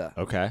Pizza.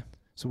 Okay.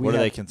 So What are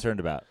they concerned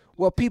about?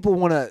 Well, people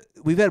want to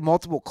 – we've had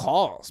multiple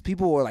calls.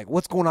 People were like,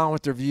 what's going on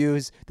with the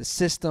reviews, the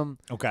system?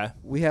 Okay.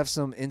 We have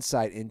some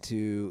insight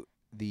into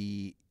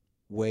the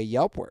way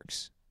Yelp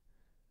works.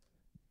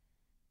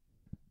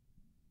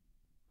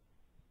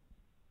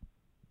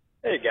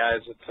 Hey guys,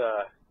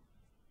 it's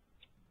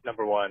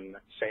number one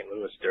St.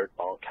 Louis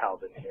Dirtball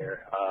Calvin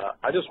here.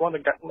 I just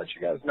wanted to let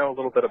you guys know a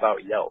little bit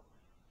about Yelp.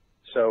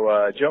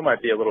 So Joe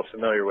might be a little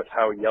familiar with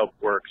how Yelp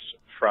works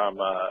from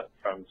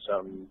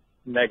some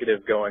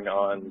negative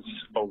going-ons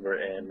over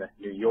in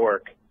New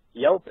York.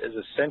 Yelp is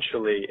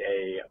essentially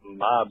a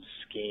mob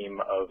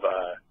scheme of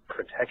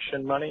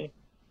protection money,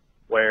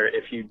 where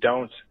if you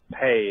don't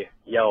pay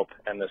Yelp,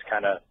 and this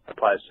kind of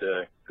applies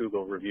to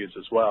Google reviews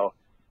as well,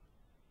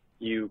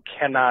 you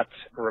cannot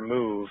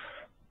remove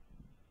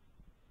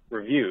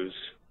reviews,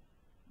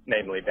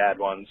 namely bad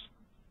ones.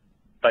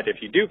 But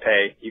if you do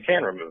pay, you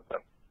can remove them.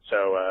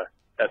 So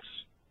that's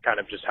kind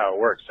of just how it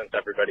works, since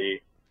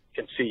everybody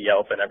can see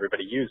Yelp and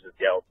everybody uses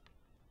Yelp.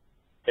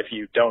 If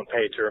you don't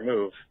pay to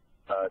remove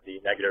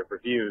the negative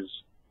reviews,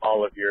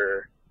 all of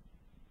your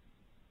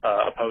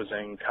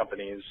opposing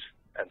companies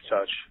and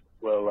such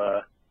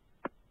will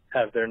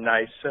have their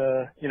nice,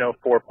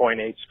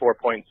 4.8s,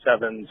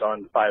 4.7s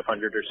on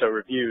 500 or so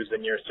reviews,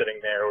 and you're sitting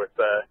there with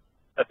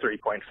a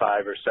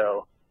 3.5 or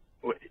so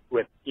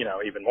with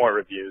even more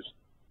reviews,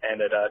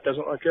 and it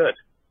doesn't look good.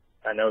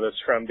 I know this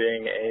from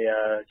being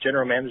a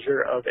general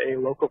manager of a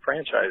local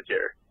franchise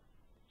here.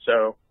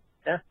 So,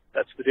 yeah,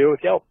 that's the deal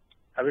with Yelp.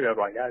 Have a good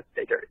one, guys.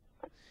 Take care.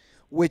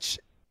 Which,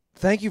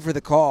 thank you for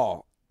the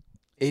call,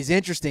 is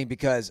interesting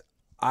because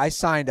I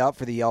signed up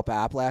for the Yelp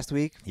app last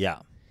week. Yeah.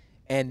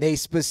 And they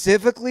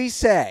specifically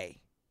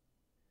say,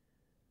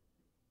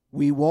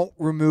 we won't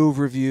remove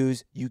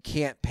reviews, you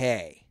can't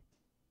pay.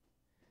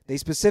 They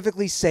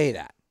specifically say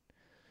that.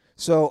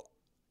 So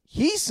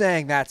he's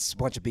saying that's a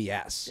bunch of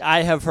BS.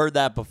 I have heard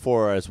that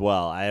before as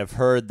well. I have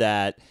heard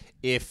that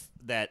if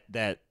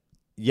that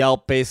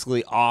Yelp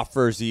basically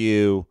offers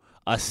you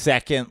a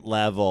second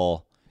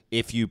level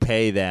if you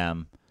pay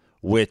them,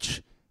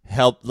 which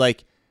help,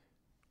 like,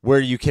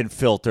 where you can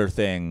filter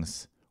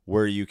things,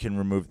 where you can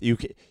remove, you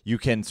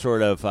can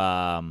sort of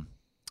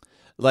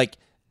like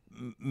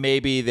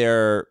maybe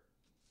they're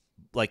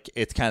like,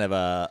 it's kind of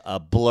a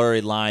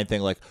blurry line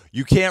thing, like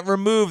you can't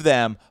remove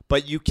them,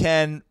 but you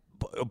can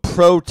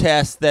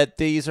protest that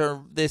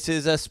this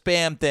is a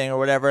spam thing or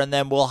whatever, and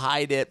then we'll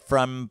hide it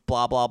from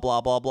blah blah blah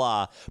blah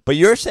blah. But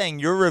you're saying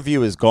your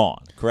review is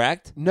gone,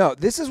 correct? No,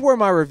 this is where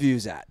my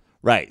review's at.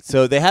 Right.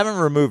 So they haven't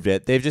removed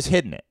it, they've just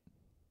hidden it.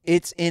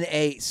 It's in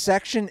a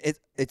section.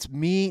 It's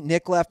me,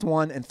 Nick left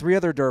one, and 3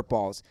 other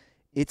dirtballs.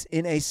 It's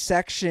in a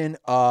section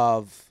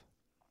of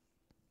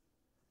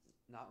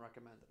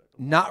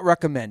not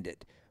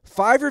recommended.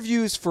 5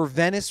 reviews for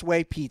Venice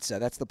Way Pizza.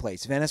 That's the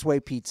place, Venice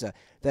Way Pizza,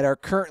 that are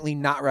currently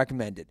not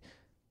recommended,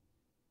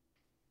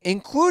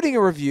 including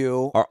a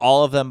review. Are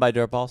all of them by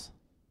dirtballs?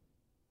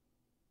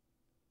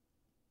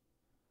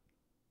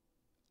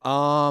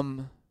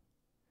 I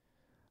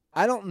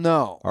don't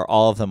know. Are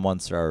all of them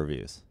 1-star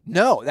reviews?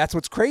 No, that's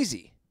what's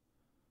crazy.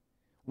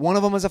 One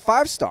of them is a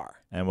 5-star.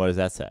 And what does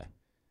that say?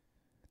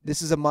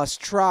 This is a must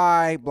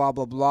try, blah,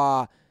 blah,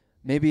 blah.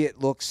 Maybe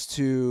it looks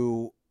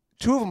to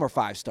 2 of them are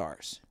 5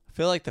 stars. I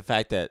feel like the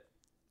fact that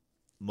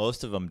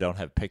most of them don't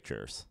have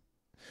pictures.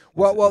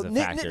 Well, is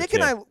Nick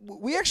and I,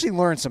 we actually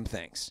learned some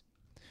things.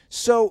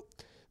 So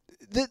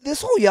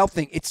this whole Yelp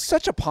thing, it's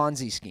such a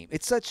Ponzi scheme.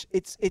 It's a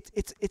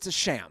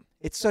sham.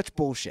 It's such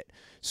bullshit.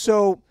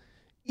 So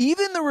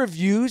even the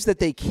reviews that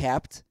they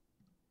kept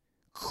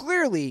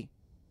clearly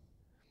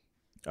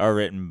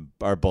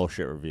are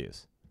bullshit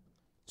reviews.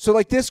 So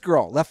like this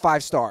girl left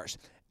 5 stars.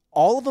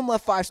 All of them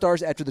left 5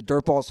 stars after the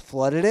dirtballs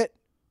flooded it.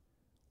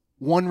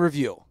 1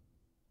 review.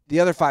 The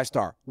other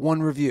 5-star,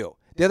 1 review.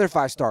 The other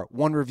 5-star,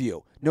 1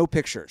 review. No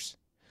pictures.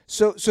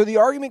 So the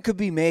argument could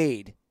be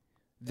made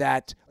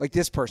that, like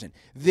this person,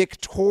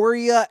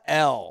 Victoria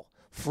L.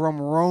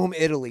 from Rome,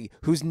 Italy,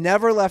 who's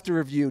never left a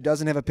review,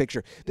 doesn't have a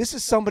picture. This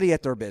is somebody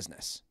at their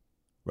business.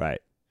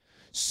 Right.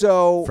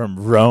 So from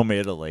Rome,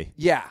 Italy.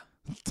 Yeah.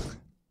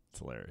 It's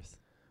hilarious.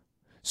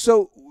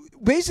 So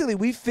basically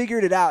we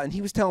figured it out, and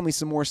he was telling me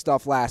some more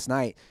stuff last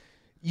night.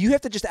 You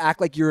have to just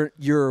act like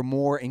you're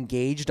more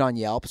engaged on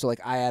Yelp. So like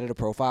I added a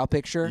profile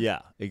picture. Yeah,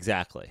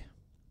 exactly.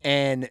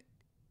 And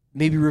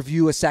maybe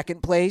review a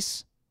second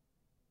place.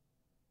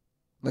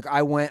 Like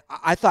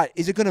I thought,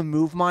 is it going to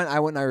move mine? I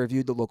went and I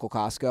reviewed the local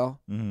Costco.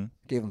 Mm-hmm.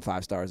 Gave them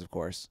 5 stars, of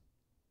course,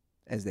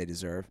 as they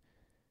deserve.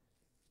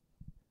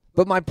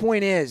 But my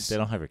point is, they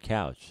don't have your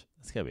couch.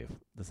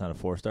 That's not a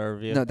 4-star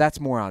review. No, that's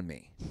more on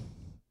me.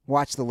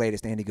 Watch the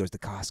latest Andy Goes to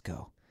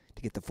Costco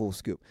to get the full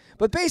scoop.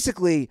 But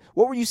basically,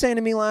 what were you saying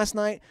to me last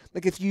night?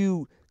 Like if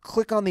you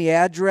click on the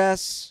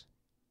address.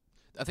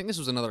 I think this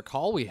was another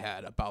call we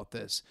had about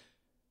this.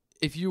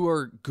 If you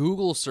are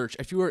Google search,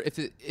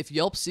 if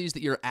Yelp sees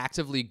that you're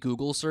actively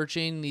Google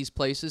searching these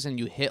places and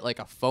you hit like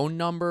a phone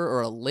number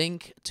or a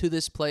link to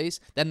this place,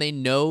 then they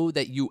know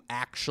that you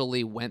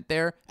actually went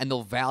there and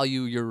they'll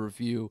value your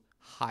review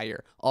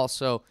higher.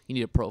 Also, you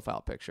need a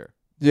profile picture.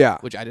 Yeah.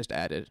 Which I just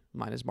added.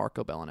 Mine is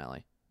Marco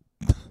Bellinelli.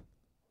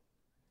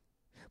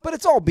 But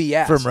it's all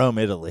BS. From Rome,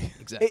 Italy.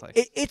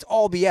 Exactly. It's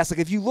all BS. Like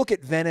if you look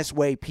at Venice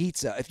Way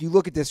Pizza, if you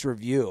look at this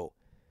review,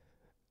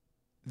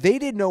 they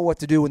didn't know what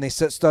to do when they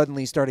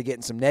suddenly started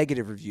getting some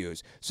negative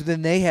reviews. So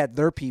then they had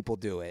their people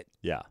do it.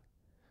 Yeah.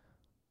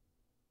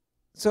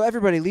 So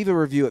everybody leave a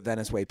review at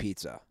Venice Way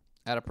Pizza.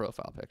 Add a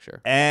profile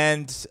picture.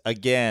 And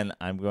again,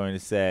 I'm going to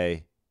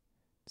say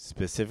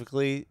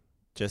specifically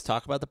just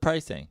talk about the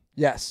pricing.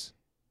 Yes.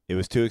 It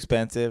was too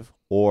expensive,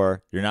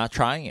 or you're not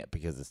trying it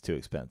because it's too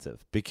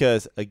expensive.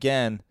 Because,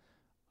 again,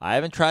 I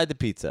haven't tried the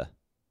pizza,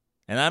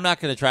 and I'm not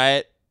going to try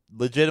it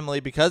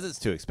legitimately because it's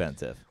too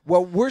expensive.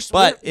 Well,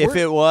 if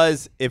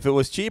it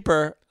was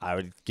cheaper, I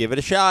would give it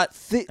a shot,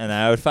 and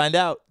I would find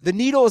out. The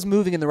needle is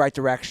moving in the right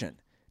direction.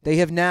 They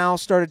have now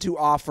started to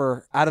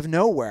offer out of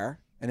nowhere,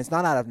 and it's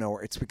not out of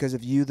nowhere. It's because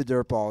of you, the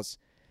Dirtballs.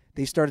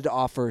 They started to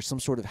offer some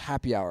sort of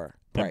happy hour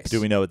price. Do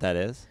we know what that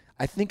is?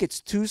 I think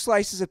it's 2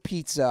 slices of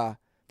pizza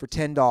for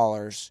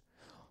 $10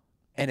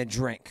 and a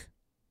drink.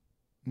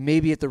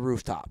 Maybe at the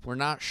rooftop. We're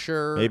not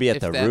sure Maybe at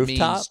if the that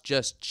rooftop? means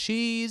just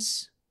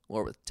cheese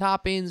or with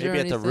toppings or Maybe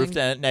anything. at the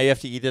rooftop. Now you have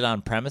to eat it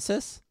on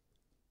premises?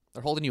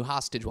 They're holding you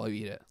hostage while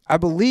you eat it. I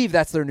believe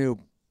that's their new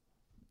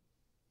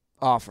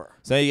offer.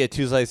 So now you get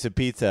 2 slices of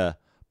pizza,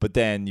 but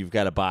then you've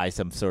got to buy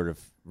some sort of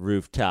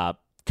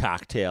rooftop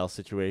cocktail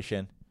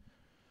situation.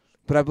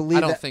 But I believe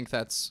I don't think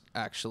that's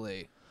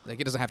actually like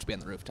it doesn't have to be on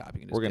the rooftop. You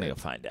can just We're going to get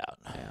go find out.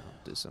 it. Yeah,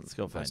 do some Let's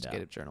go find out.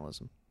 investigative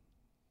journalism.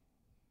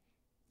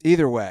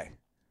 either way,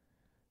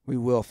 we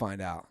will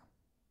find out.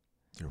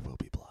 There will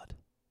be blood.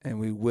 And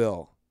we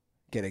will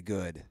get a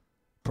good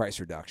price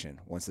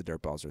reduction once the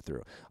Dirtballs are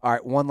through. All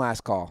right, one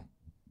last call.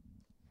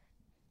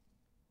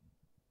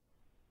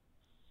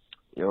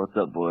 Yo, what's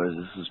up, boys?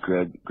 This is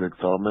Greg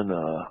Feldman.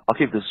 I'll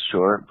keep this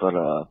short, but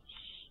I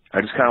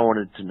just kind of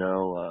wanted to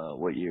know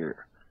what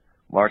your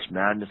March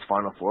Madness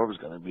Final Four was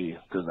going to be,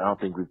 because I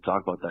don't think we've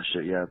talked about that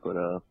shit yet. But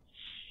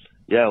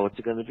yeah, what's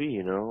it going to be?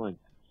 You know, like,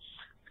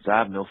 cause I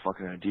have no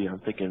fucking idea. I'm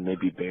thinking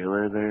maybe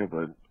Baylor there,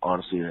 but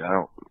honestly,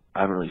 I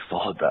haven't really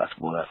followed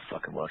basketball that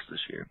fucking much this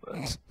year.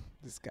 But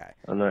this guy,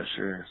 I'm not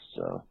sure.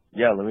 So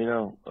yeah, let me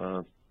know.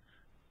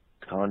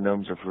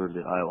 Condoms are for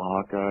the Iowa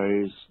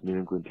Hawkeyes, New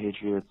England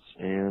Patriots,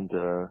 and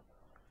the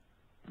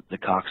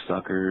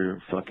cocksucker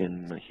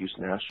fucking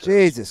Houston Astros.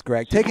 Jesus,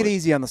 Greg, take it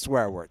easy on the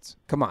swear words.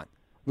 Come on.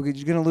 You're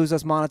going to lose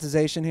us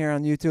monetization here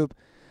on YouTube?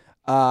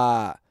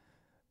 Well,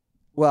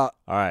 all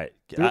right.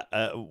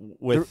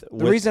 The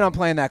reason I'm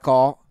playing that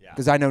call,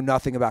 because I know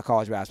nothing about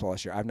college basketball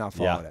this year. I've not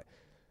followed it.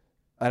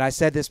 And I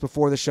said this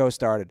before the show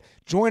started.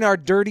 Join our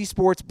Dirty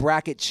Sports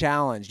Bracket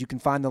Challenge. You can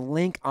find the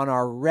link on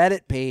our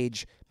Reddit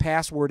page.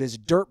 Password is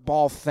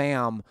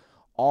DirtballFam,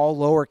 all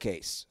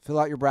lowercase. Fill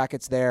out your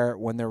brackets there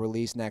when they're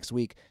released next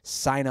week.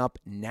 Sign up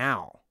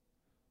now.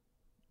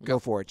 Go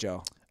for it,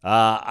 Joe.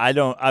 I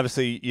don't.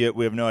 Obviously,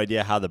 we have no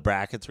idea how the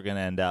brackets are going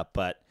to end up,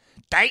 but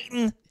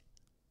Dayton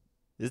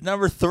is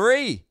number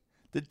 3.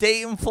 The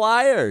Dayton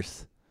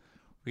Flyers.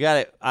 We got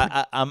it.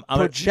 I'm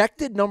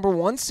projected number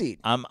 1 seed.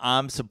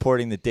 I'm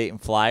supporting the Dayton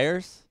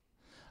Flyers.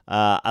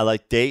 I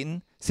like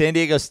Dayton. San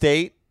Diego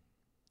State,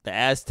 the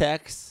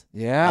Aztecs.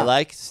 Yeah. I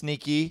like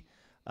sneaky.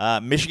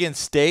 Michigan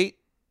State.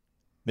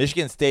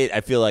 Michigan State, I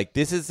feel like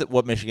this is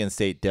what Michigan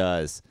State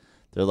does.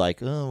 They're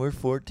like, oh, we're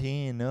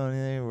 14. No,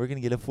 we're going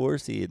to get a 4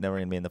 seed. And then we're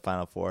going to be in the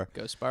Final Four.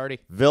 Go Sparty.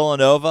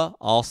 Villanova,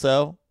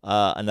 also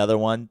another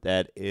one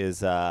that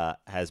has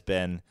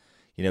been,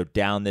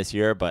 down this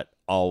year, but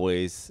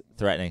always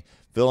threatening.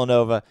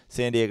 Villanova,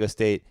 San Diego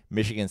State,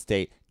 Michigan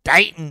State,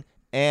 Dayton,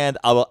 and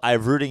I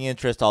have rooting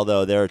interest.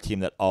 Although they're a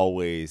team that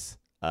always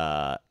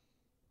kind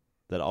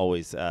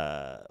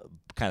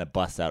of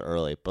busts out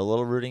early, but a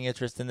little rooting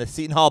interest in the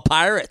Seton Hall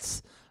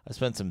Pirates. I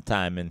spent some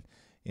time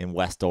in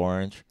West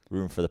Orange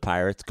rooting for the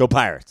Pirates. Go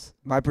Pirates!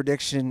 My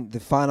prediction: the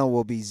final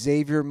will be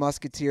Xavier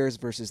Musketeers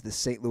versus the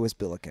St. Louis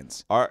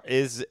Billikens.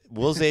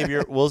 Will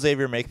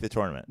Xavier make the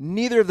tournament?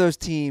 Neither of those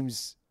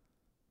teams.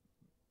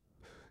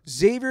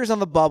 Xavier's on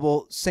the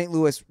bubble. St.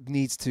 Louis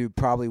needs to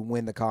probably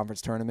win the conference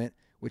tournament,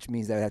 which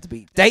means they would have to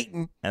beat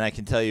Dayton. And I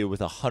can tell you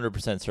with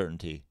 100%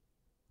 certainty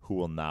who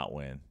will not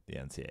win the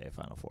NCAA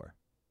Final Four.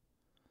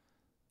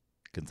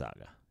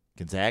 Gonzaga.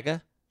 I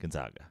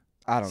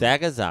don't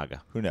know.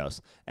 Zaga. Who knows?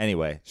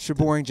 Anyway.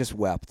 Sheboygan just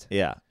wept.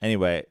 Yeah.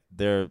 Anyway,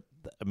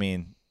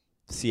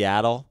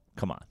 Seattle,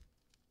 come on.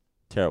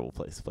 Terrible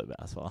place to play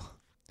basketball.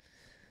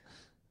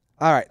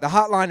 All right, the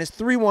hotline is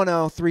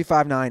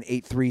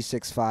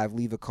 310-359-8365.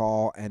 Leave a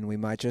call, and we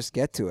might just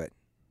get to it.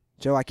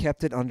 Joe, I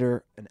kept it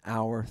under an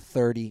hour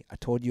 30. I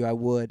told you I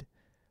would.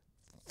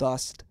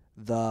 Thus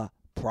the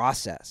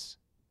process.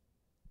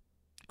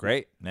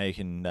 Great. Now you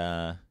can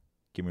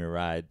give me a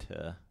ride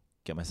to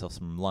get myself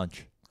some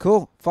lunch.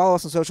 Cool. Follow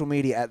us on social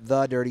media at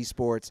The Dirty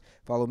Sports.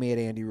 Follow me at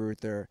Andy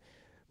Ruther.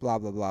 Blah,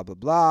 blah, blah, blah,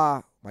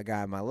 blah. My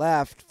guy on my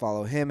left.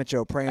 Follow him at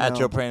Joe Prano. At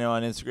Joe Prano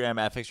on Instagram,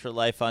 at Fix for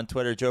Life on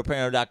Twitter,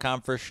 JoePrano.com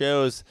for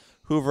shows,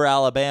 Hoover,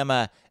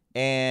 Alabama,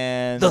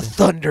 and the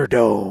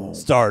Thunderdome.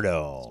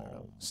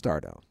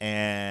 Stardome.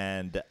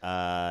 And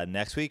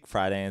next week,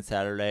 Friday and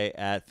Saturday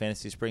at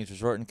Fantasy Springs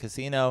Resort and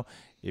Casino.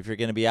 If you're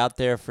going to be out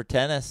there for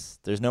tennis,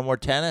 there's no more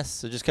tennis,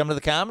 so just come to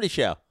the comedy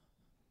show.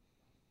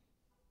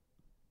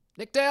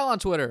 Nick Dale on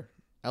Twitter.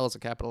 L is a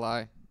capital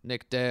I.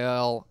 Nick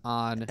Dale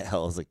on,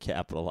 L is a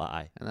capital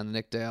I. and then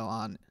Nick Dale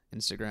on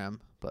Instagram.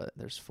 But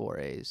there's 4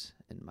 A's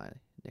in my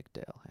Nick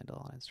Dale handle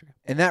on Instagram.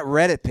 And that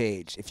Reddit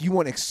page, if you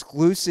want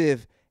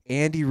exclusive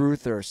Andy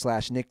Ruther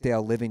 / Nick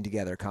Dale living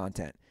together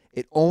content,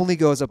 it only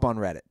goes up on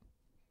Reddit.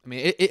 I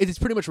mean, it's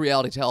pretty much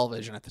reality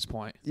television at this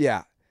point.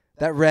 Yeah.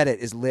 That Reddit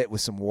is lit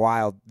with some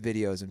wild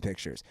videos and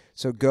pictures.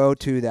 So go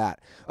to that.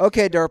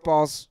 Okay,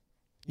 Dirtballs,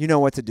 you know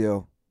what to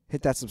do.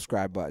 Hit that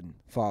subscribe button.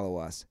 Follow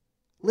us.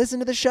 Listen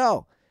to the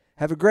show.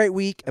 Have a great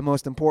week, and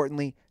most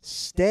importantly,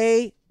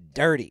 stay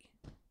dirty.